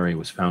the NRA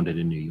was founded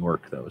in New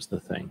York, though, is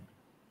the thing.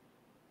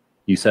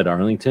 You said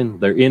Arlington?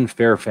 They're in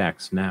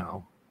Fairfax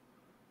now.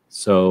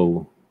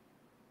 So,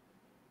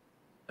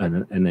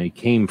 and they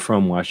came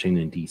from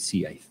Washington,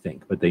 D.C., I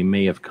think. But they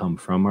may have come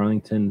from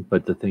Arlington.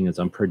 But the thing is,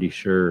 I'm pretty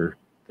sure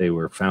they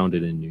were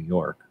founded in New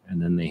York.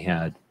 And then they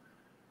had,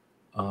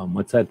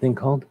 what's that thing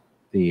called?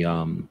 The,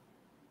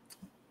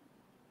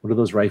 what are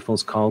those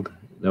rifles called?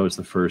 That was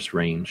the first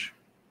range.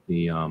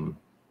 The,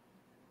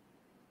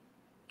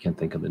 can't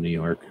think of the New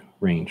York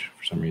range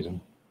for some reason.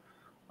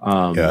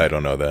 Yeah, I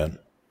don't know that.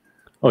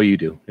 Oh, you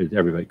do.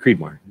 Everybody.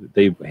 Creedmoor.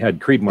 They had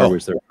Creedmoor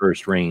was their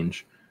first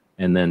range,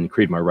 and then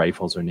Creedmoor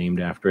rifles are named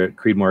after it.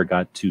 Creedmoor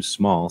got too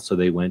small, so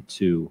they went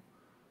to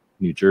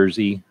New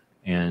Jersey,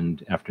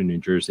 and after New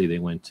Jersey, they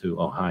went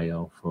to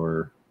Ohio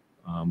for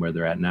where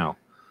they're at now.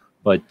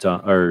 But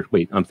or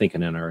wait, I'm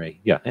thinking NRA.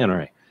 Yeah,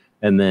 NRA,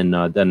 and then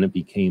it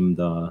became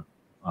the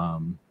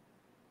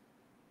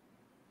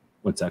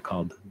what's that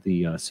called?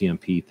 The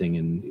CMP thing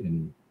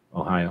in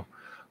Ohio.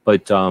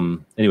 But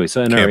anyway,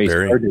 so NRA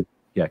started.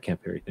 Yeah,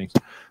 Camp Perry, thanks.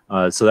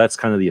 So that's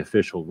kind of the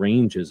official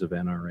ranges of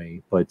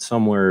NRA. But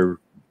somewhere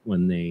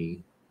when they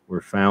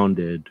were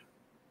founded,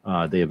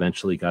 they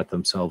eventually got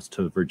themselves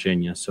to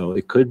Virginia. So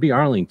it could be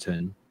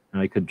Arlington,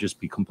 and I could just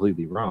be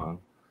completely wrong.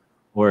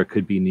 Or it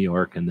could be New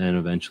York and then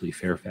eventually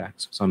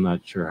Fairfax. So I'm not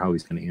sure how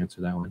he's going to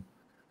answer that one.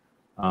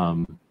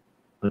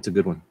 That's a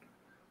good one.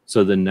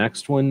 So the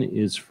next one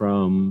is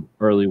from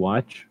Early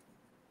Watch.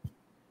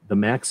 The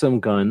Maxim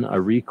gun,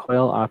 a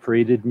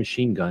recoil-operated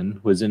machine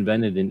gun, was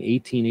invented in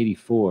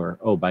 1884.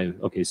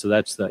 Okay, so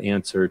that's the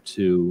answer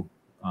to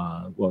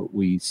what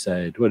we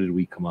said. What did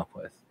we come up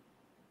with?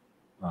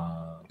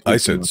 I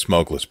said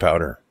smokeless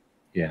powder.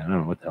 Yeah, I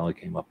don't know what the hell I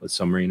came up with,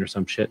 submarine or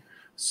some shit.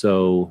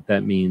 So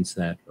that means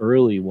that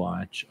Early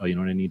Watch, you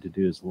know what I need to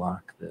do is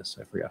lock this.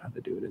 I forgot how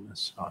to do it in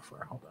this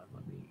software. Hold on,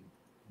 let me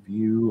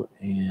view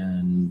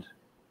and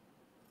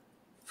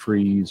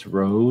freeze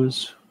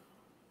rows.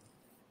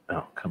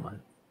 Oh, come on.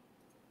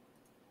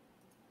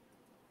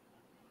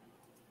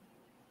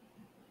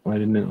 Why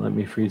didn't it let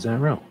me freeze that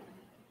row?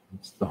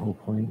 That's the whole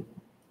point.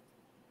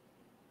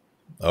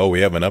 Oh,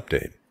 we have an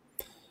update.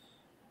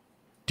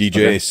 DJ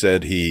Okay.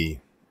 said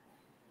he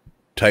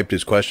typed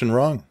his question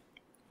wrong.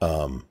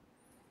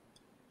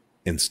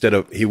 Instead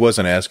of, he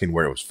wasn't asking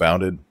where it was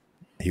founded.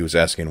 He was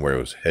asking where it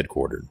was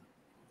headquartered.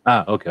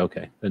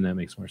 Okay. Then that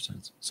makes more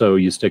sense. So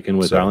you sticking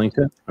with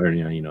Arlington, or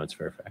it's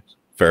Fairfax?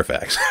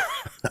 Fairfax.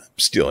 I'm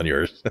stealing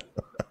yours.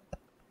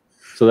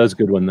 So that's a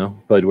good one though.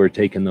 But we're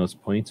taking those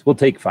points. We'll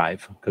take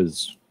 5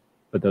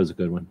 but that was a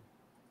good one.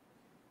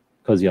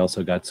 Because he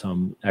also got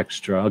some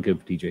extra. I'll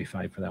give DJ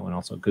 5 for that one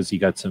also, because he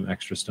got some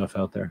extra stuff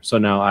out there. So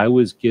now I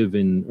was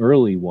given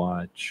early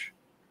watch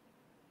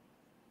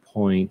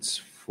points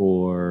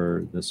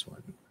for this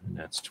one, and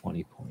that's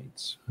 20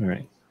 points. All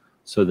right.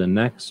 So the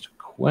next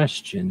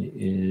question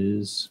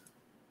is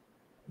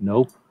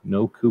no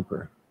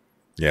Cooper.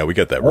 Yeah, we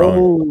got that wrong.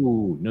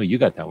 Oh, no, you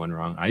got that one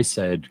wrong. I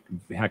said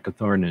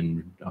Hackathorn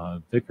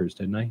and Vickers,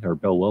 didn't I? Or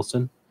Bill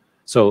Wilson.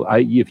 So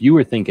if you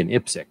were thinking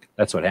IPSC,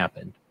 that's what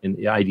happened. And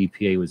the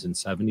IDPA was in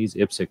 70s,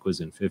 IPSC was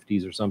in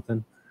 50s or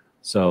something.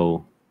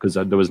 So, because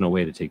there was no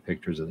way to take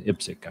pictures of the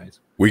IPSC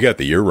guys. We got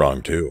the year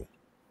wrong, too.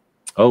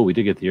 Oh, we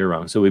did get the year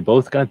wrong. So we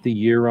both got the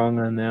year wrong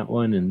on that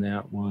one, and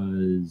that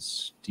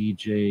was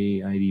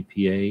DJ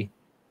IDPA.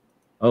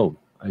 Oh,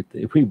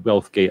 if we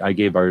both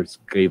gave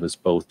us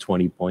both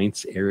 20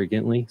 points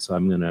arrogantly. So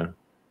I'm gonna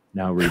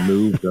now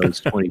remove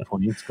those 20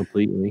 points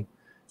completely,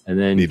 and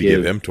then Need to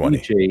give him 20.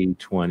 DJ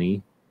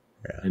 20,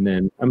 yeah. And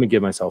then I'm gonna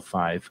give myself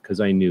 5 because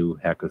I knew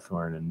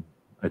Hackathorn, and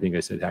I think I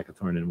said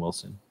Hackathorn and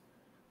Wilson.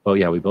 Oh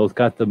yeah, we both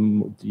got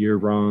the year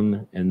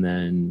wrong, and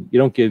then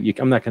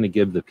I'm not going to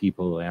give the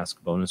people who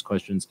ask bonus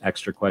questions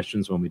extra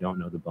questions when we don't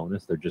know the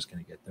bonus. They're just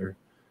going to get their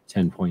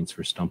 10 points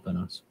for stumping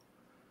us.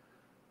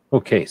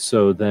 Okay,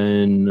 so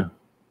then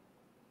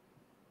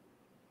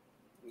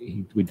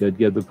we did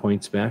get the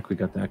points back. We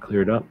got that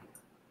cleared up.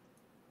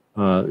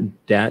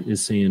 Dat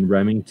is saying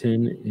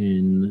Remington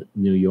in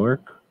New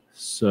York.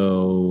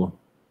 So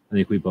I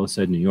think we both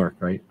said New York,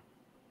 right?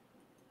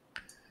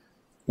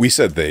 We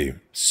said they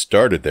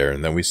started there,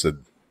 and then we said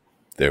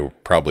they were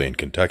probably in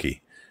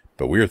Kentucky.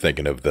 But we were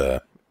thinking of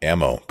the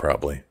ammo,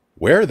 probably.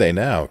 Where are they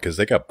now? Because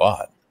they got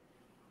bought.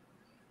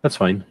 That's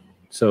fine.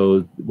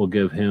 So we'll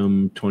give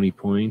him 20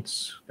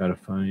 points. Got to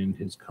find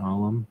his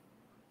column.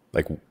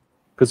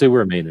 Because they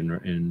were made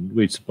in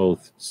we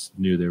both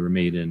knew they were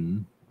made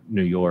in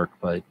New York,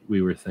 but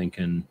we were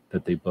thinking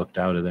that they booked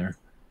out of there.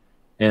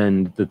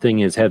 And the thing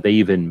is, have they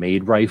even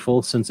made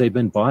rifles since they've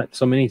been bought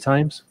so many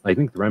times? I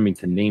think the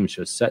Remington name's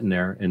just sitting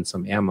there and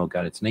some ammo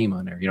got its name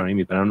on there. You know what I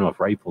mean? But I don't know if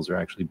rifles are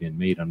actually being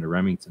made under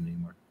Remington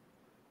anymore.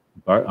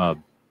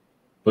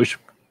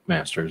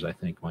 Bushmasters, I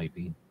think, might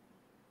be.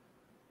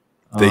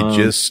 They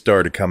just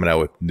started coming out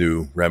with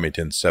new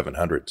Remington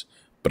 700s,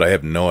 but I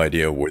have no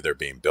idea where they're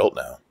being built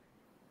now.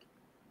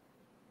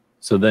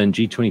 So then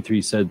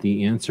G23 said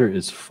the answer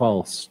is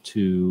false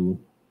to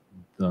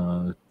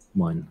the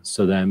one.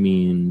 So that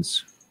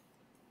means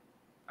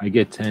I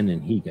get 10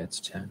 and he gets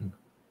 10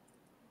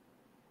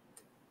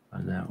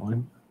 on that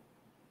one.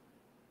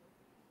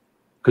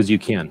 Because you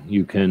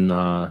can,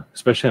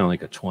 especially on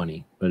like a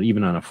 20, but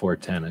even on a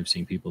 410, I've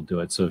seen people do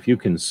it. So if you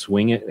can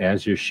swing it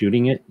as you're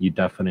shooting it, you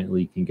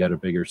definitely can get a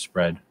bigger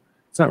spread.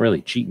 It's not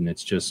really cheating.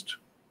 It's just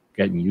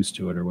getting used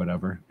to it or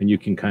whatever. And you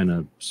can kind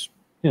of,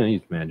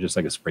 just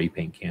like a spray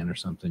paint can or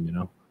something,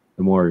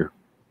 the more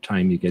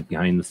time you get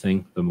behind the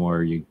thing, the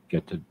more you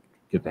get the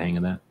hang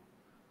of that.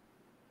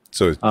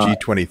 So is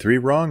G23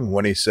 wrong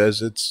when he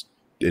says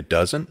it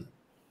doesn't?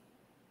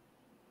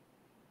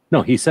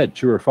 No, he said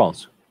true or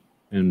false.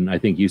 And I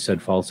think you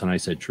said false and I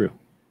said true,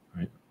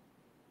 right?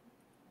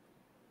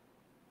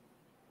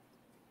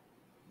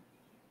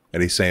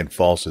 And he's saying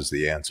false is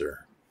the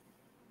answer.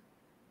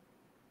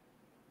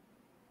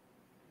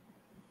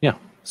 Yeah.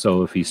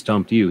 So if he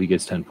stumped you, he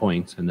gets 10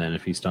 points. And then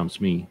if he stumps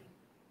me,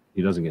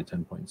 he doesn't get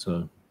 10 points.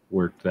 So it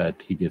worked that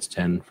he gets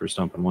 10 for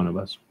stumping one of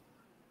us.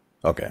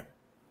 Okay.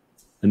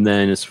 And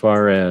then as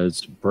far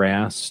as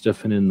brass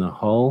stiffening the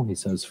hull, he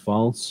says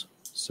false.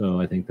 So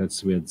I think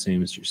we had the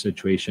same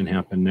situation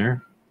happen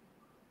there.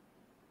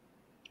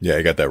 Yeah,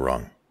 I got that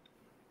wrong.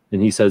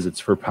 And he says it's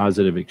for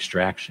positive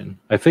extraction.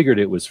 I figured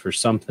it was for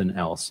something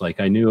else. Like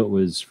I knew it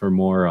was for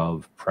more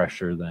of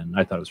pressure than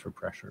I thought it was for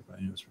pressure, but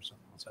I knew it was for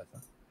something else, I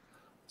thought.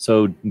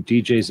 So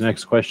DJ's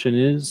next question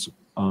is,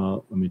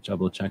 let me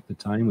double check the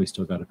time. We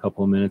still got a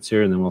couple of minutes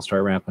here and then we'll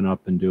start wrapping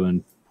up and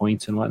doing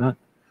points and whatnot.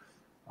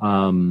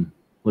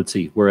 Let's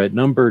see, we're at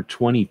number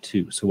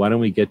 22. So why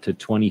don't we get to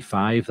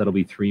 25? That'll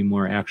be 3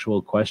 more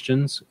actual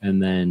questions and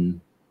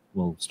then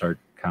we'll start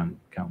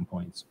counting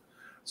points.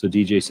 So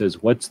DJ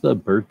says, what's the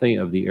birthday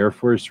of the Air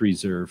Force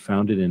Reserve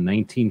founded in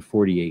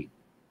 1948?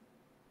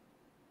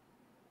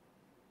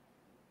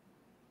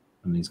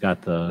 And he's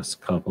got the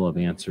couple of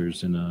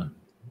answers in a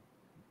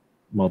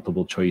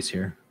multiple choice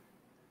here.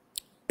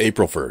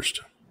 April 1st.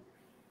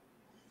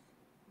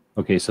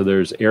 Okay, so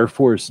there's Air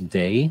Force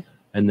Day,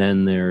 and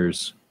then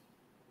there's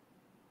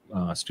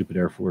stupid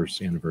Air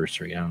Force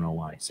Anniversary. I don't know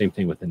why. Same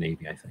thing with the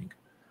Navy, I think.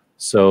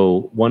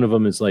 So one of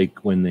them is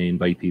like when they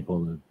invite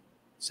people to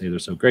say they're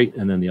so great,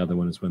 and then the other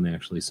one is when they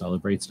actually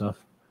celebrate stuff.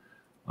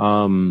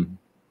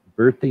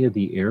 Birthday of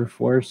the Air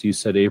Force, you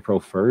said April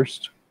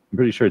 1st. I'm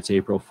pretty sure it's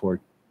April 4th.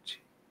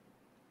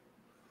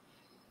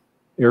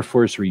 Air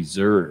Force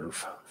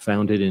Reserve,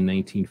 founded in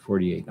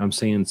 1948. I'm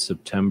saying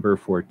September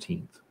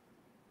 14th.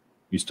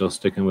 You still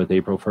sticking with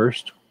April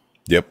 1st?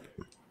 Yep.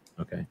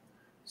 Okay.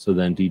 So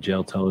then DJ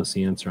will tell us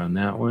the answer on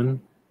that one.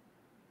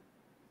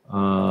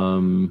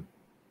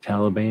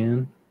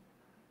 Taliban.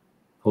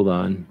 Hold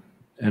on.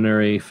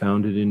 NRA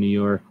founded in New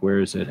York.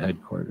 Where is it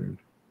headquartered?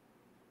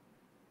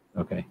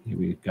 Okay,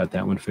 we got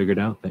that one figured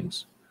out.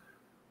 Thanks.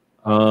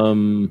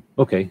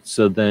 Okay,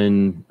 so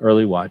then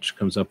Early Watch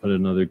comes up with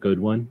another good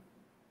one.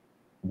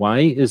 Why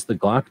is the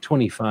Glock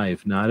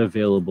 25 not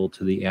available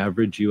to the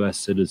average U.S.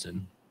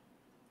 citizen?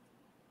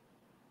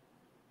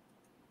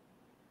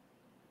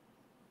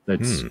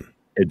 That's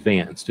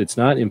advanced. It's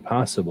not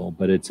impossible,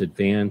 but it's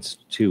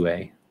advanced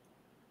 2A.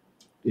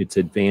 It's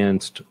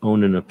advanced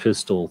owning a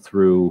pistol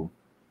through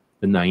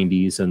the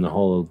 90s and the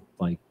whole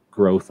like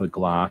growth of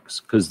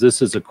Glocks. Because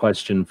this is a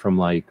question from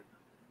like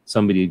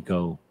somebody would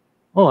go,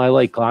 oh, I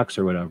like Glocks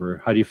or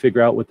whatever. How do you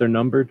figure out what they're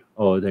numbered?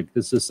 Oh, like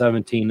this is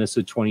 17, this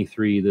is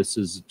 23, this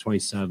is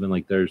 27.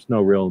 Like there's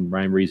no real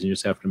rhyme reason. You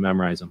just have to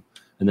memorize them.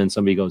 And then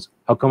somebody goes,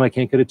 how come I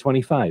can't get a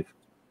 25?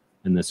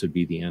 And this would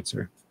be the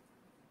answer.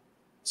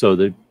 So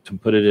to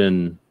put it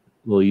in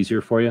a little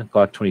easier for you,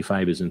 Glock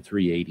 25 is in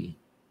 380,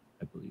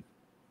 I believe.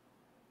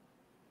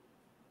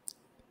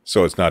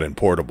 So it's not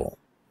importable.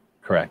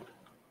 Correct.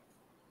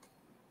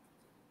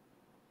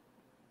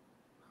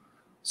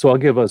 So I'll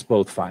give us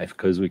both 5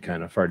 because we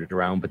kind of farted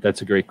around, but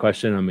that's a great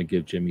question. I'm going to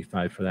give Jimmy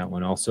 5 for that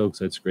one also because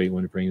that's a great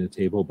one to bring to the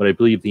table. But I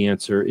believe the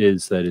answer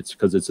is that it's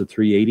because it's a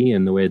 380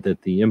 and the way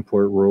that the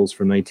import rules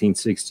from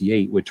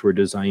 1968, which were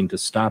designed to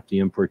stop the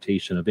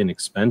importation of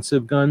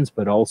inexpensive guns,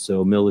 but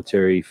also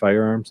military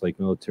firearms like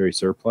military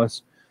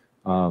surplus.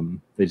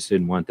 They just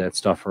didn't want that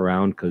stuff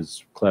around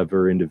because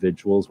clever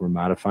individuals were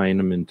modifying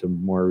them into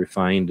more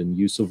refined and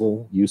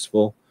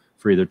useful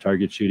for either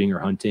target shooting or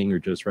hunting or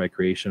just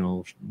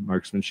recreational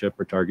marksmanship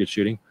or target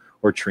shooting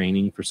or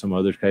training for some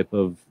other type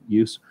of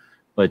use.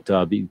 But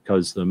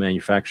because the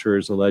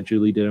manufacturers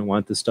allegedly didn't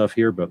want the stuff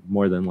here, but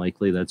more than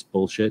likely that's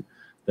bullshit,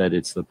 that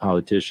it's the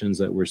politicians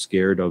that were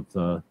scared of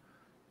the,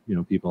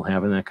 people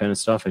having that kind of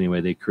stuff.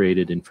 Anyway, they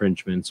created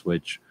infringements,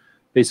 which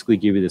basically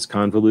give you this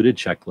convoluted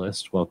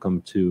checklist.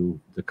 Welcome to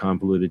the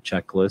convoluted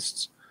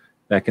checklists.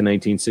 Back in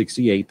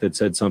 1968, that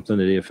said something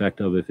to the effect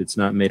of if it's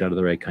not made out of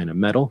the right kind of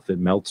metal, if it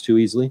melts too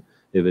easily,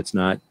 if it's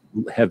not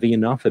heavy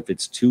enough, if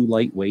it's too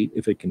lightweight,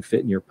 if it can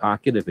fit in your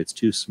pocket, if it's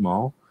too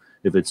small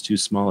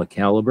a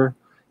caliber,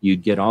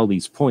 you'd get all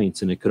these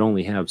points, and it could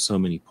only have so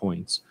many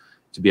points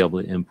to be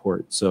able to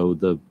import. So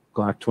the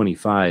Glock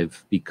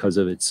 25, because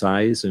of its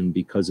size and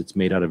because it's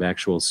made out of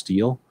actual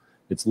steel,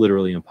 it's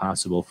literally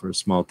impossible for a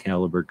small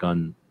caliber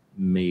gun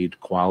made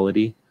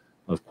quality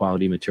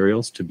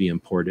materials to be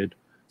imported.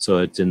 So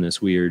it's in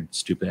this weird,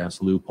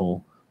 stupid-ass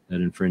loophole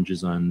that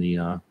infringes on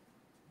the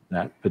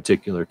that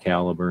particular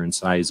caliber and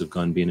size of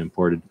gun being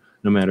imported.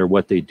 No matter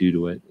what they do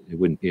to it, it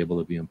wouldn't be able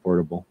to be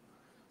importable.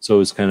 So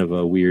it's kind of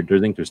a weird, I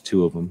think there's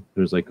 2 of them.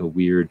 There's like a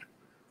weird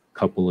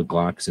couple of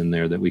Glocks in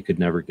there that we could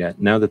never get.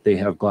 Now that they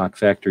have Glock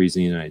factories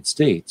in the United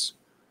States,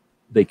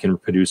 they can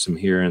produce them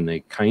here, and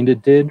they kind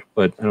of did,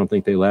 but I don't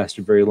think they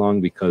lasted very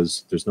long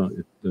because the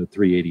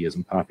 380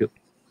 isn't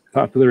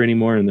popular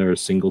anymore, and they're a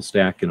single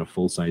stack in a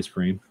full-size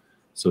frame.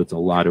 So it's a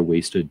lot of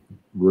wasted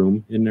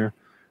room in there.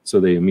 So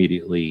they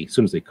immediately, as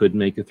soon as they could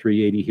make a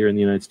 380 here in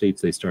the United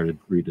States, they started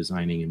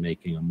redesigning and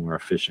making a more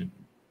efficient,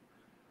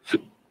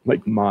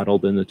 like model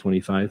than the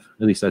 25.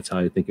 At least that's how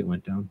I think it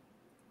went down.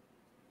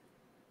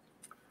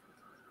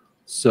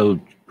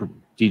 So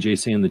DJ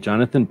saying the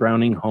Jonathan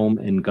Browning Home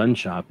and Gun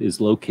Shop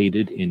is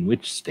located in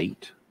which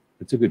state?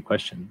 That's a good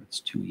question. That's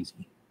too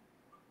easy.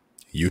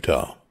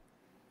 Utah.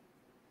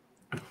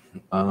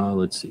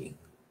 Let's see.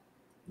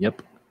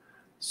 Yep.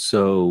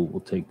 So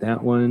we'll take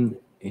that one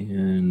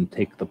and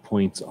take the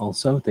points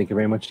also. Thank you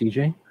very much,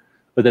 DJ.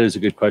 But that is a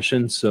good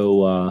question.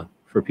 So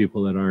for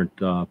people that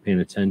aren't paying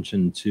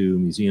attention to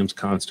museums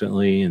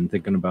constantly and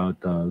thinking about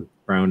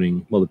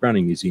Browning, well, the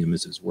Browning Museum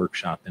is his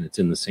workshop, and it's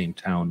in the same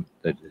town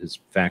that his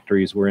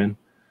factories were in.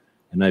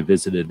 And I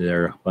visited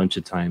there a bunch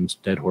of times.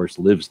 Dead Horse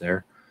lives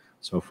there.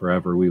 So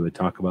forever we would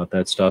talk about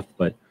that stuff.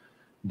 But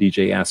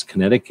DJ asked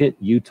Connecticut,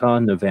 Utah,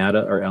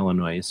 Nevada, or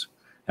Illinois.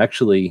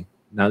 Actually,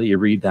 now that you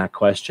read that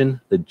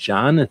question, the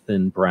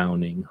Jonathan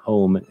Browning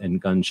Home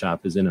and Gun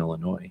Shop is in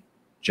Illinois.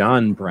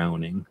 John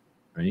Browning,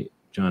 right?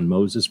 John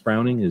Moses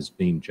Browning is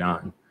named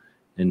John,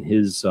 and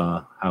his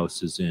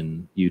house is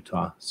in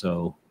Utah.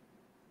 So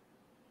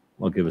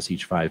I'll give us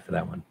each 5 for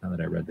that one, now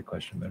that I read the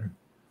question better.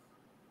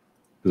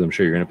 Because I'm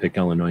sure you're going to pick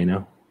Illinois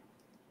now.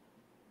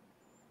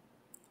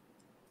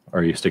 Or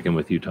are you sticking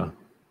with Utah?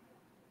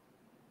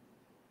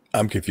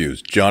 I'm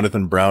confused.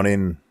 Jonathan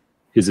Browning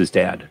is his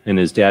dad, and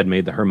his dad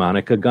made the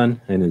harmonica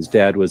gun, and his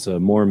dad was a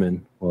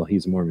Mormon. Well,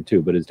 he's a Mormon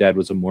too, but his dad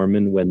was a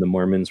Mormon when the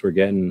Mormons were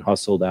getting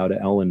hustled out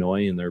of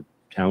Illinois, and they're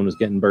town was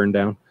getting burned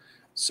down.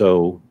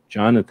 So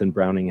Jonathan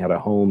Browning had a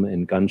home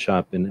and gun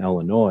shop in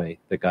Illinois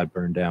that got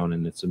burned down,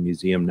 and it's a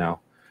museum now.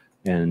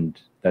 And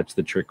that's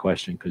the trick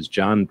question, because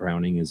John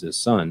Browning is his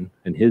son,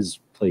 and his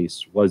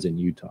place was in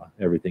Utah.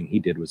 Everything he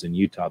did was in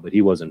Utah, but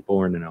he wasn't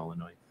born in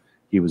Illinois.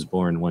 He was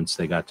born once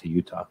they got to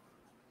Utah.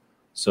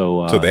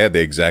 So they had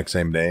the exact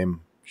same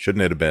name.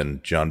 Shouldn't it have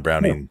been John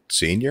Browning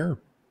Sr.?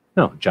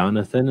 No,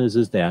 Jonathan is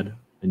his dad,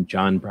 and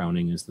John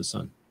Browning is the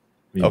son.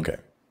 I mean, Okay.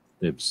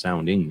 They have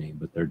sounding name,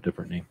 but they're a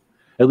different name.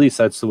 At least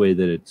that's the way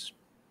that it's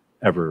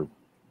ever.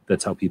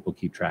 That's how people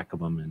keep track of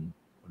them and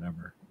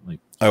whatever. Like,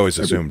 I always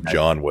assumed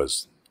John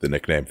was the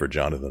nickname for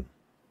Jonathan.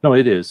 no,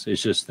 it is.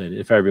 It's just that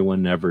if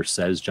everyone never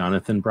says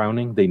Jonathan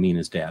Browning, they mean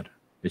his dad.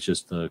 It's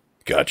just the.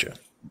 Gotcha.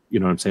 You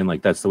know what I'm saying?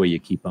 Like, that's the way you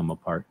keep them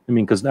apart. I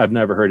mean, because I've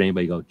never heard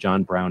anybody go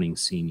John Browning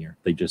Sr.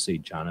 They just say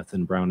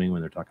Jonathan Browning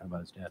when they're talking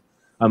about his dad.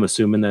 I'm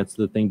assuming that's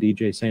the thing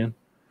DJ saying.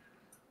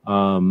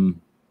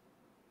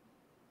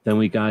 Then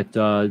we got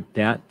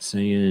Dat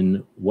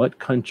saying, what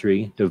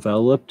country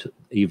developed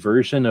a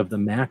version of the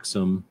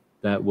Maxim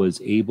that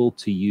was able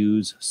to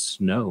use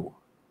snow?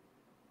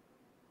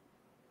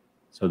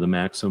 So the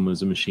Maxim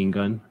was a machine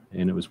gun,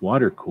 and it was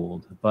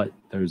water-cooled, but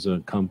there's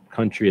a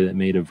country that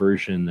made a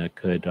version that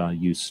could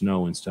use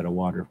snow instead of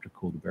water to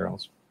cool the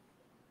barrels.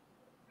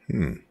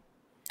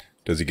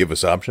 Does he give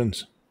us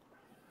options?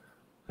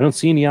 I don't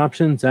see any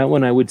options. That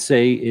one I would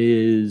say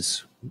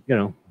is,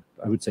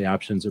 I would say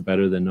options are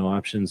better than no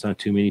options. Not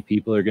too many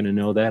people are going to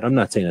know that. I'm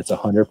not saying it's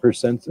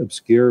 100%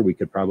 obscure. We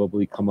could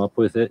probably come up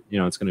with it.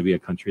 It's going to be a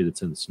country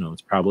that's in the snow.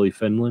 It's probably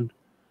Finland.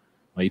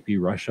 Might be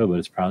Russia, but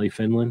it's probably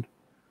Finland.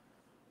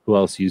 Who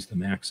else used the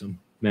Maxim?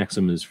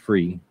 Maxim is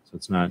free, so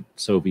it's not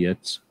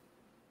Soviets.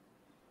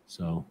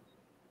 So,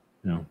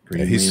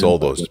 He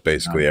sold those to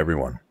basically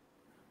everyone.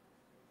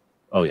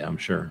 Oh, yeah, I'm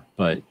sure.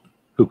 But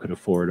who could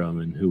afford them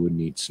and who would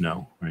need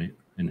snow, right?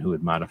 And who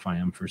would modify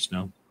them for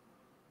snow?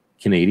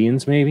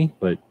 Canadians, maybe,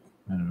 but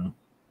I don't know.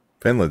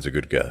 Finland's a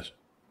good guess.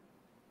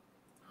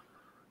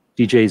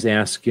 DJ's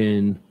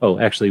asking,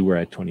 actually, we're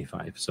at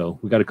 25. So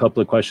we got a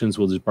couple of questions.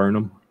 We'll just burn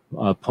them.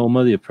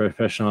 POMA, the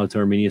Professional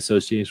Outdoor Media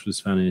Association, was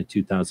founded in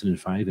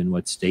 2005. In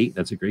what state?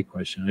 That's a great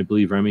question. I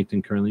believe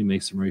Remington currently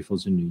makes some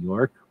rifles in New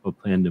York, but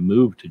plan to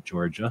move to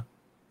Georgia.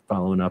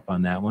 Following up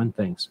on that one.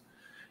 Thanks.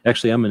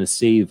 Actually, I'm going to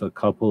save a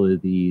couple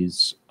of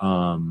these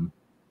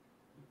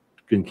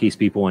in case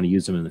people want to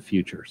use them in the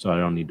future. So I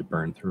don't need to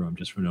burn through them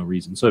just for no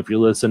reason. So if you're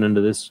listening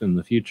to this in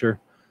the future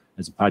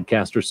as a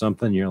podcast or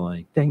something, you're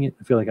like, dang it,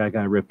 I feel like I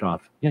got ripped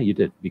off. Yeah, you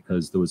did,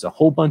 because there was a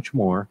whole bunch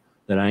more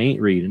that I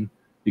ain't reading,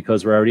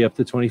 because we're already up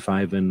to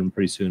 25, and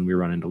pretty soon we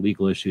run into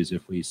legal issues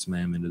if we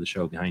slam into the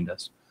show behind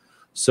us.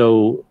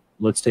 So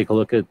let's take a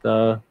look at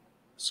the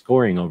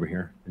scoring over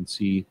here and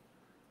see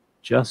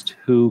just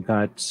who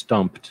got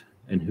stumped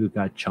and who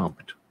got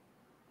chomped.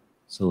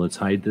 So let's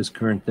hide this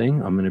current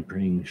thing. I'm going to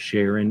bring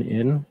Sharon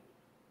in.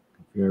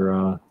 If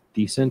you're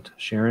decent,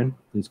 Sharon,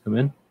 please come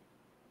in.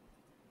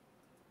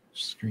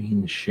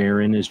 Screen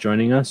Sharon is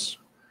joining us.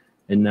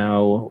 And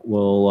now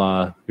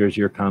we'll, here's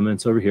your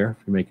comments over here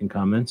if you're making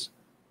comments.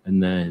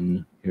 And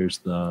then here's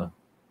the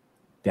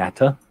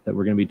data that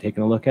we're going to be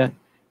taking a look at.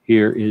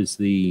 Here is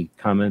the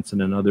comments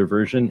in another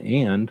version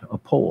and a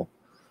poll.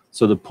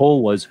 So the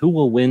poll was, who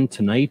will win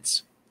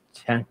tonight's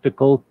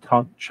tactical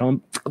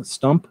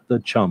stump the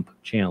chump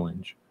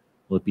challenge?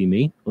 Will it be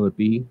me? Will it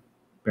be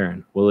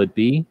Baron? Will it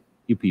be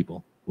you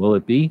people? Will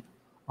it be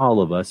all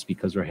of us,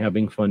 because we're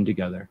having fun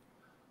together?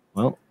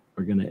 Well,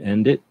 we're going to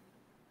end it,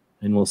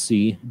 and we'll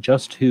see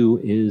just who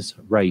is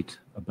right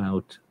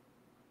about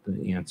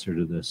the answer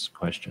to this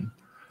question.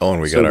 Oh,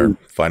 and we got our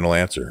final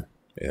answer.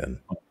 And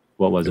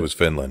what was it? It was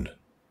Finland.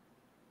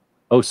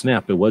 Oh,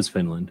 snap. It was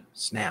Finland.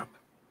 Snap.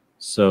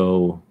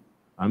 So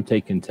I'm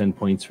taking 10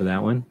 points for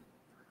that one.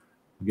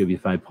 I'll give you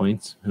 5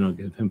 points, and I'll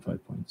give him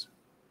 5 points.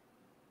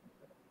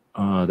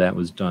 That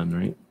was done,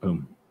 right?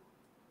 Boom.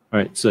 All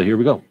right, so here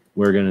we go.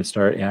 We're going to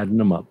start adding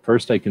them up.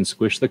 First, I can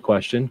squish the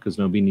question because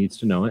nobody needs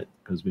to know it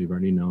because we've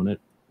already known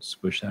it.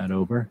 Squish that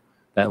over.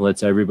 That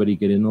lets everybody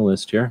get in the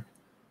list here.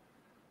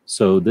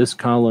 So this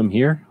column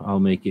here, I'll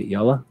make it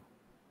yellow,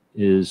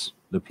 is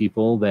the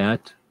people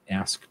that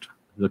asked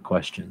the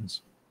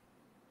questions.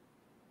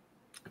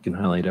 I can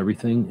highlight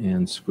everything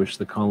and squish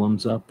the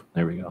columns up.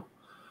 There we go.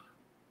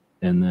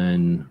 And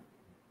then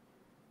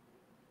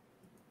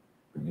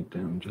bring it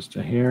down just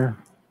a hair.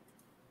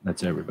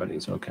 That's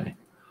everybody's. Okay.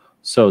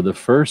 So the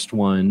first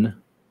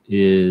one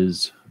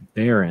is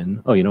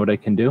Baron. Oh, you know what I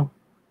can do?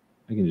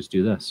 I can just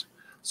do this.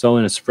 So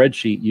in a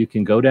spreadsheet, you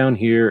can go down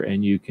here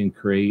and you can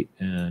create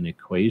an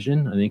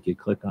equation. I think you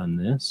click on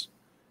this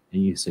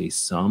and you say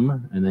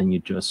sum, and then you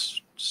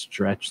just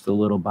stretch the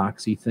little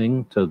boxy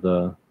thing to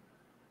the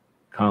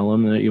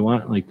column that you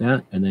want, like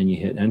that. And then you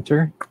hit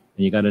enter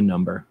and you got a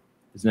number.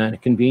 Isn't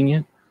that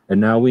convenient? And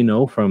now we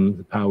know from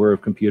the power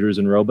of computers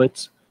and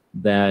robots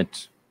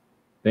that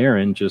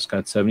Baron just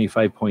got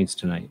 75 points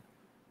tonight.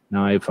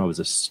 Now, if I was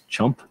a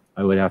chump,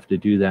 I would have to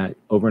do that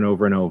over and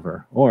over and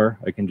over. Or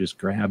I can just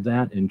grab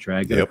that and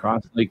drag it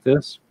across like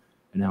this.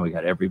 And now we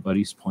got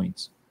everybody's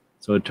points.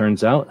 So it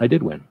turns out I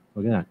did win.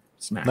 Look at that.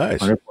 Smack. Nice.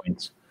 100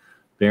 points.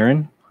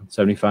 Baron,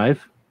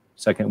 75.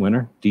 Second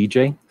winner.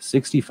 DJ,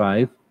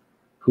 65,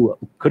 who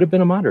could have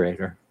been a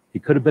moderator. He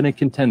could have been a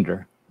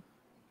contender.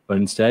 But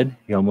instead,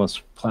 he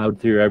almost plowed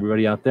through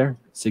everybody out there.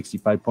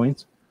 65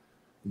 points.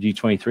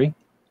 G23,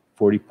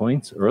 40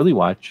 points. Early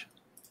watch,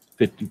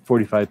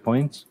 45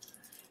 points.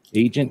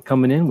 Agent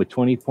coming in with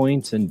 20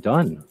 points and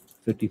done.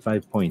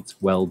 55 points.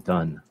 Well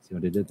done. See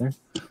what I did there?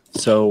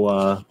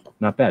 So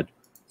not bad.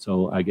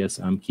 So I guess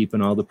I'm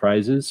keeping all the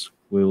prizes.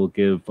 We will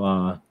give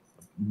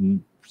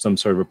some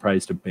sort of a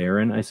prize to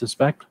Baron, I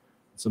suspect.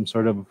 Some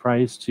sort of a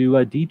prize to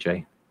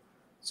DJ.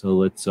 So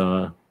let's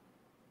go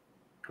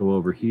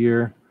over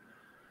here.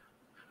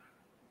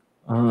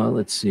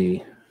 Let's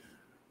see.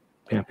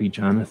 Pappy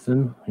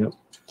Jonathan. Yep.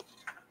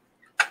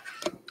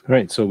 All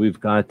right. So we've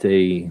got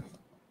a.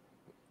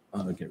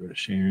 Get rid of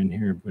Sharon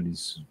here. Everybody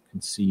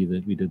can see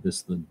that we did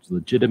this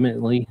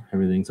legitimately.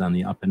 Everything's on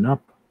the up and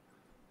up.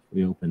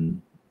 We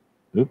open.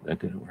 Oop, that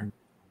didn't work.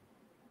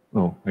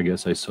 Oh, I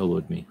guess I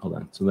soloed me. Hold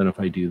on. So then if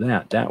I do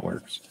that, that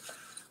works.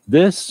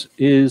 This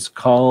is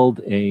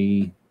called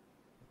a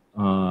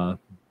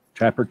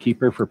Trapper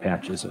Keeper for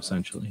patches,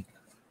 essentially.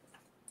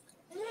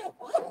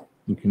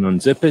 You can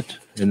unzip it,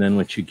 and then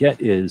what you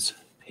get is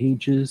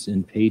pages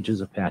and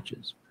pages of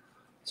patches.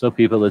 So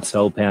people that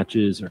sell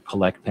patches or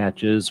collect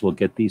patches will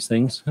get these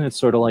things. And it's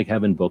sort of like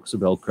having books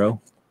of Velcro,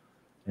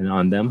 and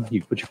on them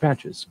you put your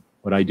patches.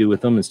 What I do with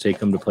them is take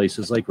them to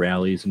places like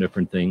rallies and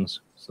different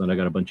things, so that I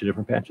got a bunch of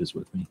different patches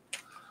with me.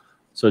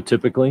 So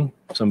typically,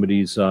 if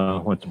somebody's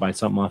wants to buy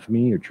something off of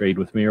me or trade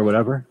with me or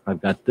whatever,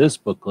 I've got this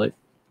booklet.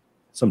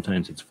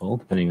 Sometimes it's full,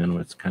 depending on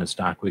what kind of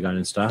stock we got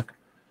in stock,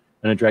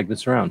 and I drag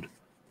this around.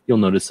 You'll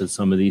notice that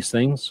some of these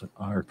things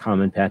are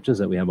common patches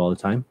that we have all the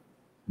time.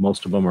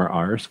 Most of them are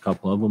ours. A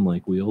couple of them,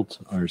 like Wields,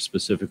 are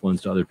specific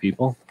ones to other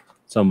people.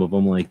 Some of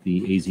them, like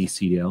the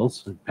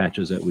AZCDLs,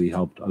 patches that we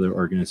helped other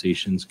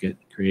organizations get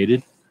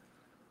created.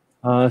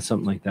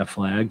 Something like that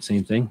flag,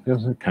 same thing.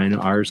 Those are kind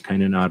of ours,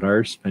 kind of not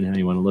ours, depending on how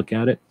you want to look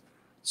at it.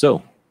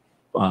 So,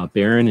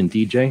 Baron and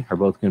DJ are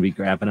both going to be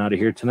grabbing out of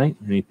here tonight.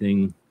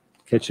 Anything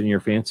catching your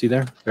fancy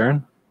there,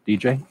 Baron,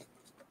 DJ?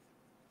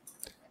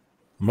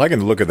 I'm liking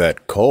to look at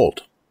that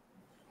Colt.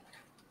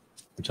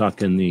 We're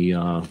talking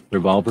the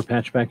revolver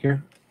patch back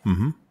here.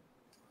 Mm-hmm.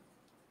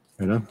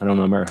 Right on. I don't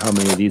remember how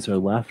many of these are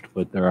left,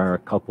 but there are a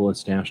couple of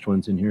stashed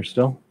ones in here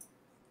still.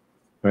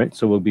 All right,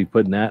 so we'll be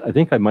putting that. I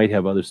think I might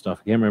have other stuff.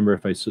 I can't remember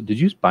if did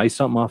you buy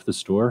something off the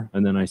store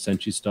and then I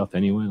sent you stuff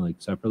anyway, like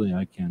separately?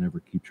 I can't ever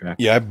keep track.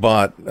 Yeah, I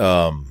bought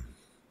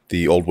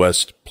the Old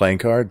West playing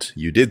cards.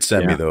 You did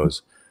send me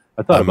those.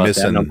 I thought about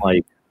that, and I'm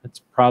like, it's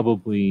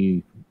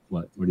probably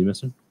what? What are you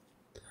missing?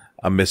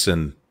 I'm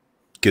missing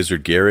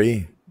Gizzard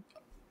Gary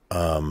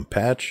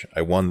patch.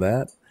 I won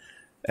that.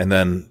 And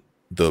then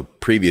the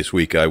previous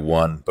week I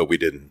won, but we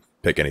didn't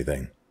pick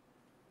anything.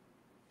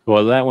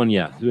 Well, that one,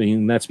 yeah. I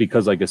mean, that's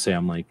because, like I say,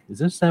 I'm like, is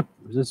this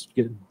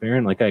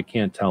Baron? Like, I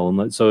can't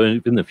tell. So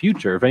in the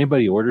future, if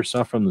anybody orders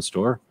stuff from the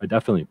store, I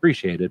definitely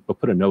appreciate it, but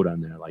put a note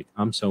on there, like,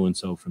 I'm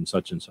so-and-so from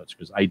such and such,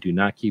 because I do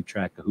not keep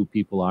track of who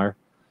people are.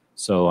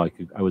 So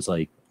I was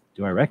like,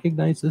 do I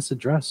recognize this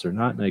address or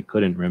not? And I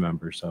couldn't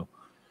remember. So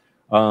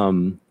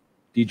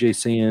DJ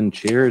saying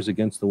chairs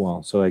against the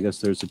wall. So I guess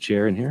there's a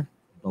chair in here.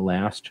 The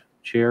last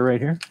chair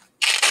right here.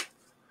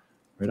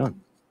 Right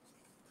on.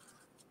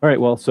 All right.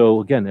 Well,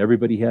 so again,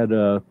 everybody had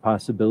a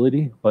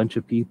possibility. A bunch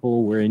of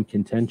people were in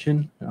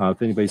contention.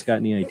 If anybody's got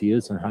any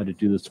ideas on how to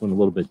do this one a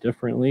little bit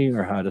differently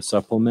or how to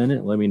supplement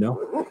it, let me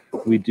know.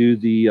 We do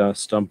the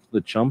stump the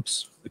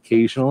chumps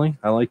occasionally.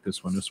 I like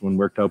this one. This one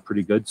worked out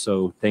pretty good.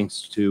 So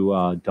thanks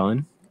to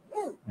Dunn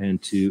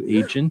and to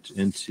Agent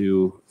and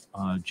to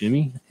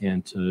Jimmy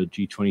and to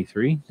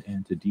G23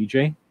 and to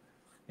DJ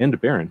and to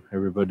Baron.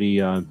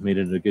 Everybody made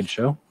it a good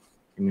show.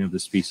 You can have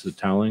this piece of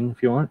toweling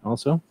if you want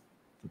also.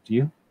 Up to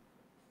you.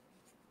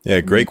 Yeah,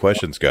 great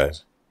questions,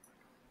 guys.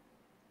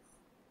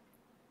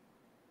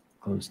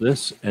 Close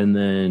this, and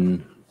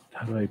then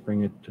how do I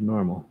bring it to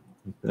normal?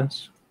 Like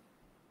this?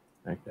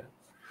 Like that.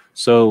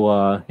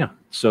 So, yeah.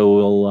 So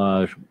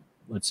we'll,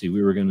 let's see,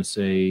 we were going to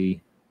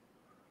say,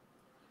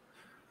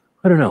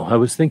 I don't know. I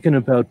was thinking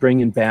about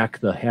bringing back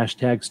the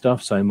hashtag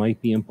stuff, so I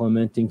might be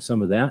implementing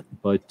some of that,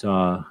 but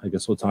I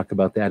guess we'll talk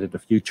about that at a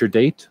future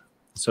date.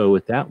 So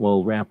with that,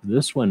 we'll wrap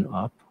this one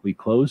up. We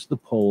closed the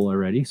poll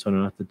already, so I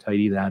don't have to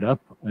tidy that up.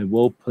 I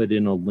will put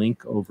in a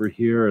link over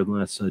here,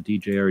 unless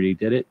DJ already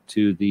did it,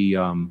 to the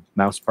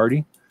Mouse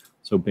Party.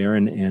 So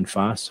Baron and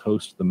Foss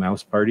host the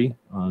Mouse Party,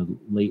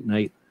 late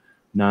night,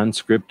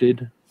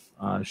 non-scripted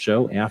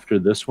show after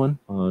this one,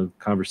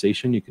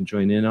 conversation you can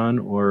join in on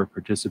or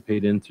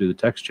participate in through the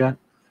text chat.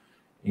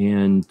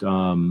 And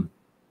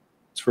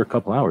it's for a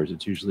couple hours.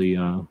 It's usually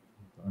a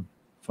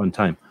fun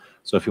time.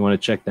 So if you want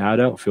to check that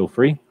out, feel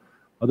free.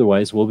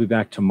 Otherwise, we'll be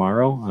back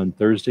tomorrow. On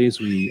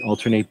Thursdays, we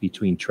alternate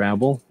between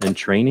travel and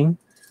training.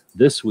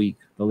 This week,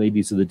 the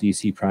ladies of the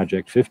DC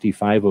Project,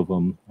 55 of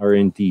them are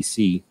in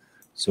DC.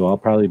 So I'll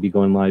probably be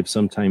going live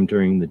sometime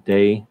during the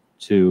day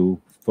to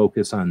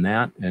focus on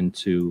that and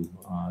to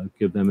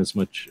give them as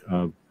much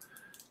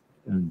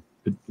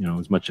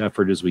as much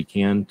effort as we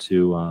can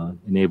to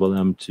enable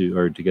them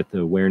to get the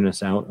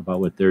awareness out about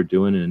what they're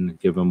doing and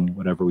give them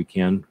whatever we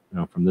can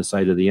from this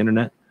side of the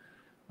internet.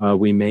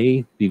 We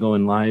may be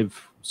going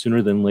live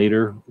sooner than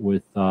later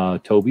with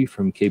Toby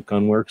from Cape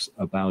Gun Works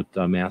about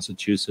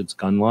Massachusetts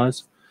gun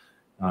laws.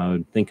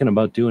 Thinking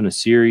about doing a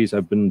series.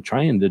 I've been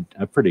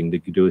efforting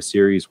to do a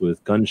series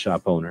with gun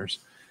shop owners.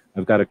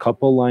 I've got a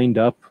couple lined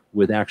up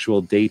with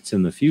actual dates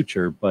in the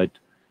future, but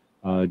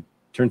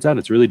turns out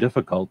it's really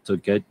difficult to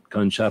get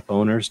gun shop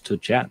owners to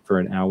chat for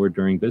an hour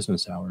during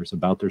business hours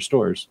about their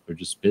stores. They're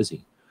just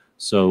busy.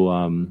 So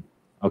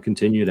I'll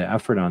continue to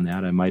effort on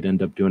that. I might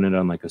end up doing it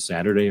on like a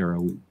Saturday or a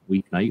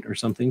weeknight or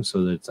something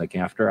so that it's like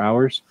after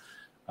hours,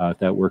 if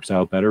that works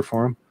out better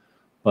for them.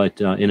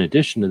 But in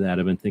addition to that,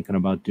 I've been thinking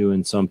about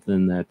doing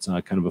something that's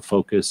kind of a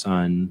focus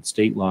on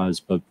state laws,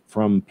 but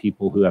from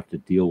people who have to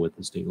deal with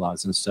the state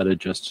laws instead of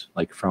just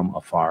like from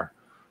afar.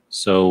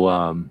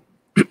 So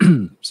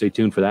stay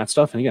tuned for that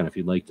stuff. And again, if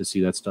you'd like to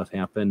see that stuff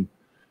happen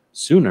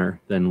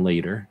sooner than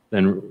later,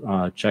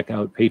 then check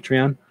out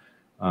Patreon.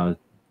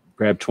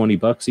 Grab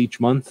 $20 each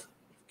month.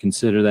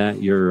 Consider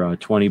that your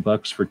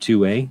 $20 for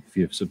 2A. If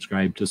you've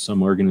subscribed to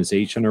some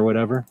organization or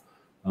whatever,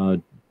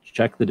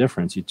 check the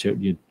difference.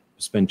 You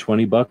spend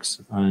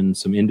 $20 on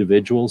some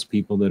individuals,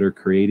 people that are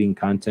creating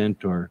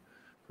content or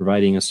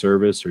providing a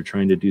service or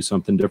trying to do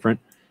something different.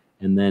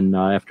 And then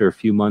after a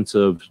few months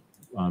of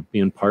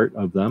being part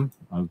of them,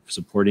 of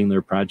supporting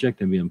their project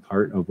and being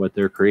part of what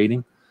they're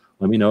creating,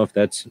 let me know if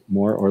that's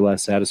more or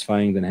less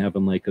satisfying than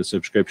having like a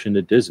subscription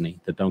to Disney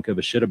that don't give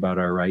a shit about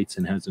our rights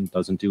and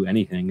doesn't do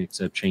anything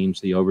except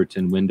change the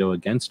Overton window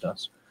against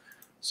us.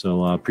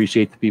 So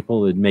appreciate the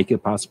people that make it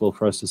possible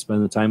for us to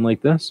spend the time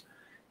like this.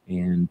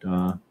 And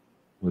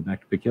we'll be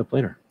back to pick you up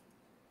later.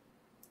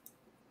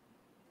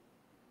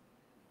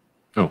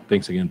 Oh,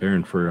 thanks again,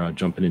 Baron, for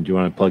jumping in. Do you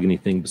want to plug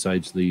anything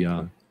besides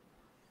the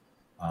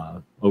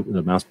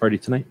mouse party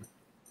tonight?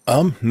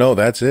 No,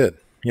 that's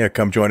it. Yeah,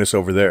 come join us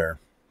over there.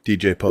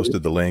 DJ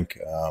posted the link.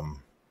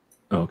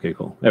 Okay,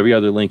 cool. Every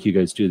other link you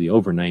guys do the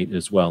overnight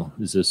as well.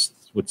 Is this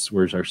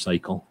where's our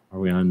cycle? Are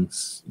we on?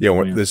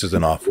 Yeah, this is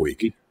an off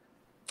week.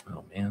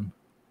 Oh man,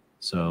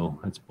 so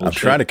that's bullshit. I'm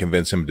trying to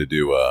convince him to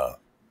do a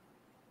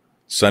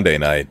Sunday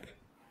night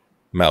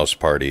mouse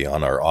party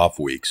on our off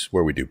weeks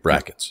where we do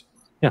brackets.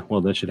 Yeah, well,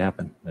 that should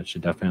happen. That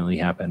should definitely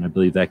happen. I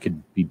believe that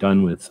could be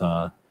done with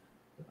a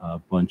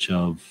bunch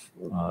of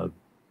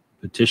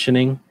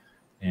petitioning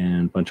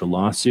and a bunch of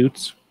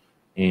lawsuits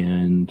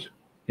and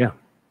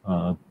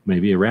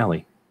maybe a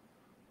rally.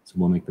 So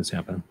we'll make this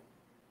happen.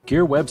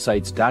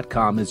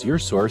 GearWebsites.com is your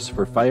source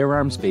for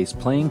firearms-based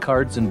playing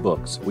cards and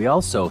books. We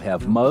also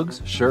have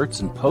mugs,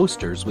 shirts, and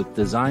posters with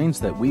designs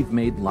that we've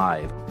made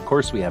live. Of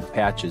course, we have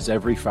patches.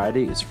 Every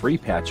Friday is Free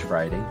Patch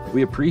Friday.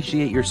 We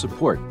appreciate your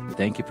support.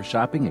 Thank you for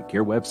shopping at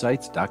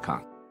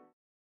GearWebsites.com.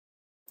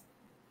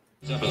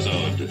 This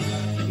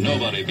episode,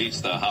 nobody beats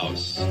the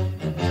house.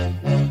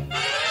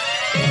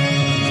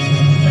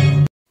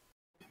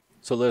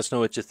 So let us know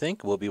what you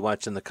think. We'll be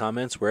watching the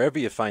comments wherever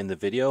you find the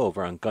video,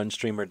 over on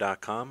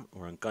gunstreamer.com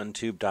or on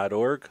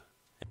guntube.org.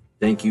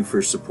 Thank you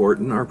for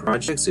supporting our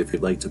projects. If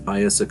you'd like to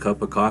buy us a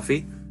cup of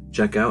coffee,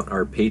 check out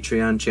our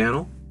Patreon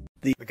channel.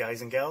 The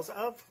guys and gals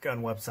of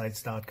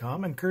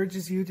gunwebsites.com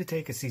encourages you to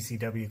take a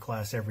CCW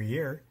class every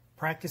year,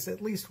 practice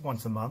at least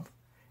once a month,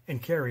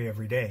 and carry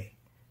every day.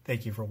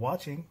 Thank you for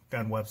watching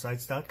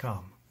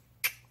gunwebsites.com.